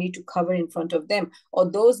 you need to cover in front of them. Or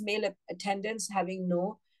those male attendants having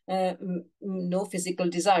no physical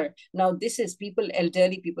desire. Now, this is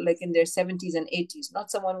elderly people like in their 70s and 80s,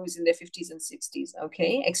 not someone who's in their 50s and 60s,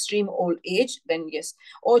 okay? Extreme old age, then yes.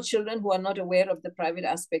 Or children who are not aware of the private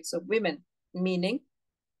aspects of women, meaning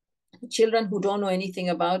children who don't know anything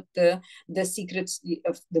about the secrets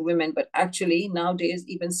of the women. But actually nowadays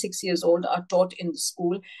even 6 years old are taught in the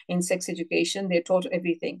school in sex education. They're taught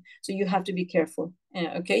everything, so you have to be careful.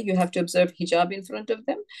 Okay, you have to observe hijab in front of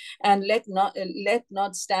them, and let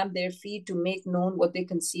not stamp their feet to make known what they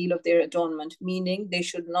conceal of their adornment, meaning they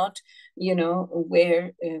should not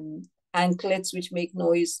wear anklets which make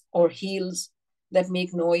noise, or heels that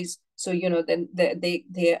make noise, so then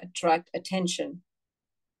they attract attention.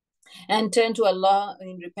 And turn to Allah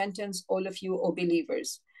in repentance, all of you, O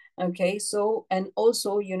believers. Okay, so, and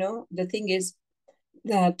also, the thing is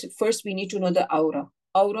that first we need to know the aura.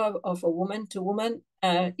 Aura of a woman to woman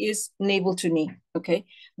is navel to knee. Okay,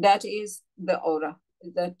 that is the aura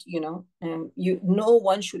that, no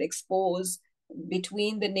one should expose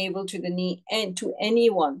between the navel to the knee and to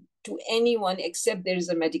anyone except there is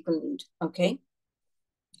a medical need. Okay.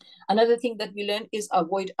 Another thing that we learn is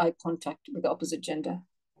avoid eye contact with the opposite gender.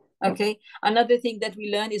 Okay. Another thing that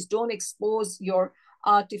we learn is don't expose your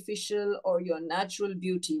artificial or your natural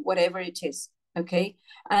beauty, whatever it is. Okay.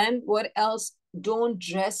 And what else? Don't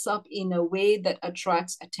dress up in a way that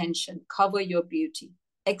attracts attention. Cover your beauty,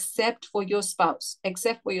 except for your spouse.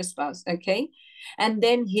 Okay. And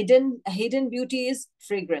then hidden beauty is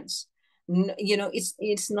fragrance.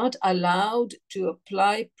 It's not allowed to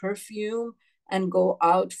apply perfume and go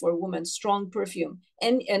out for women, strong perfume.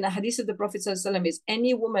 And a hadith of the Prophet ﷺ is,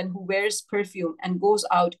 any woman who wears perfume and goes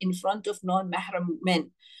out in front of non-mahram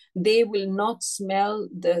men, they will not smell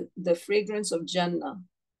the fragrance of Jannah.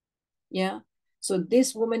 Yeah. So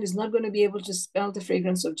this woman is not going to be able to smell the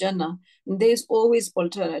fragrance of Jannah. There's always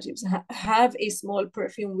alternatives. Have a small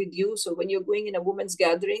perfume with you. So when you're going in a woman's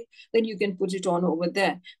gathering, then you can put it on over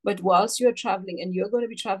there. But whilst you're traveling, and you're going to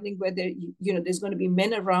be traveling where there's going to be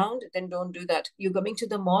men around, then don't do that. You're coming to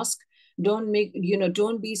the mosque. Don't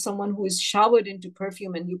be someone who is showered into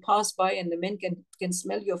perfume and you pass by and the men can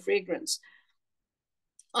smell your fragrance.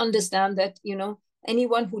 Understand that,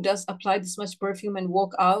 anyone who does apply this much perfume and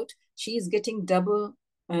walk out, she is getting double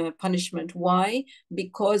punishment. Why?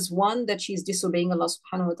 Because one, that she's disobeying Allah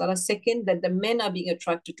subhanahu wa ta'ala. Second, that the men are being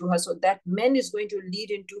attracted to her. So that men is going to lead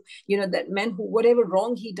into, that man who, whatever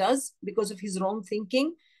wrong he does because of his wrong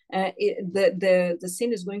thinking, the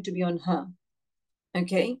sin is going to be on her.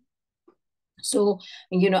 Okay. So,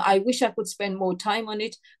 I wish I could spend more time on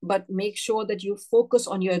it, but make sure that you focus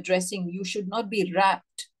on your dressing. You should not be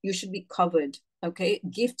wrapped. You should be covered. Okay.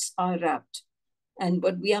 Gifts are wrapped,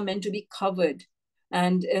 but we are meant to be covered.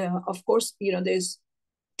 And of course, there's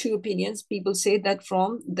two opinions. People say that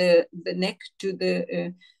from the neck to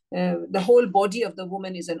the whole body of the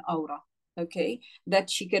woman is an aura. okay, that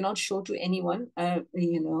she cannot show to anyone,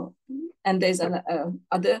 and there's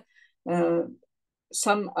other, uh,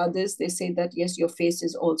 some others, they say that yes, your face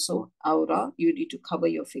is also aura, you need to cover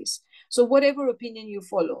your face. So whatever opinion you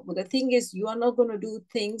follow, but the thing is, you are not going to do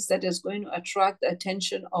things that is going to attract the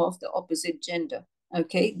attention of the opposite gender.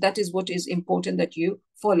 Okay, that is what is important, that you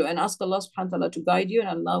follow and ask Allah subhanahu wa ta'ala to guide you, and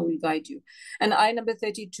Allah will guide you. And ayah number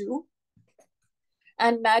 32,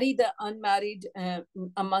 and marry the unmarried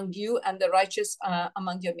among you, and the righteous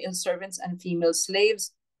among your male servants and female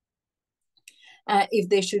slaves. If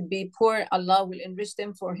they should be poor, Allah will enrich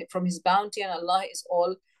them from His bounty, and Allah is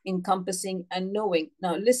all encompassing and knowing.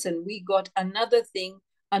 Now, listen, we got another thing,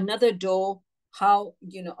 another door, how,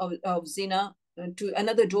 of zina, to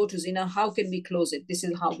another door to zina. How can we close it? This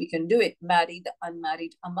is how we can do it. Marry the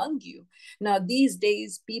unmarried among you. Now, these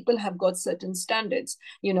days, people have got certain standards.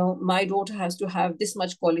 My daughter has to have this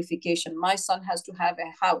much qualification. My son has to have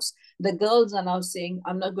a house. The girls are now saying,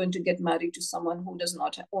 I'm not going to get married to someone who does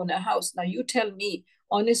not own a house. Now, you tell me,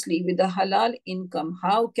 honestly, with a halal income,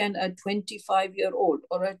 how can a 25-year-old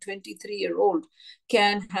or a 23-year-old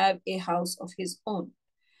can have a house of his own?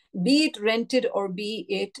 Be it rented or be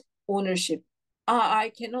it ownership.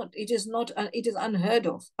 I cannot. It is not. It is unheard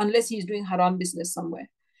of unless he's doing haram business somewhere.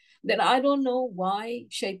 Then I don't know why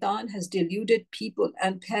shaitan has deluded people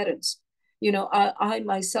and parents. I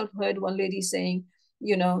myself heard one lady saying,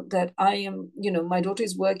 that I am, my daughter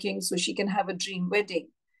is working so she can have a dream wedding.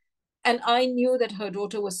 And I knew that her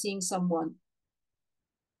daughter was seeing someone,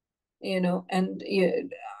 and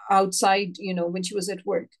outside, when she was at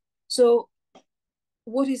work. So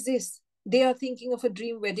what is this? They are thinking of a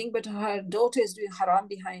dream wedding, but her daughter is doing haram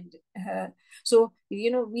behind her. So,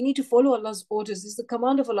 we need to follow Allah's orders. This is the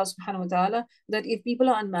command of Allah subhanahu wa ta'ala, that if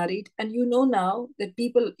people are unmarried, and now that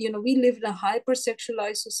people, we live in a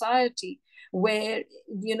hypersexualized society where,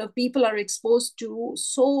 people are exposed to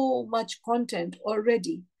so much content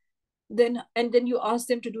already. Then you ask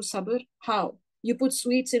them to do sabr. How? You put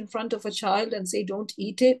sweets in front of a child and say, don't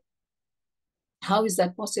eat it. How is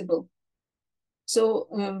that possible?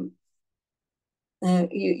 So,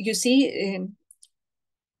 you see,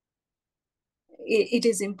 it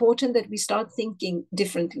is important that we start thinking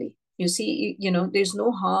differently. You see, there's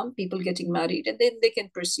no harm people getting married, and then they can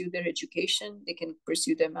pursue their education, they can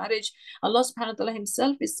pursue their marriage. Allah subhanahu wa ta'ala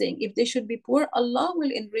himself is saying, if they should be poor, Allah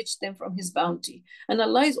will enrich them from His bounty. And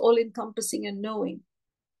Allah is all encompassing and knowing.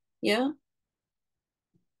 Yeah.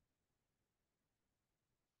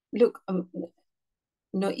 Look,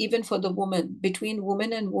 no, even for the woman, between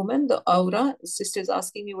woman and woman, the aura, sister's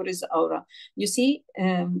asking me what is the aura. You see,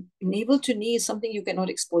 navel to knee is something you cannot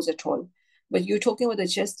expose at all. But you're talking about the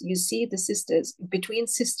chest, you see the sisters, between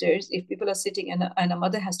sisters, if people are sitting and a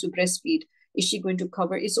mother has to breastfeed, is she going to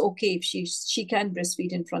cover? It's okay if she can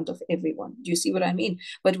breastfeed in front of everyone. Do you see what I mean?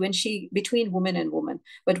 But when between woman and woman,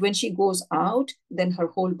 but when she goes out, then her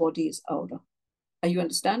whole body is aura. Are you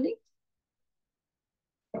understanding?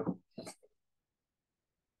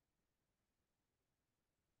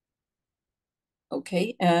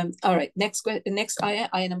 Okay. All right. Next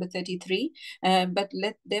ayah number 33. But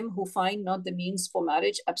let them who find not the means for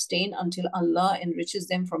marriage abstain until Allah enriches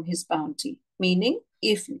them from His bounty. Meaning,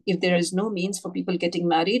 if there is no means for people getting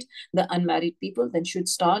married, the unmarried people then should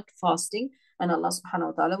start fasting, and Allah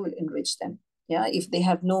subhanahu wa ta'ala will enrich them. Yeah. If they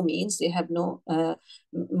have no means, they have no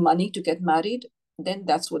money to get married, then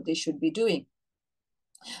that's what they should be doing.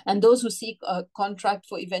 And those who seek a contract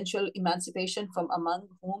for eventual emancipation from among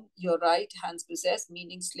whom your right hands possess,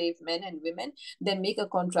 meaning slave men and women, then make a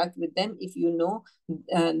contract with them if you know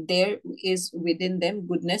there is within them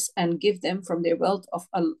goodness, and give them from their wealth of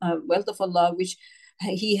Allah, which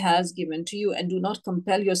He has given to you, and do not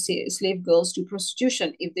compel your slave girls to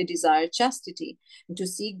prostitution if they desire chastity, and to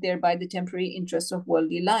seek thereby the temporary interest of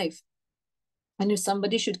worldly life. And if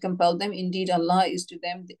somebody should compel them, indeed Allah is to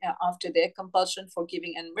them after their compulsion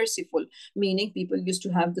forgiving and merciful. Meaning, people used to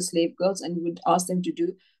have the slave girls and would ask them to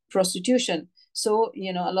do prostitution. So,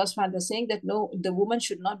 Allah subhanahu wa ta'ala is saying that no, the woman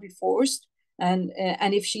should not be forced. And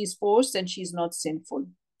if she's forced, then she's not sinful.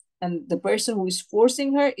 And the person who is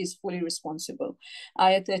forcing her is fully responsible.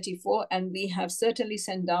 Ayah 34, and we have certainly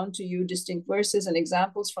sent down to you distinct verses and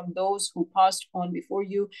examples from those who passed on before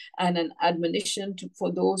you, and an admonition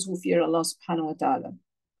for those who fear Allah subhanahu wa ta'ala.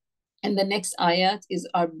 And the next ayat is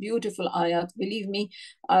our beautiful ayat. Believe me,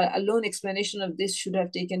 a lone explanation of this should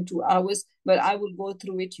have taken 2 hours, but I will go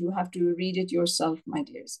through it. You have to read it yourself, my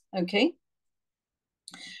dears. Okay?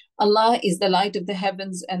 Allah is the light of the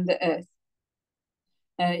heavens and the earth.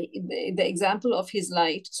 The example of His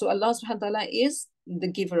light. So Allah subhanahu wa ta'ala is the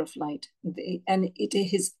giver of light, and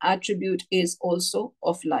His attribute is also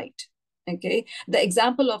of light. Okay, the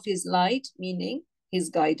example of his light, meaning his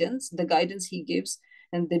guidance, the guidance he gives,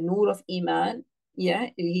 and the nur of iman, yeah,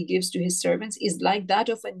 he gives to his servants, is like that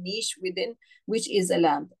of a niche within which is a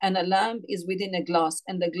lamp, and a lamp is within a glass,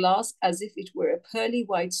 and the glass as if it were a pearly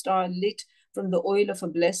white star lit from the oil of a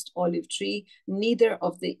blessed olive tree, neither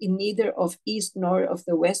of east nor of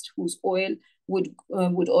the west, whose oil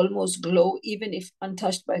would almost glow even if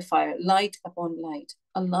untouched by fire. Light upon light.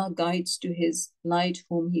 Allah guides to his light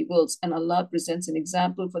whom he wills, and Allah presents an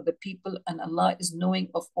example for the people, and Allah is knowing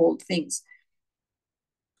of all things.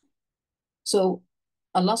 So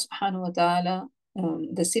Allah subhanahu wa ta'ala,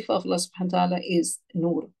 the sifa of Allah subhanahu wa ta'ala is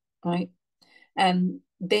nur, right? And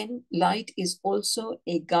then light is also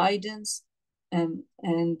a guidance, and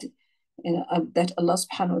that Allah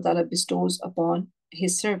subhanahu wa ta'ala bestows upon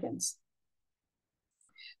his servants.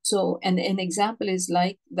 So an example is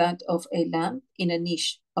like that of a lamp in a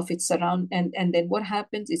niche of its surround, and then what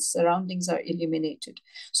happens? Its surroundings are illuminated.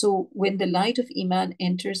 So when the light of iman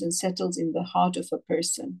enters and settles in the heart of a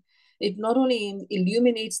person, it not only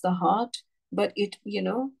illuminates the heart, but it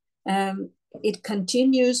it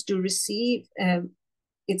continues to receive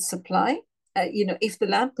its supply. If the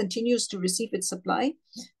lamp continues to receive its supply,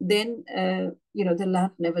 then the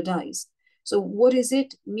lamp never dies. So what is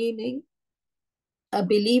it meaning? A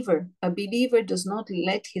believer does not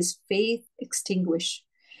let his faith extinguish.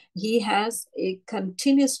 He has a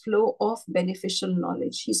continuous flow of beneficial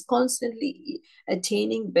knowledge. He's constantly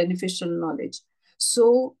attaining beneficial knowledge,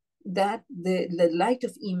 so that the light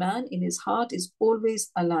of iman in his heart is always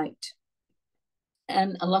alight.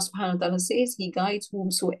 And Allah subhanahu wa ta'ala says he guides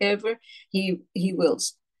whomsoever he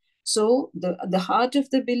wills. So the heart of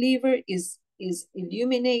the believer is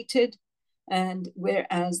illuminated, and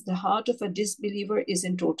whereas the heart of a disbeliever is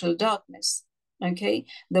in total darkness. Okay,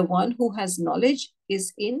 the one who has knowledge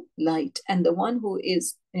is in light, and the one who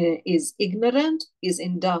is ignorant is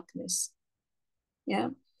in darkness. Yeah.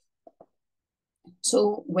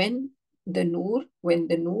 So when the nur,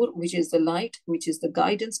 which is the light, which is the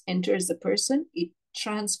guidance, enters the person, it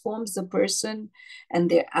transforms the person, and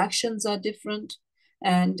their actions are different.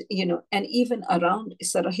 And and even around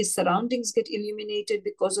his surroundings get illuminated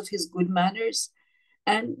because of his good manners.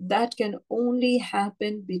 And that can only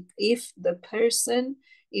happen if the person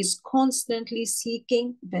is constantly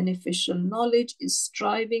seeking beneficial knowledge, is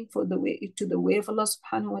striving for the way of Allah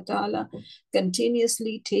subhanahu wa ta'ala,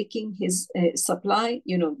 continuously taking his supply,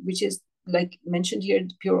 which is like mentioned here,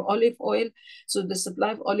 pure olive oil. So the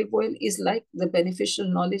supply of olive oil is like the beneficial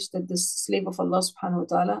knowledge that the slave of Allah subhanahu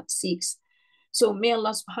wa ta'ala seeks. So may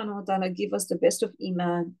Allah subhanahu wa ta'ala give us the best of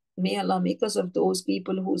iman. May Allah make us of those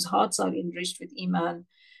people whose hearts are enriched with iman,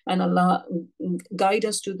 and Allah guide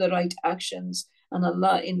us to the right actions, and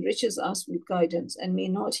Allah enriches us with guidance, and may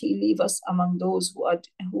not He leave us among those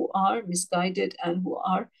who are misguided and who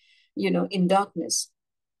are in darkness.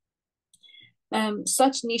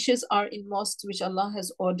 Such niches are in mosques which Allah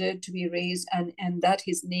has ordered to be raised, and that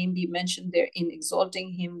His name be mentioned there, in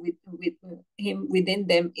exalting Him within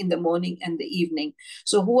them in the morning and the evening.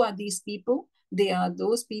 So who are these people? They are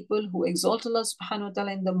those people who exalt Allah subhanahu wa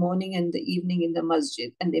ta'ala in the morning and the evening in the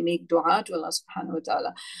masjid, and they make dua to Allah subhanahu wa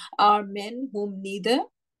ta'ala. Are men whom neither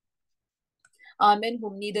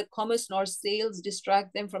commerce nor sales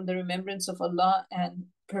distract them from the remembrance of Allah and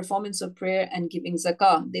performance of prayer and giving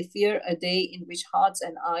zakah. They fear a day in which hearts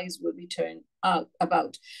and eyes will be turned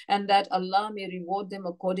about, and that Allah may reward them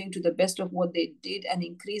according to the best of what they did, and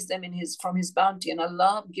increase them from His bounty. And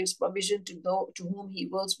Allah gives provision to whom He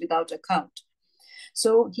wills without account.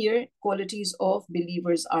 So here, qualities of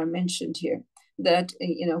believers are mentioned here. That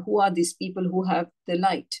who are these people who have the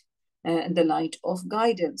light, the light of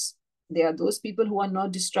guidance? They are those people who are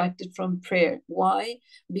not distracted from prayer. Why?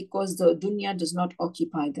 Because the dunya does not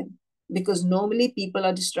occupy them. Because normally people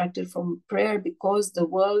are distracted from prayer because the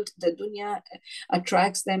world, the dunya,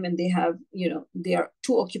 attracts them, and they are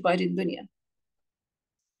too occupied in dunya.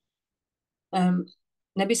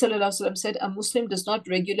 Nabi Sallallahu Alaihi Wasallam said, a Muslim does not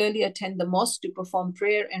regularly attend the mosque to perform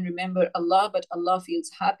prayer and remember Allah, but Allah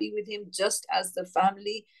feels happy with him, just as the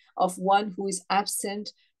family of one who is absent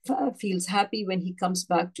feels happy when he comes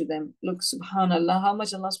back to them. Look, subhanallah, how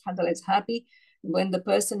much Allah subhanahu wa ta'ala is happy when the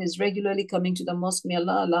person is regularly coming to the mosque. May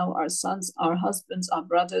Allah allow our sons, our husbands, our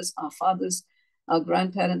brothers, our fathers, our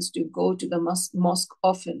grandparents to go to the mosque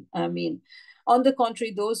often. Ameen. On the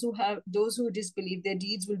contrary, those who disbelieve, their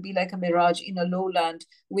deeds will be like a mirage in a lowland,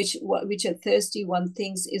 which a thirsty one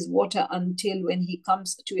thinks is water, until when he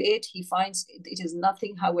comes to it, he finds it is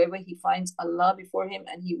nothing. However, he finds Allah before him,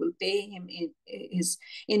 and He will pay him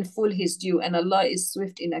in full his due, and Allah is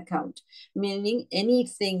swift in account. Meaning,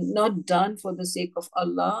 anything not done for the sake of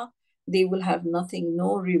Allah they will have nothing,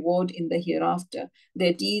 no reward in the hereafter.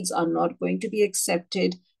 Their deeds are not going to be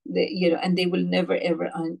accepted. And they will never ever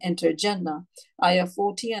enter Jannah. Ayah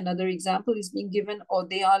 40, another example is being given, or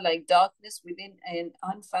they are like darkness within an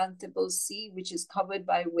unfathomable sea, which is covered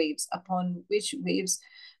by waves, upon which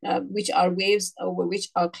are waves, over which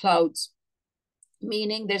are clouds.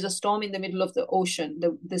 Meaning there's a storm in the middle of the ocean.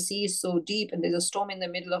 The sea is so deep, and there's a storm in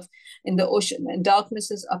the ocean, and darkness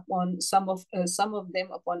is upon some of them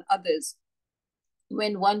upon others.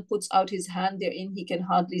 When one puts out his hand therein, he can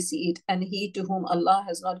hardly see it. And he to whom Allah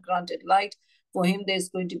has not granted light, for him there's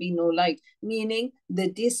going to be no light. Meaning the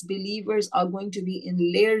disbelievers are going to be in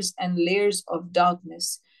layers and layers of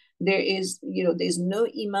darkness. There's no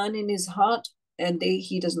iman in his heart, and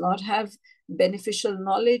he does not have beneficial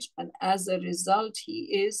knowledge, and as a result,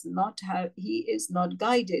 he is not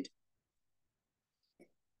guided.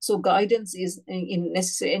 So guidance is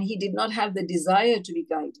necessary, and he did not have the desire to be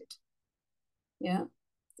guided. Yeah.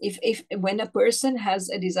 If when a person has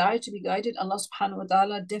a desire to be guided, Allah subhanahu wa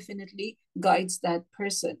ta'ala definitely guides that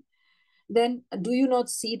person. Then do you not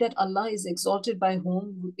see that Allah is exalted by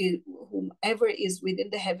whomever is within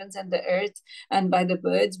the heavens and the earth, and by the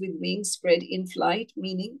birds with wings spread in flight?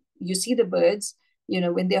 Meaning you see the birds,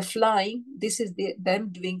 when they're flying, this is them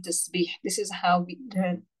doing tasbih. This is how we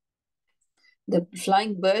learn. The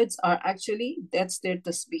flying birds are actually, that's their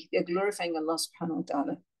tasbih. They're glorifying Allah subhanahu wa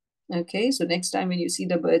ta'ala. Okay, so next time when you see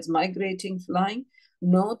the birds migrating, flying,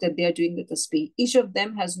 know that they are doing the tasbih. Each of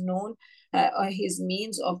them has known his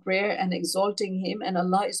means of prayer and exalting him, and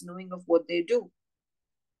Allah is knowing of what they do.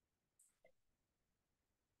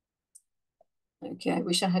 Okay, I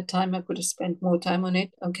wish I had time. I could have spent more time on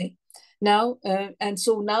it. Okay. Now,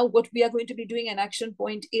 now what we are going to be doing, an action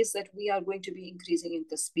point, is that we are going to be increasing in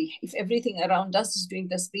tasbih. If everything around us is doing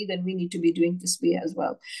tasbih, then we need to be doing tasbih as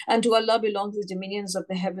well. And to Allah belongs the dominions of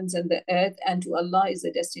the heavens and the earth, and to Allah is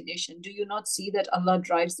the destination. Do you not see that Allah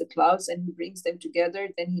drives the clouds and he brings them together,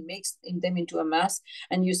 then he makes them into a mass,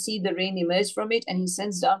 and you see the rain emerge from it, and he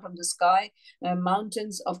sends down from the sky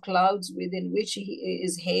mountains of clouds within which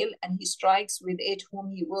is hail, and he strikes with it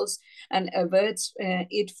whom he wills, and averts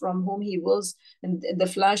it from whom he wills, and the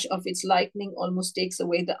flash of its lightning almost takes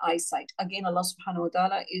away the eyesight. Again, Allah subhanahu wa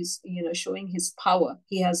ta'ala is showing his power.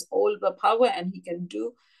 He has all the power, and he can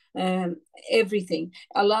do everything.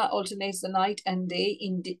 Allah alternates the night and day.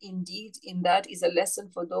 Indeed, in that is a lesson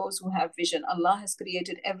for those who have vision. Allah has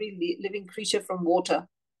created every living creature from water.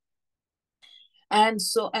 And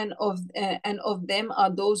of them are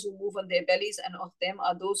those who move on their bellies, and of them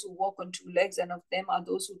are those who walk on 2 legs, and of them are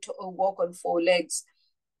those who walk on 4 legs.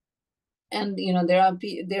 And there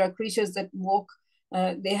are creatures that walk,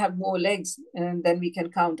 they have more legs than we can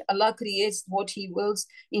count. Allah creates what he wills.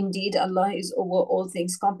 Indeed, Allah is over all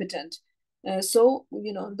things competent. So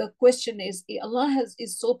the question is, Allah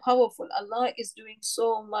is so powerful. Allah is doing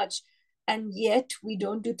so much, and yet we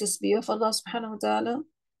don't do tasbih of Allah subhanahu wa ta'ala.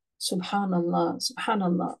 Subhanallah,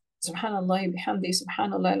 subhanallah, subhanallah, bihamdi,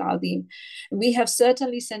 subhanallah al-azim. We have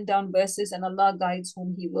certainly sent down verses, and Allah guides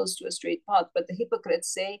whom he wills to a straight path. But the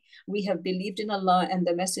hypocrites say, we have believed in Allah and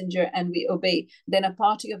the messenger, and we obey. Then a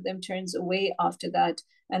party of them turns away after that,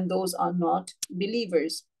 and those are not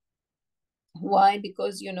believers. Why?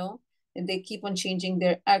 Because they keep on changing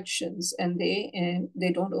their actions, and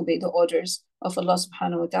they don't obey the orders of Allah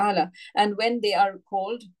subhanahu wa ta'ala. And when they are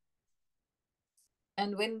called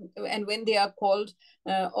when they are called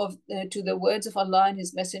to the words of Allah and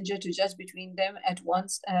his messenger to judge between them, at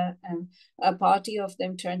once a party of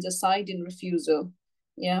them turns aside in refusal.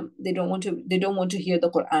 Yeah, they don't want to hear the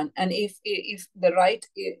Quran. And if the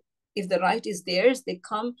right is theirs, they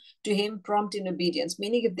come to him prompt in obedience.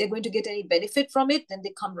 Meaning, if they're going to get any benefit from it, then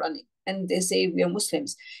they come running and they say, we are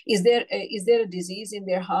Muslims. Is there a disease in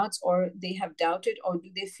their hearts, or they have doubted, or do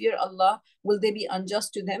they fear Allah? Will they be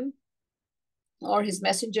unjust to them or his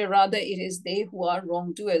messenger? Rather, it is they who are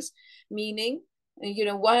wrongdoers. Meaning,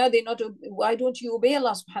 why don't you obey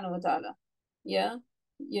Allah subhanahu wa ta'ala? Yeah.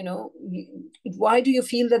 Why do you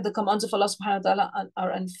feel that the commands of Allah subhanahu wa ta'ala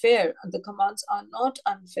are unfair? The commands are not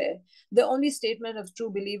unfair. The only statement of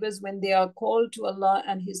true believers when they are called to Allah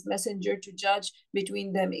and his messenger to judge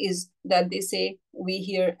between them is that they say, we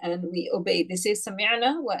hear and we obey. They say,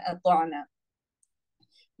 sami'na wa ata'na.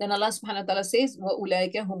 Then Allah subhanahu wa ta'ala says,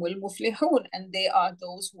 وَأُولَٰئِكَ هُمُ الْمُفْلِحُونَ, and they are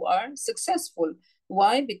those who are successful.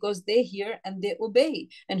 Why? Because they hear and they obey.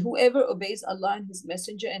 And whoever obeys Allah and his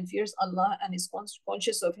messenger and fears Allah and is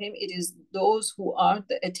conscious of him, it is those who are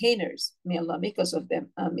the attainers. May Allah make us of them.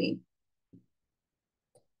 Ameen.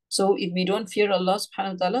 So if we don't fear Allah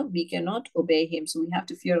subhanahu wa ta'ala, we cannot obey him. So we have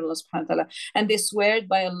to fear Allah subhanahu wa ta'ala. And they swear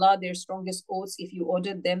by Allah their strongest oaths. If you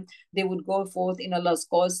ordered them, they would go forth in Allah's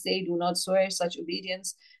cause. They do not swear. Such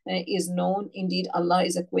obedience is known. Indeed, Allah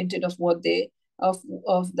is acquainted of what they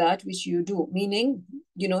of that which you do. Meaning,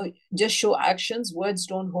 just show actions. Words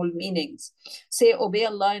don't hold meanings. Say, obey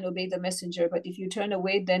Allah and obey the messenger. But if you turn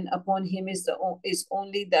away, then upon him is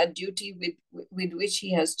only that duty with which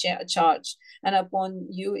he has charged, and upon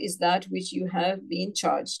you is that which you have been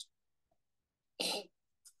charged.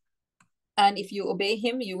 And if you obey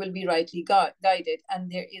him, you will be rightly guided. And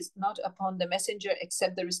there is not upon the messenger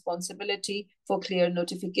except the responsibility for clear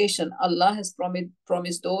notification. Allah has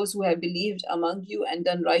promised those who have believed among you and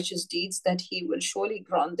done righteous deeds that he will surely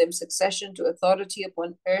grant them succession to authority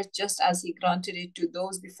upon earth, just as he granted it to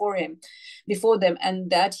those before them, and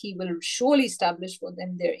that he will surely establish for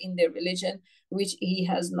them in their religion which he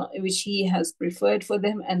has preferred for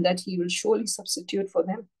them, and that he will surely substitute for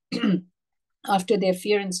them after their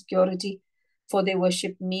fear and security, for they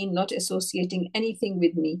worship me, not associating anything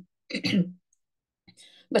with me.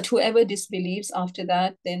 But whoever disbelieves after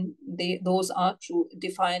that, then those are true,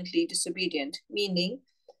 defiantly disobedient. Meaning,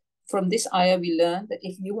 from this ayah, we learn that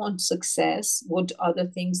if you want success, what are the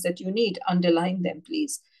things that you need? Underline them,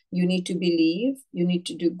 please. You need to believe, you need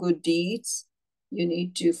to do good deeds, you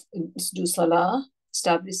need to do salah,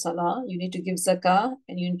 establish salah, you need to give zakah,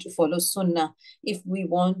 and you need to follow sunnah if we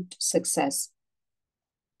want success.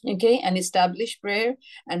 Okay, and establish prayer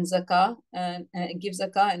and zakah, and give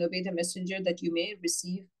zakah and obey the messenger that you may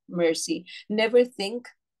receive mercy. Never think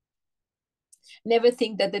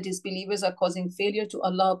that the disbelievers are causing failure to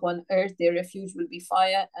Allah upon earth. Their refuge will be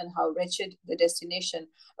fire, and how wretched the destination.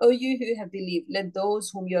 O you who have believed, let those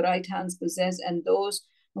whom your right hands possess and those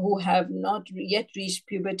who have not yet reached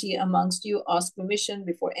puberty amongst you ask permission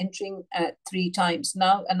before entering 3 times.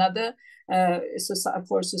 Now, another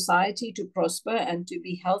for society to prosper and to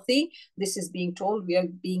be healthy, this is being told. We are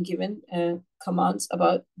being given commands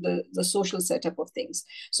about the social setup of things.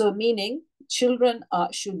 So, meaning children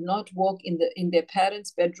should not walk in their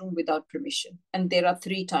parents' bedroom without permission. And there are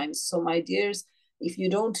 3 times. So, my dears, if you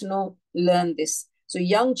don't know, learn this. So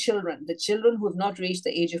young children, the children who have not reached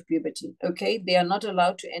the age of puberty, okay, they are not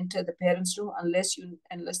allowed to enter the parents' room unless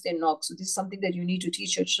they knock. So this is something that you need to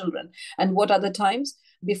teach your children. And what are the times?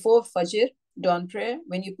 Before Fajr, dawn prayer,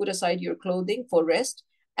 when you put aside your clothing for rest,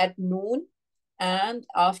 at noon, and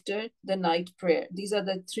after the night prayer. These are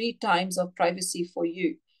the 3 times of privacy for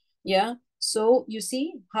you. Yeah. So you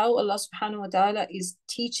see how Allah subhanahu wa ta'ala is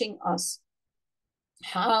teaching us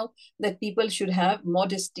how that people should have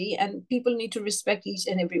modesty, and people need to respect each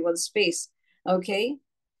and everyone's space. Okay,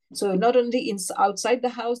 so not only outside the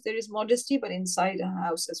house there is modesty, but inside the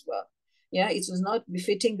house as well. Yeah, it is not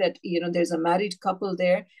befitting that there's a married couple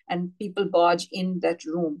there and people barge in that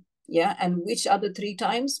room. Yeah, and which are the 3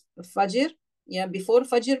 times? Fajr, yeah, before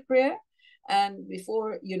Fajr prayer, and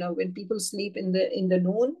before when people sleep in the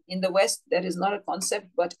noon. In the West that is not a concept,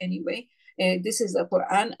 but anyway, this is a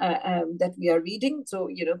Quran that we are reading. So,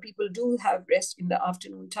 people do have rest in the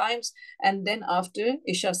afternoon times, and then after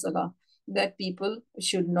Isha Salah, that people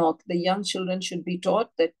should knock. The young children should be taught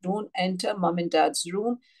that don't enter mom and dad's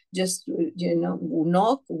room. Just,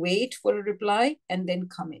 knock, wait for a reply, and then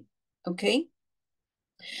come in. Okay?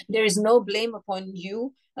 There is no blame upon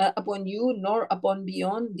you, nor upon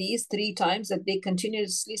beyond these 3 times that they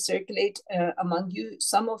continuously circulate among you,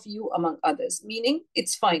 some of you among others. Meaning,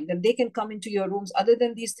 it's fine that they can come into your rooms. Other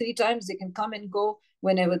than these 3 times, they can come and go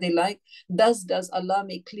whenever they like. Thus does Allah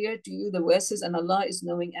make clear to you the verses, and Allah is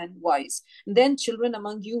knowing and wise. And then children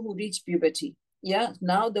among you who reach puberty. Yeah,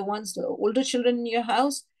 now the older children in your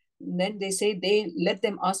house, then they say they let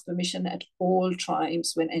them ask permission at all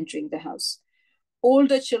times when entering the house.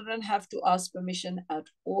 Older children have to ask permission at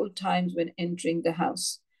all times when entering the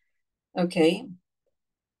house. Okay.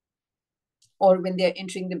 Or when they're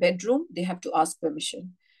entering the bedroom, they have to ask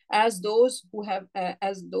permission. As those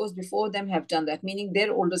before them have done that, meaning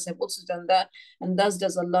their elders have also done that. And thus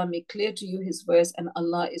does Allah make clear to you his verse, and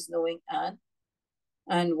Allah is knowing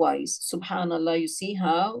and wise. Subhanallah, you see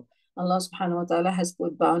how Allah subhanahu wa ta'ala has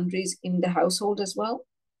put boundaries in the household as well.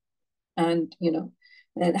 And,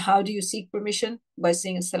 and how do you seek permission? By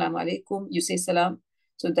saying assalamu alaikum, you say salam.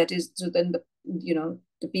 So then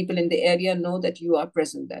the people in the area know that you are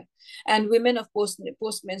present there. And women of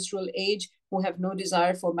post-menstrual age who have no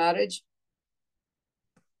desire for marriage,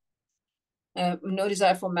 and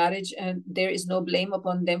there is no blame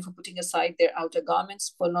upon them for putting aside their outer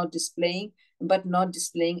garments, for not displaying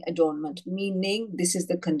adornment. Meaning, this is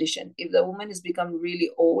the condition. If the woman has become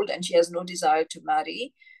really old and she has no desire to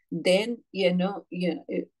marry, then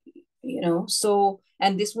So,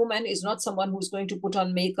 and this woman is not someone who's going to put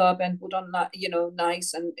on makeup and put on,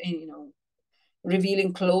 nice and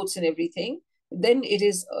revealing clothes and everything. Then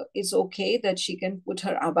it's okay that she can put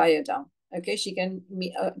her abaya down. Okay, she can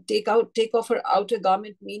take off her outer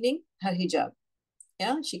garment, meaning her hijab.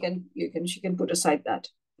 Yeah, she can put aside that.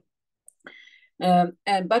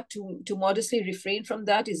 But to modestly refrain from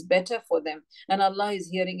that is better for them, and Allah is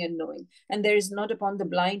hearing and knowing. And there is not upon the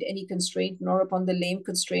blind any constraint, nor upon the lame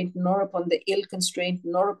constraint, nor upon the ill constraint,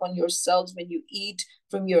 nor upon yourselves when you eat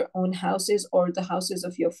from your own houses, or the houses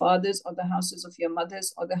of your fathers, or the houses of your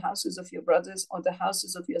mothers, or the houses of your brothers, or the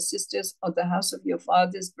houses of your sisters, or the house of your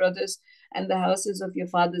father's brothers, and the houses of your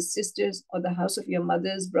father's sisters, or the house of your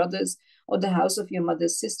mother's brothers, or the house of your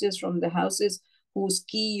mother's sisters, from the houses whose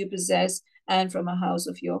key you possess, and from a house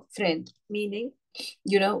of your friend. Meaning,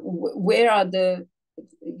 where are the,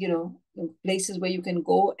 places where you can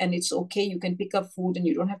go and it's okay, you can pick up food and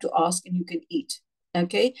you don't have to ask and you can eat.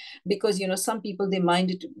 Okay, because some people, they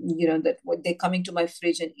mind it, that what they're coming to my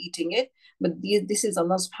fridge and eating it. But this is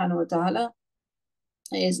Allah subhanahu wa ta'ala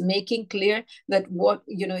is making clear that what,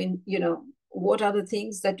 what are the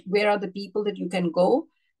things that, where are the people that you can go,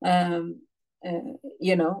 where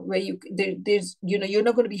there's, you're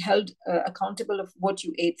not going to be held accountable of what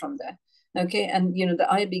you ate from there. Okay, and the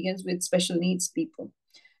ayah begins with special needs people.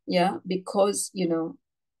 Yeah, because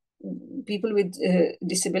people with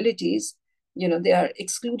disabilities, they are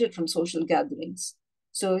excluded from social gatherings.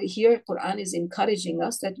 So here Quran is encouraging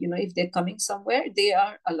us that if they're coming somewhere, they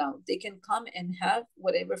are allowed, they can come and have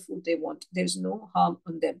whatever food they want. There's no harm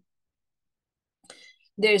on them.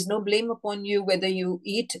 There is no blame upon you whether you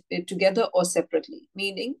eat together or separately.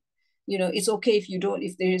 Meaning, it's okay if you don't,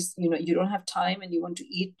 if there's, you don't have time and you want to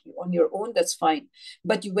eat on your own, that's fine.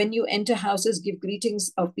 But when you enter houses, give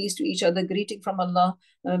greetings of peace to each other, greeting from Allah,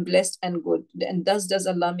 blessed and good. And thus does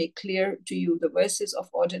Allah make clear to you the verses of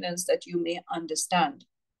ordinance that you may understand.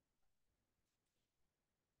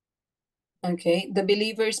 Okay, the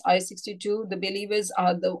believers, ayah 62, the believers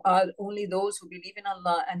are only those who believe in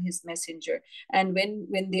Allah and His Messenger, and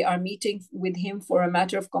when they are meeting with Him for a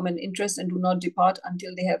matter of common interest, and do not depart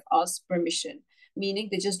until they have asked permission. Meaning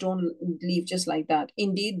they just don't leave just like that.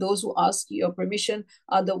 Indeed, those who ask your permission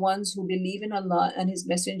are the ones who believe in Allah and His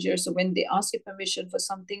Messenger. So when they ask you permission for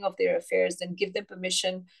something of their affairs, then give them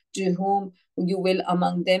permission to whom you will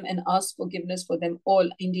among them, and ask forgiveness for them all.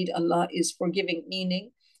 Indeed, Allah is forgiving.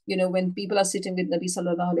 Meaning, when people are sitting with Nabi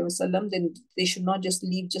Sallallahu Alaihi Wasallam, then they should not just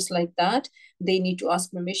leave just like that. They need to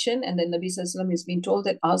ask permission. And then Nabi Sallallahu Alaihi Wasallam has been told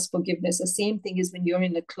that ask forgiveness. The same thing is when you're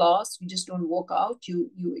in a class, you just don't walk out.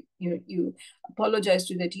 You apologize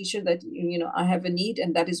to the teacher that, I have a need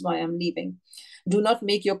and that is why I'm leaving. Do not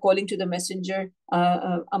make your calling to the messenger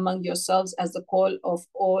among yourselves as the call of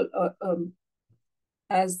all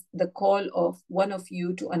as the call of one of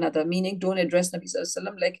you to another. Meaning, don't address Nabi Sallallahu Alaihi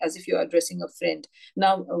Wasallam like as if you're addressing a friend.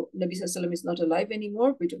 Now, Nabi Sallallahu Alaihi Wasallam is not alive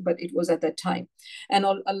anymore, but it was at that time. And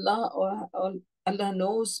Allah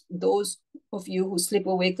knows those of you who slip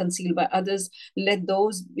away concealed by others. Let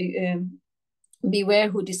those beware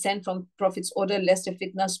who dissent from Prophet's order, lest a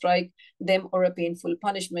fitna strike them or a painful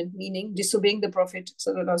punishment. Meaning, disobeying the Prophet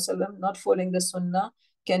Sallallahu Alaihi Wasallam, not following the Sunnah,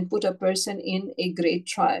 can put a person in a great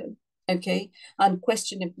trial. Okay,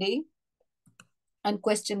 unquestionably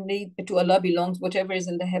to Allah belongs whatever is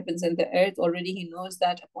in the heavens and the earth. Already He knows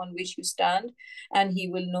that upon which you stand, and He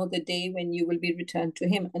will know the day when you will be returned to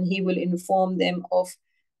Him, and He will inform them of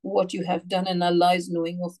what you have done, and Allah is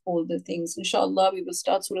knowing of all the things. Inshallah, we will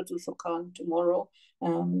start Surah Al-Furqan tomorrow.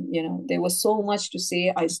 There was so much to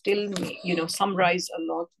say. I still, summarize a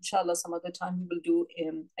lot. Inshallah, some other time we will do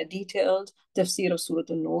a detailed tafsir of Surah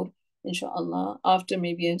Al-Nur. Inshallah, after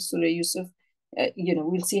maybe Surah Yusuf,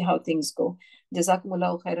 we'll see how things go.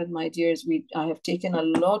 Jazakumullahu khairan, my dears. I have taken a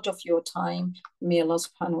lot of your time. May Allah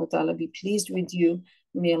subhanahu wa ta'ala be pleased with you.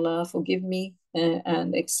 May Allah forgive me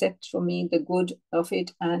and accept for me the good of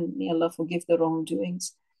it, and may Allah forgive the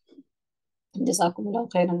wrongdoings. Jazakumullahu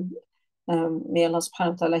khairan. May Allah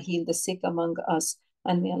subhanahu wa ta'ala heal the sick among us,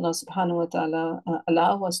 and may Allah subhanahu wa ta'ala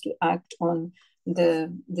allow us to act on the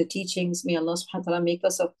teachings. May Allah subhanahu wa ta'ala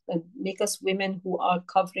make us women who are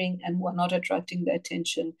covering and who are not attracting the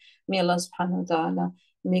attention. May Allah subhanahu wa ta'ala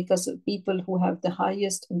make us people who have the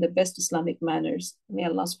highest and the best Islamic manners. May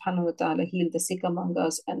Allah subhanahu wa ta'ala heal the sick among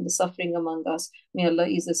us and the suffering among us. May Allah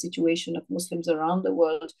ease the situation of Muslims around the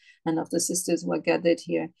world and of the sisters who are gathered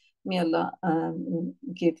here. May Allah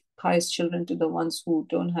give pious children to the ones who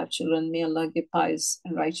don't have children. May Allah give pious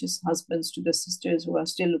and righteous husbands to the sisters who are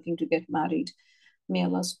still looking to get married. May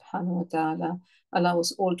Allah subhanahu wa ta'ala allow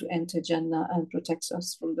us all to enter Jannah and protect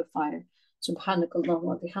us from the fire. سبحانك اللهم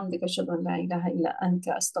وبحمدك أشهد أن لا إله إلا أنت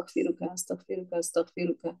أستغفرك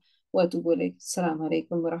وأتوب إليك. السلام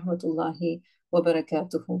عليكم ورحمة الله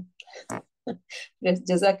وبركاته.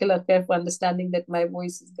 Jazakallah khair for understanding that my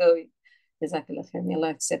voice is going. Jazakallah khair. May Allah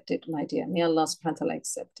accept it, my dear. May Allah subhanahu wa ta'ala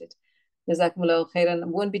accept it. Jazakumullah khairan. I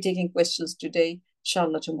won't be taking questions today.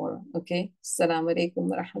 Inshallah tomorrow. Okay. Assalamu alaikum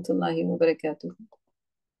wa rahmatullahi wa barakatuh.